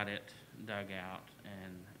they've got it dug out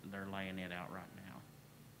and they're laying it out right now.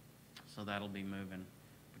 So that'll be moving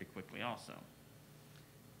pretty quickly also.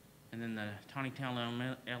 And then the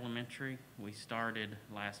Tawnytown Elementary, we started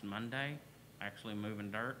last Monday, actually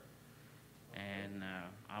moving dirt. And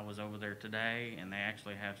I was over there today, and they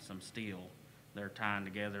actually have some steel they're tying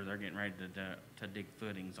together. They're getting ready to dig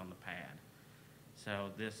footings on the pad. So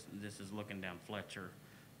this is looking down Fletcher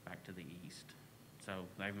back to the east. So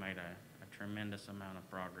they've made a tremendous amount of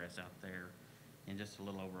progress out there in just a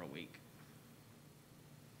little over a week.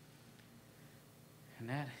 And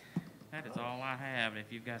that is all I have.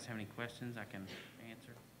 If you guys have any questions, I can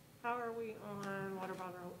answer. How are we on water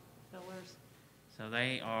bottle fillers? So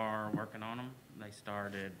they are working on them. They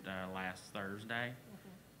started last Thursday.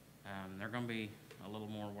 They're going to be a little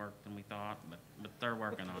more work than we thought, but they're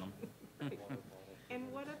working on them.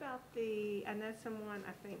 And what about I know someone,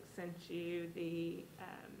 I think, sent you the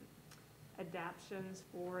adaptions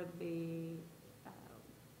for the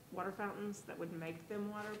water fountains that would make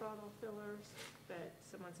them water bottle fillers, but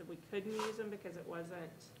someone said we couldn't use them because it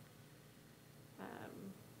wasn't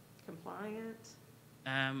compliant.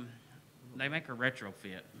 They make a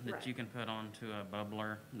retrofit that Right. you can put onto a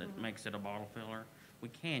bubbler that makes it a bottle filler. We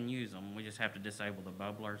can use them. We just have to disable the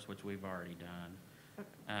bubblers, which we've already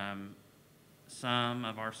done. Some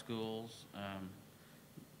of our schools,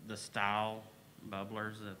 the style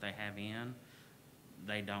bubblers that they have in,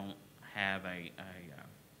 they don't have a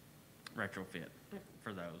retrofit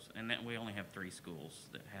for those. And then we only have 3 schools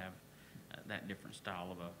that have that different style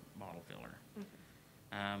of a bottle filler.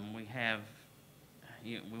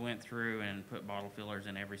 We went through and put bottle fillers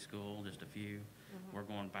in every school, just a few. We're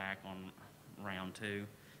going back on round 2,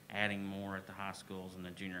 adding more at the high schools and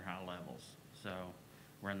the junior high levels. So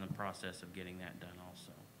we're in the process of getting that done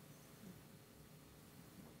also.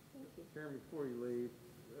 Chairman, before you leave,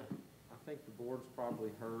 I think the board's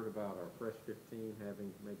probably heard about our Fresh 15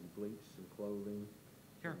 having maybe bleach some clothing.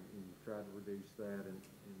 Sure. And you've tried to reduce that in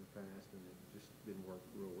the past, and it just didn't work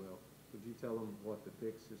real well. Would you tell them what the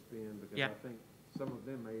fix has been? Because Yeah. I think some of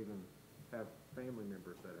them may even have family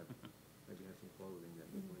members that have maybe had some clothing that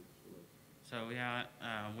was bleached a little. So yeah,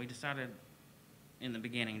 we decided in the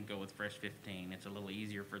beginning to go with Fresh 15. It's a little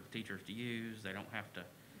easier for the teachers to use. They don't have to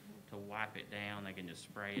wipe it down. They can just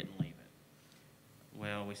spray it and leave it.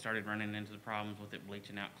 Well, we started running into the problems with it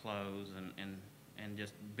bleaching out clothes and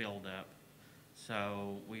just build up.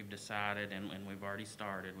 So we've decided, and we've already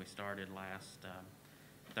started, we started last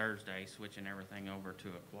Thursday switching everything over to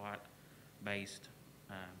a quat-based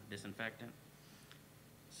disinfectant.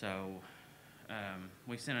 So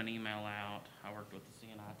we sent an email out. I worked with the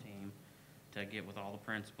CNI team to get with all the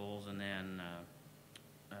principals, and then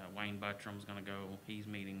Wayne Buttrom's gonna go, he's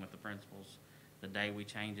meeting with the principals the day we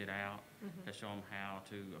change it out to show them how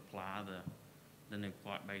to apply the new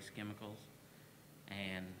quat-based chemicals,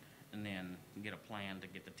 and then get a plan to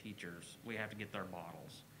get the teachers. We have to get their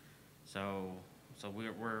bottles. So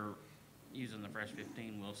we're using the Fresh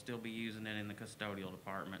 15. We'll still be using it in the custodial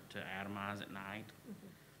department to atomize at night,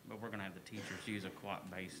 but we're gonna have the teachers use a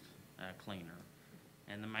quat-based cleaner.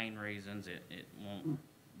 And the main reasons, it won't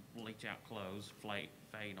bleach out clothes, fade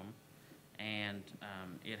them, and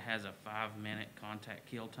it has a 5-minute contact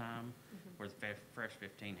kill time, where the Fresh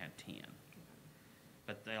 15 had 10.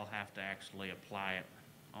 But they'll have to actually apply it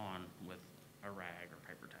on with a rag or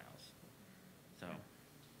paper towels. So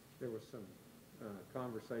There was some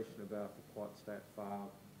conversation about the Quatstat 5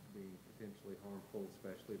 being potentially harmful,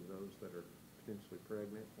 especially to those that are potentially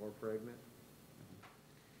pregnant or pregnant.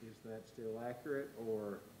 Is that still accurate,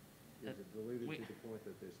 or is it diluted to the point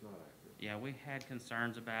that it's not accurate? yeah, we had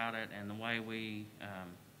concerns about it, and the way we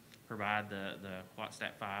provide the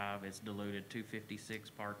Quatstat 5, it's diluted 256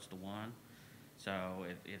 parts to 1, so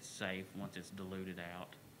it's safe once it's diluted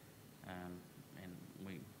out, and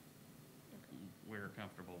we're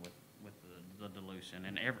comfortable with the dilution,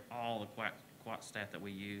 and all the Quatstat that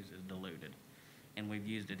we use is diluted, and we've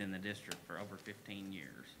used it in the district for over 15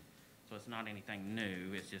 years. So it's not anything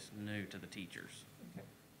new, it's just new to the teachers. Okay.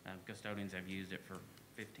 Custodians have used it for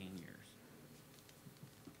 15 years.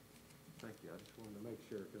 Thank you. I just wanted to make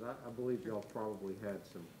sure, because I believe y'all probably had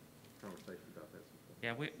some conversation about that.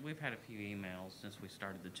 Yeah, we've had a few emails since we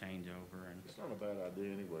started the changeover, and It's not a bad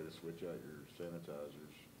idea anyway to switch out your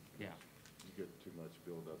sanitizers. yeah, You get too much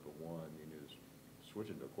buildup of one, you need to switch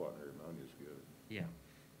it to quaternary ammonia is good.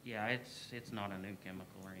 yeah, it's not a new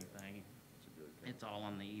chemical or anything. It's a good chemical. It's all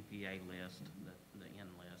on the EPA list, the N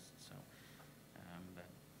list. So, but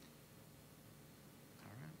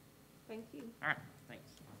all right, Thank you. all right,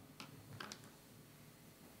 thanks.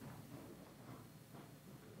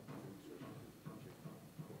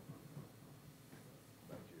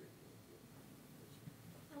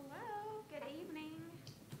 Hello, good evening.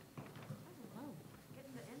 Hello.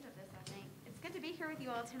 Getting the end of this, I think. It's good to be here with you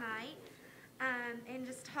all tonight, and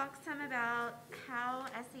just talk some about how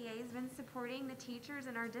SEA has been supporting the teachers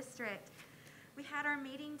in our district. We had our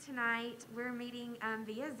meeting tonight. We're meeting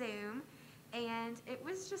via Zoom, and it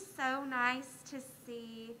was just so nice to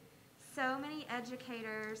see so many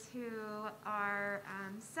educators who are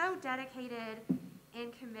so dedicated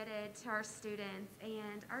and committed to our students,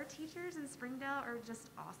 and our teachers in Springdale are just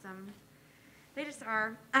awesome. They just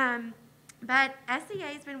are. But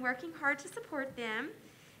SEA has been working hard to support them,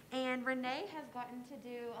 and Renee has gotten to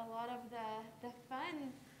do a lot of the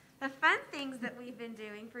fun things that we've been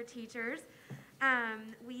doing for teachers.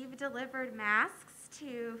 We've delivered masks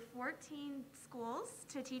to 14 schools,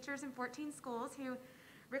 to teachers in 14 schools who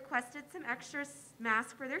requested some extra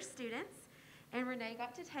masks for their students, and Renee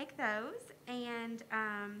got to take those. And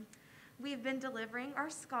we've been delivering our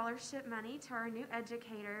scholarship money to our new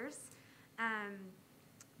educators.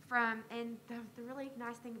 And the really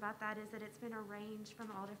nice thing about that is that it's been arranged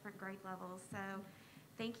from all different grade levels. So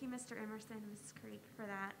thank you, Mr. Emerson and Mrs. Creek, for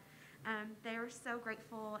that. They were so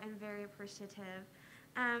grateful and very appreciative.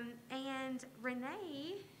 And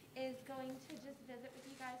Renee is going to just visit with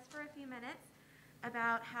you guys for a few minutes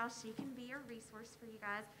about how she can be a resource for you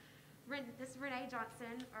guys. This is Renee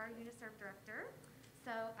Johnson, our UNICEF director.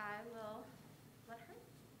 So I will let her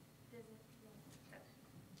visit.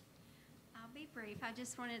 I'll be brief. I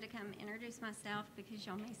just wanted to come introduce myself because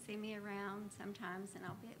y'all may see me around sometimes, and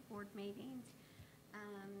I'll be at board meetings.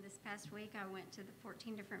 This past week I went to the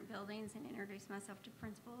 14 different buildings and introduced myself to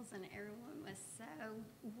principals, and everyone was so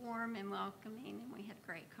warm and welcoming, and we had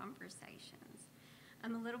great conversations. A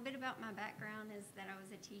little bit about my background is that I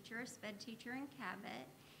was a teacher, a sped teacher in Cabot,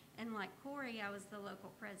 and like Corey, I was the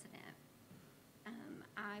local president.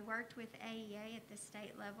 I worked with AEA at the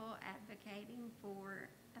state level advocating for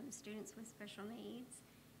students with special needs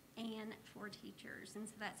and for teachers, and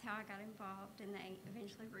so that's how I got involved, and they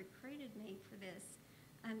eventually recruited me for this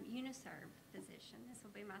UNICEF position. This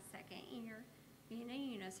will be my second year being a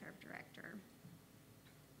UNICEF director.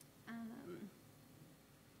 I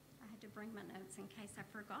had to bring my notes in case I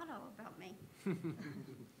forgot all about me.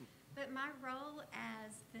 But my role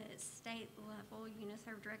as the state level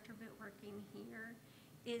UNICEF director, but working here,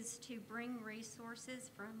 is to bring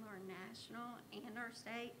resources from our national and our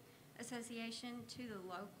state association to the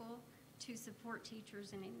local to support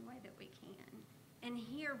teachers in any way that we can. And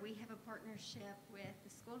here we have a partnership with the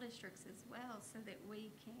school districts as well, so that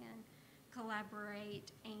we can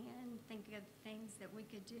collaborate and think of things that we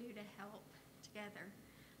could do to help together.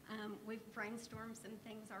 We've brainstormed some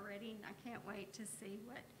things already, and I can't wait to see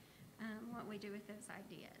what we do with those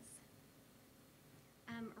ideas.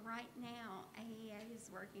 Right now, AEA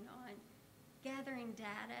is working on gathering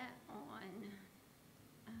data on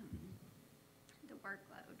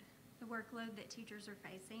the workload that teachers are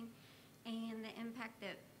facing, and the impact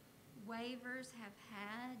that waivers have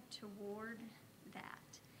had toward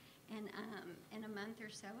that. And in a month or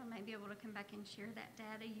so, I may be able to come back and share that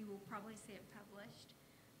data. You will probably see it published.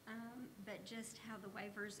 But just how the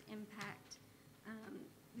waivers impact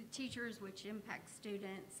the teachers, which impact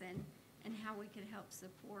students, and how we could help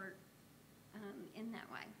support in that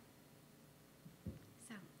way.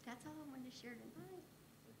 So that's all I wanted to share tonight.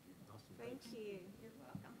 Thank you. You're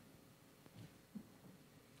welcome.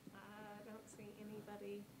 I don't see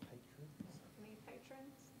anybody. Any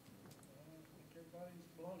patrons? I think everybody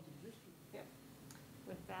belongs to the district. Yep.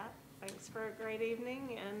 With that, thanks for a great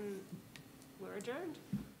evening, and we're adjourned.